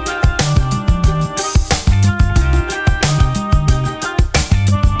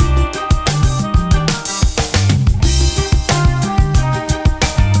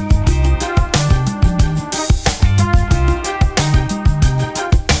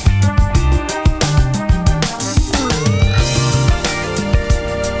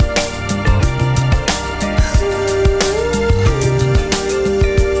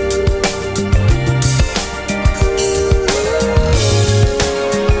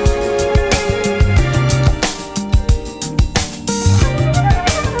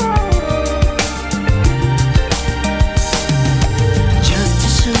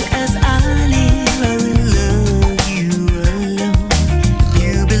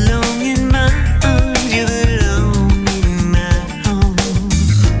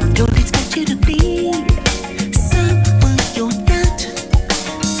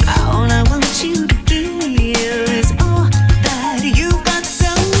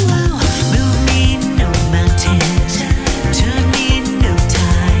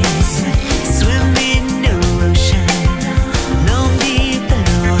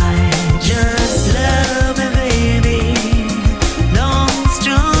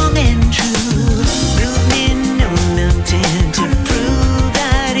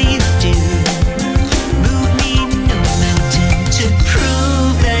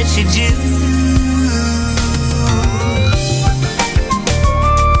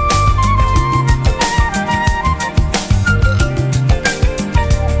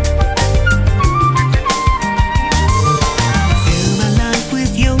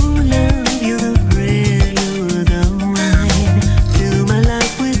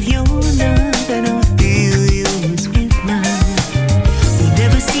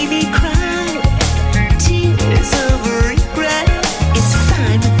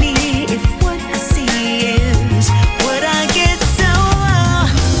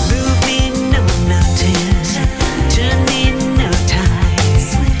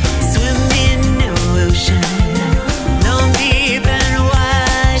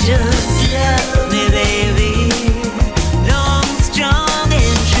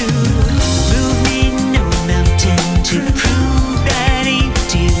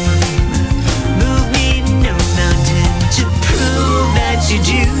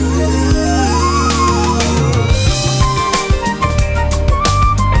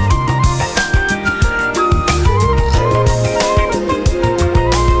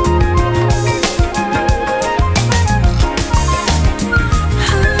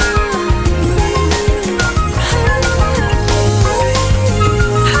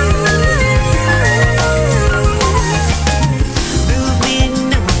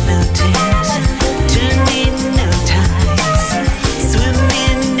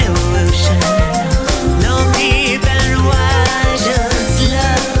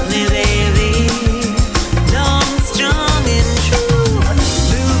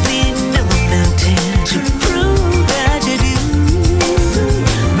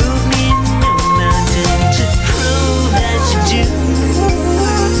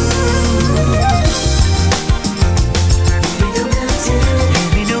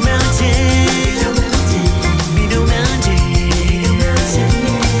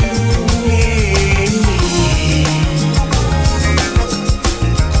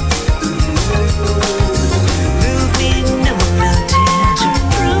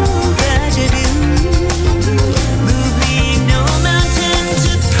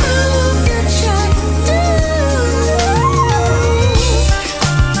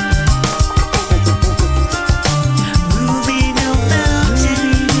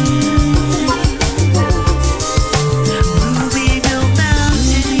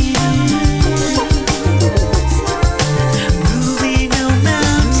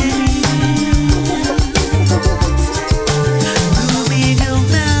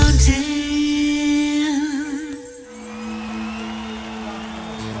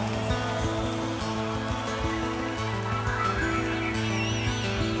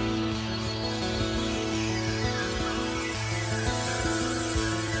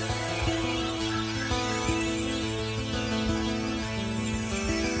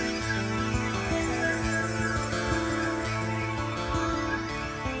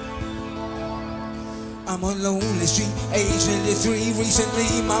 I'm on lonely street, age 23.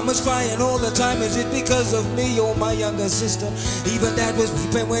 Recently, mama's crying all the time. Is it because of me or my younger sister? Even dad was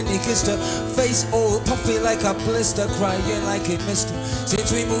weeping when he kissed her. Face all puffy like a blister, crying like he missed her.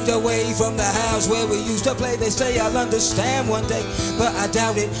 Since we moved away from the house where we used to play, they say I'll understand one day, but I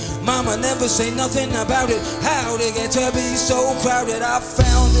doubt it. Mama never say nothing about it. How did it get to be so crowded? I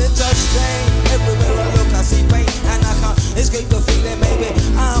found it a shame. Everywhere I look, I see pain, and I can't escape the feeling. Maybe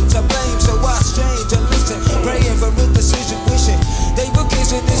I'm to blame, so I strain to listen, praying for a decision, wishing they were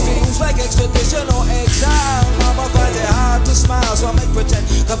kissing. This feels like extradition or exile. Mama finds it hard to smile, so I make pretend.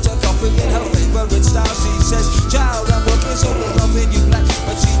 Cups of coffee in her favorite style. She says, "Child, I'm working so there's nothing you like,"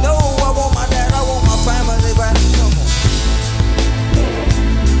 but she know I want my dad, I want my family back. Come on.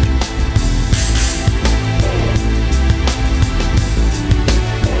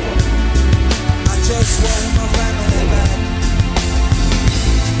 I just want my family back.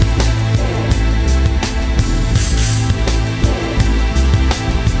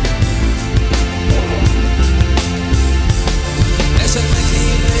 Listen,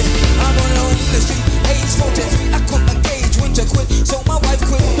 McKinley, I'm alone in the street, age 43. I couldn't gauge when to quit, so my wife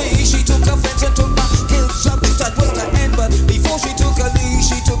quit me. She took offense and took my kids. I wish that was the end, but before she took a leave,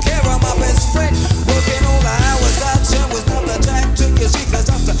 she took care of my best friend. Working all the hours, that son was not the jack to you see, 'cause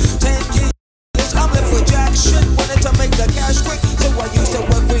after 10 years, I'm left with jack shit. Wanted to make the cash quick, so I used to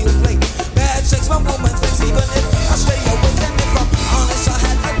work real late. Bad sex, my woman's face, even if I stay awake. And if I'm honest, I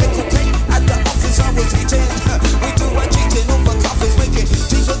had a little cake at the office. I was eating. We do a cheating over coffees, making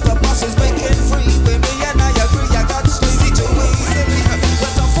teas with the bosses, making free with me, and I agree. I got sleazy too easily.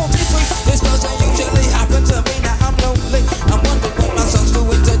 But I'm 43. This doesn't usually happen to me. Now I'm lonely. I'm wondering what my son's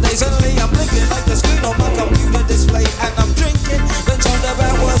doing today. Suddenly I'm blinking like the screen on my computer display, and I'm drinking. Then turned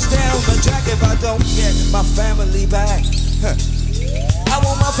about what's down the track if I don't get my family back. I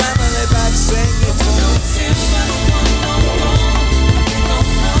want my family back. Sing it for me.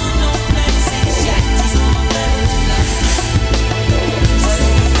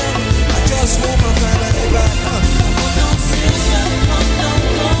 I just want my family back.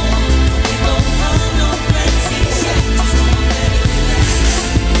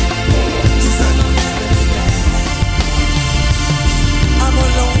 I'm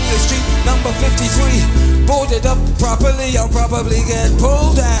alone in the street, number 53. Boarded up properly, I'll probably get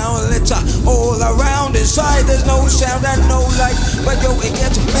pulled down. Litter all around inside, there's no sound and no light, but yo, it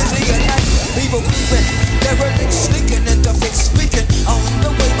gets busy at night. People creeping, derelicts sneaking into fix speaking. On the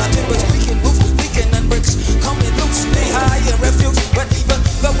way, my timber's creaking, roof leaking, and bricks coming loose, knee high in refuge. But even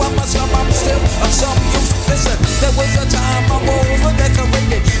though I'm a slum, I'm still of some use. Listen, there was a time my walls were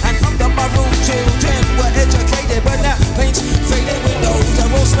decorated, and under my roof children were educated. But now paint's faded, windows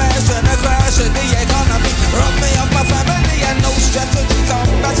are all smashed, and a crash in the economy. Rob me of my family and no strategy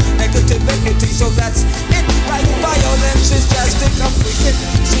combats negative equity, so that's it. Like violence is drastic, I'm freaking.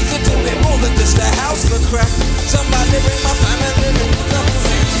 Secret to be more than just a house for crack. Somebody bring my family in.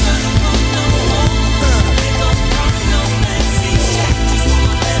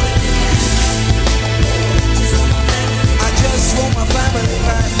 I just want my family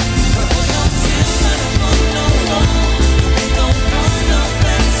back.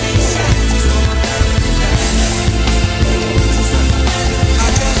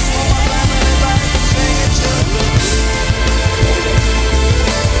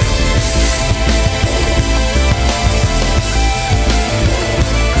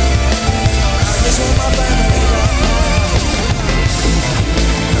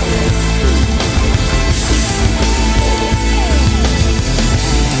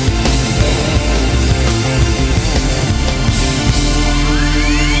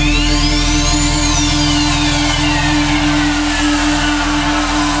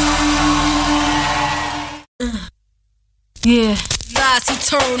 Yeah, lies he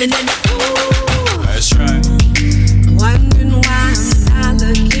turning and That's right. Wondering why I'm not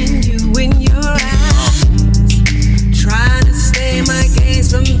looking you in your eyes. Trying to stay my gaze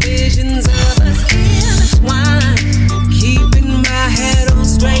from visions of us intertwined. Keeping my head on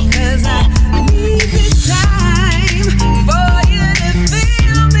straight, 'cause I need this time for you to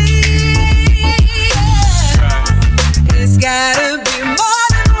feel me. Yeah. It's gotta be more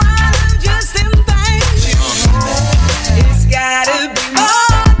than one of just impatient. It's gotta be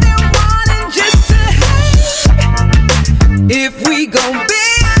more than one and just a hate. If we gon'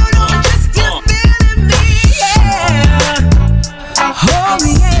 build on just you feeling me, yeah. Oh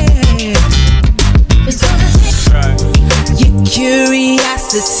yeah. It's gonna take your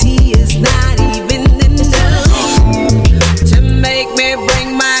curiosity is not even enough to make me bring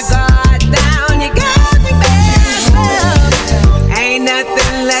my guard down. You got me messed up. Ain't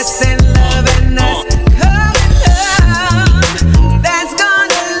nothing less than loving us.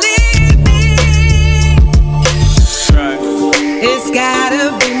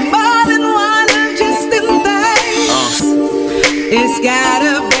 It's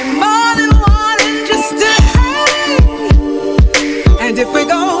gotta be more than one and just a hang. And if we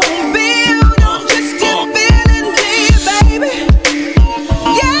gon' build on just your feeling, baby,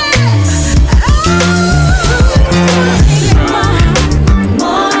 yeah.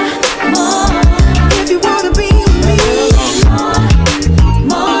 More. If you wanna be with me,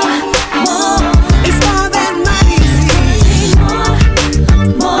 more. It's more than money.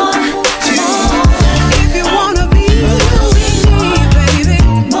 More. If you wanna be with me, baby,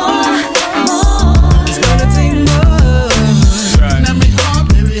 more. It's gonna take more. Let me hard,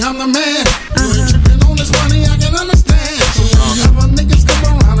 baby, I'm the man. You ain't tripping on this money, I can understand. So whenever niggas come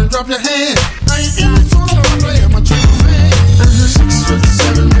around and drop your hand, I ain't in it for the play, I'm a true fan.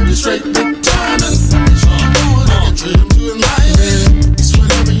 6'7", baby, straight big time, and it's all going, I can treat 'em to a lion. It's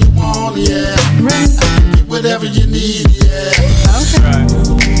whatever you want, yeah. I can get whatever you need, yeah. Okay.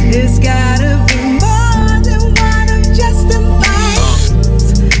 It's gotta be more than one of just them things.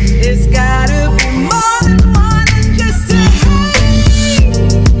 It's gotta be more than one of just a hang.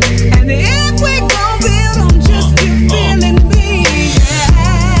 And if we gon' build on just you feeling me,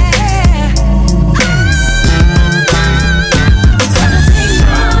 yeah. It's gonna take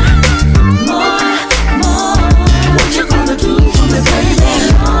more. What you gonna do for me, baby?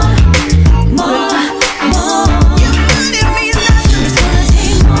 More. You really mean nothing. It's gonna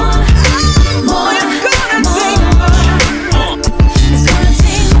take more. It's gonna take more. It's gonna take more.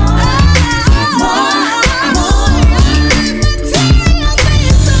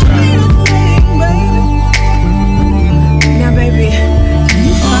 Now, baby,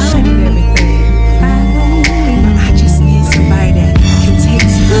 you fine and everything, fine. But I just need somebody that can take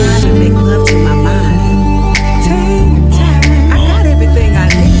time and make love to my mind. Take time. I got everything I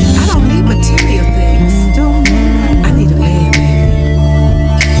need. I don't need material things. I need a man, baby.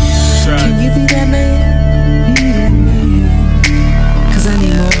 Can you be that man? Be that man. 'Cause I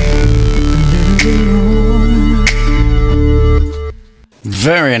need more. A little bit more.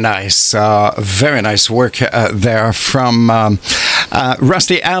 Very nice work there from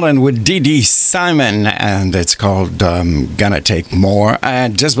Rusty Allen with D.D. Simon, and it's called Gonna Take More.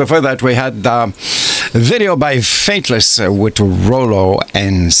 And just before that, we had video by Fateless with Rolo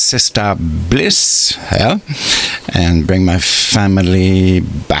and Sister Bliss, yeah? And Bring My Family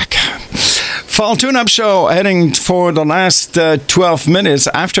Back. Fall Tune-Up Show, heading for the last 12 minutes.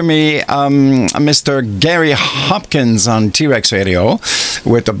 After me, Mr. Gary Hopkins on T-Rex Radio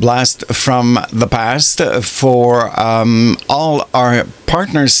with a blast from the past for all our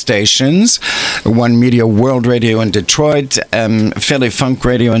partner stations. One Media World Radio in Detroit, Philly Funk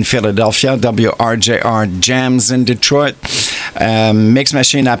Radio in Philadelphia, WRJR Jams in Detroit, Mix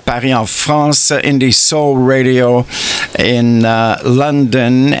Machine à Paris en France, Indie Soul Radio in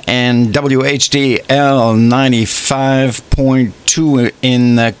London, and WHDL 95.2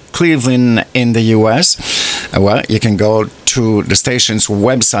 in Cleveland in the US. Well, you can go to the station's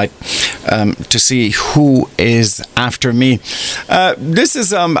website to see who is after me. This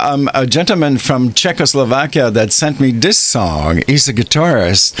is a gentleman from Czechoslovakia that sent me this song. He's a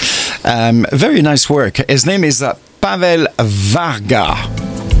guitarist. Very nice work. His name is Pavel Varga.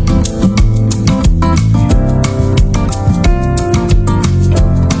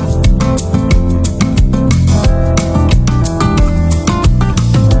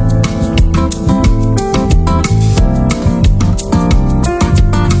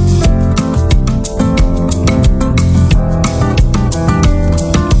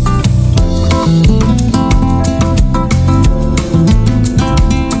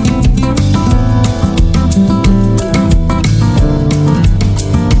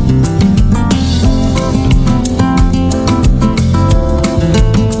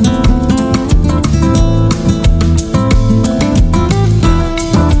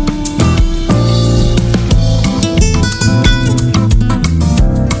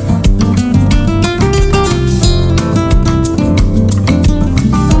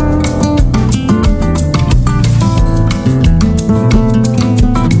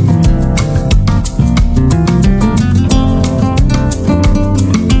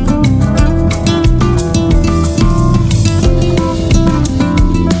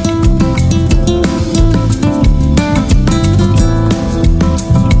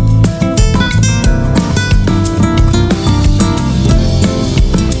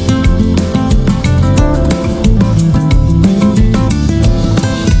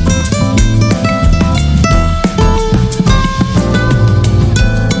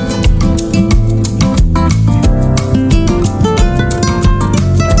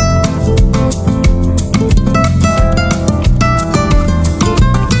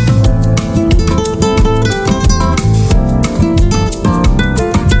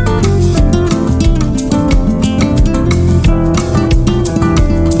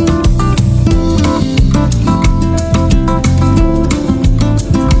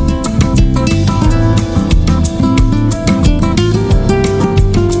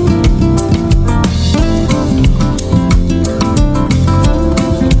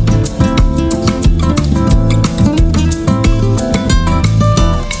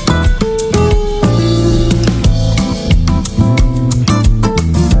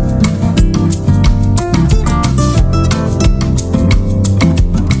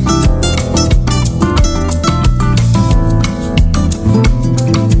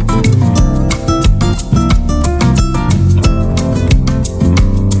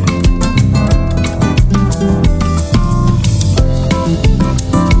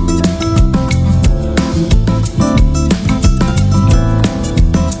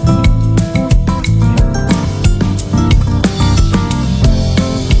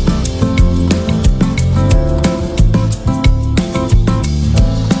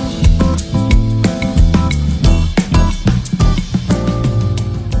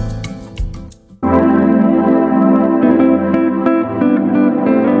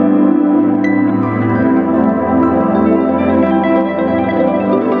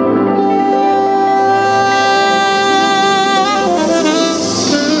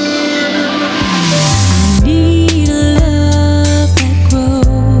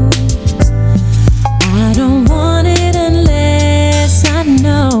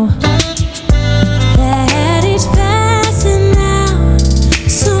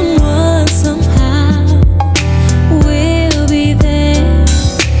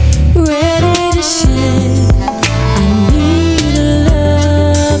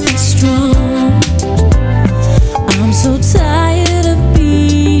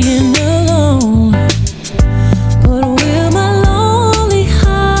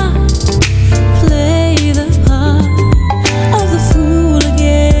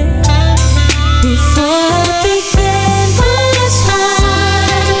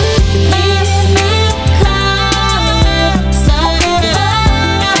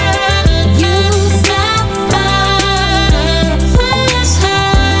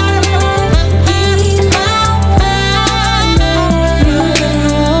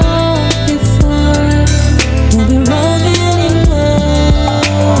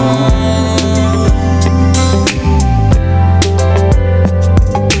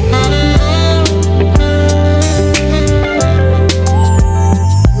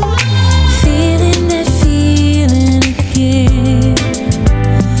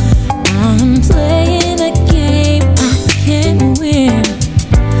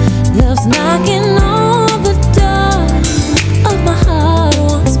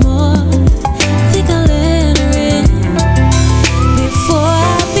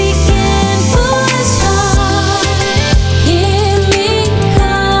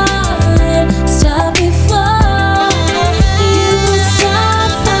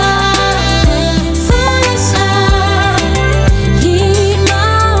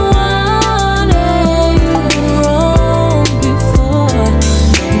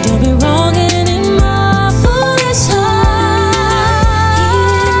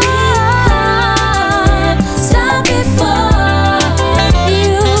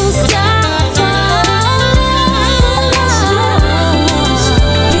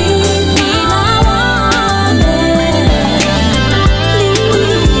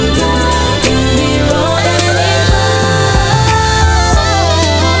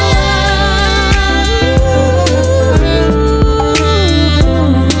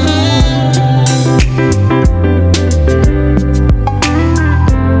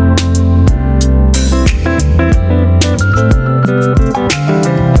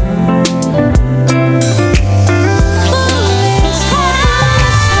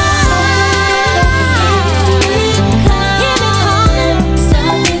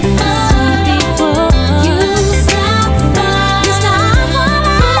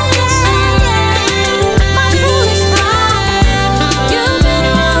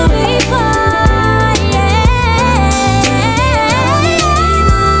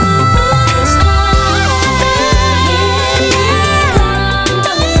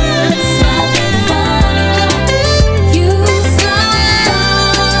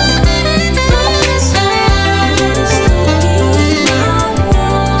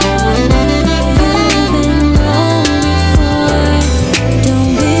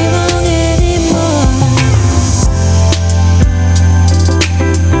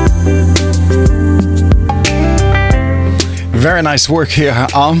 Very nice work here.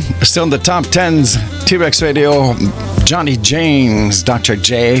 Still in the top 10s, T-Rex Radio, Johnny James, Dr.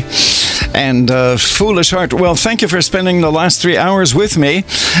 J, and Foolish Heart. Well, thank you for spending the last 3 hours with me.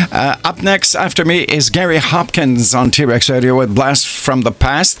 Up next after me is Gary Hopkins on T-Rex Radio with Blast from the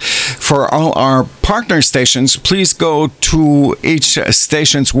Past. For all our partner stations, please go to each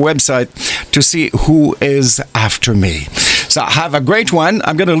station's website to see who is after me. So have a great one.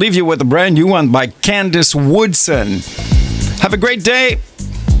 I'm going to leave you with a brand new one by Candice Woodson. Have a great day.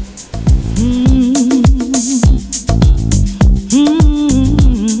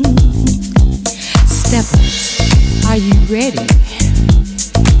 Steppers, are you ready?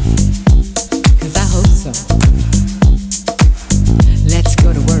 'Cause I hope so. Let's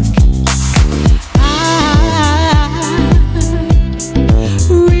go to work. I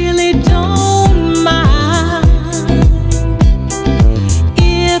really don't mind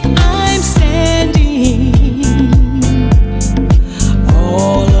if I'm standing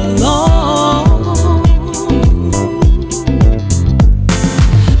all alone.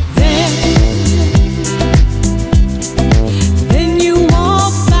 Then you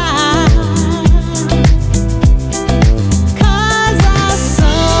walk by, 'cause I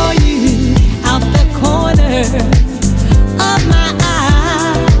saw you out the corner of my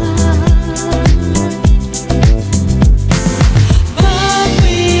eye. But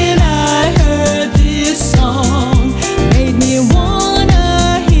when I heard this song, made me wanna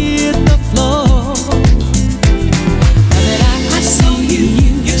hit the floor. But I see you,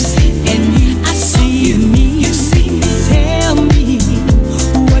 you see, and I see you, me, you see me. Tell me,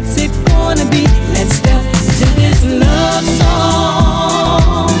 what's it gonna be? Let's step to this love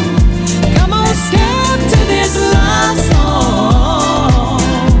song. Come on, step to this love song.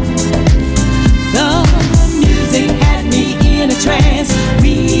 The music had me in a trance.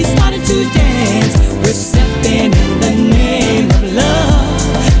 We started to dance. We're stepping in the name of love.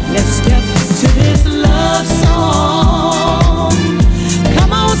 Let's step to this love song.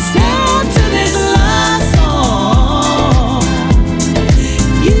 Come on, step to this love song.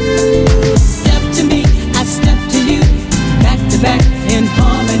 You step to me, I step to you, back to back in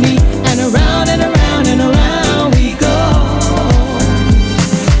harmony, and around and around and around we go.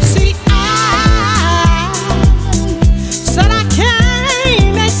 See, I said I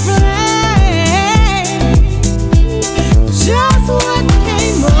can't explain just what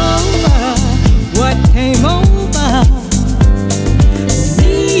came over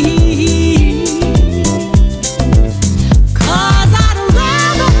me. 'Cause I'd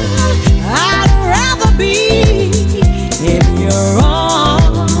rather be in your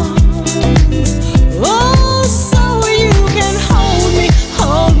arms. Oh, so you can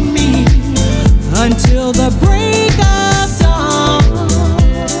hold me until the break of dawn.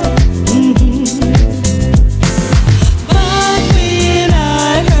 But when I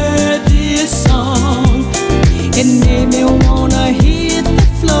heard this song, it made me wanna hit the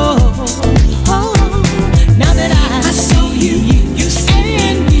floor. Oh, now that I see you, you see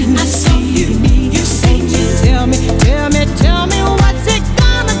me, I see you, you see me. Tell me, what's it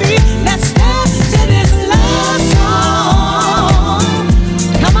gonna be? Let's step to this love song.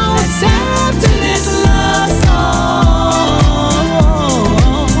 Come on, step to this love song.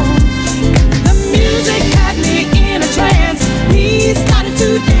 The music had me in a trance. We started to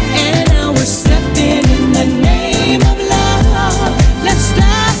dance, and now we're stepping in the name of love. Let's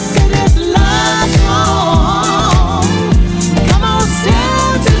step to this love song. Come on,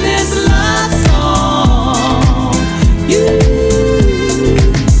 step to this love song.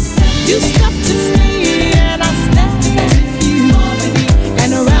 You step to me, and I step to you,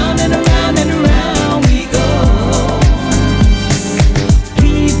 and around and around and around we go.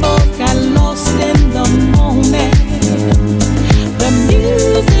 We both got lost in the moment. The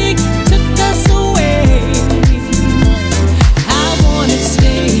music took us away. I wanna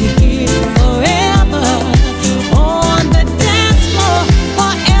stay here forever on the dance floor.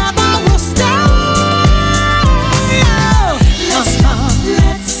 Forever we'll stay. Let's step,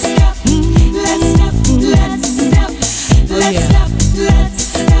 let's step, let's step, let's step, let's step, let's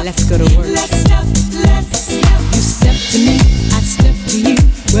step. Let's go to work. Let's step, let's step. You step to me, I step to you.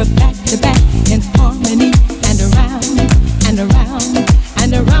 We're back to back in harmony, and around and around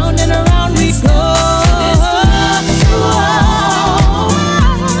and around and around we go.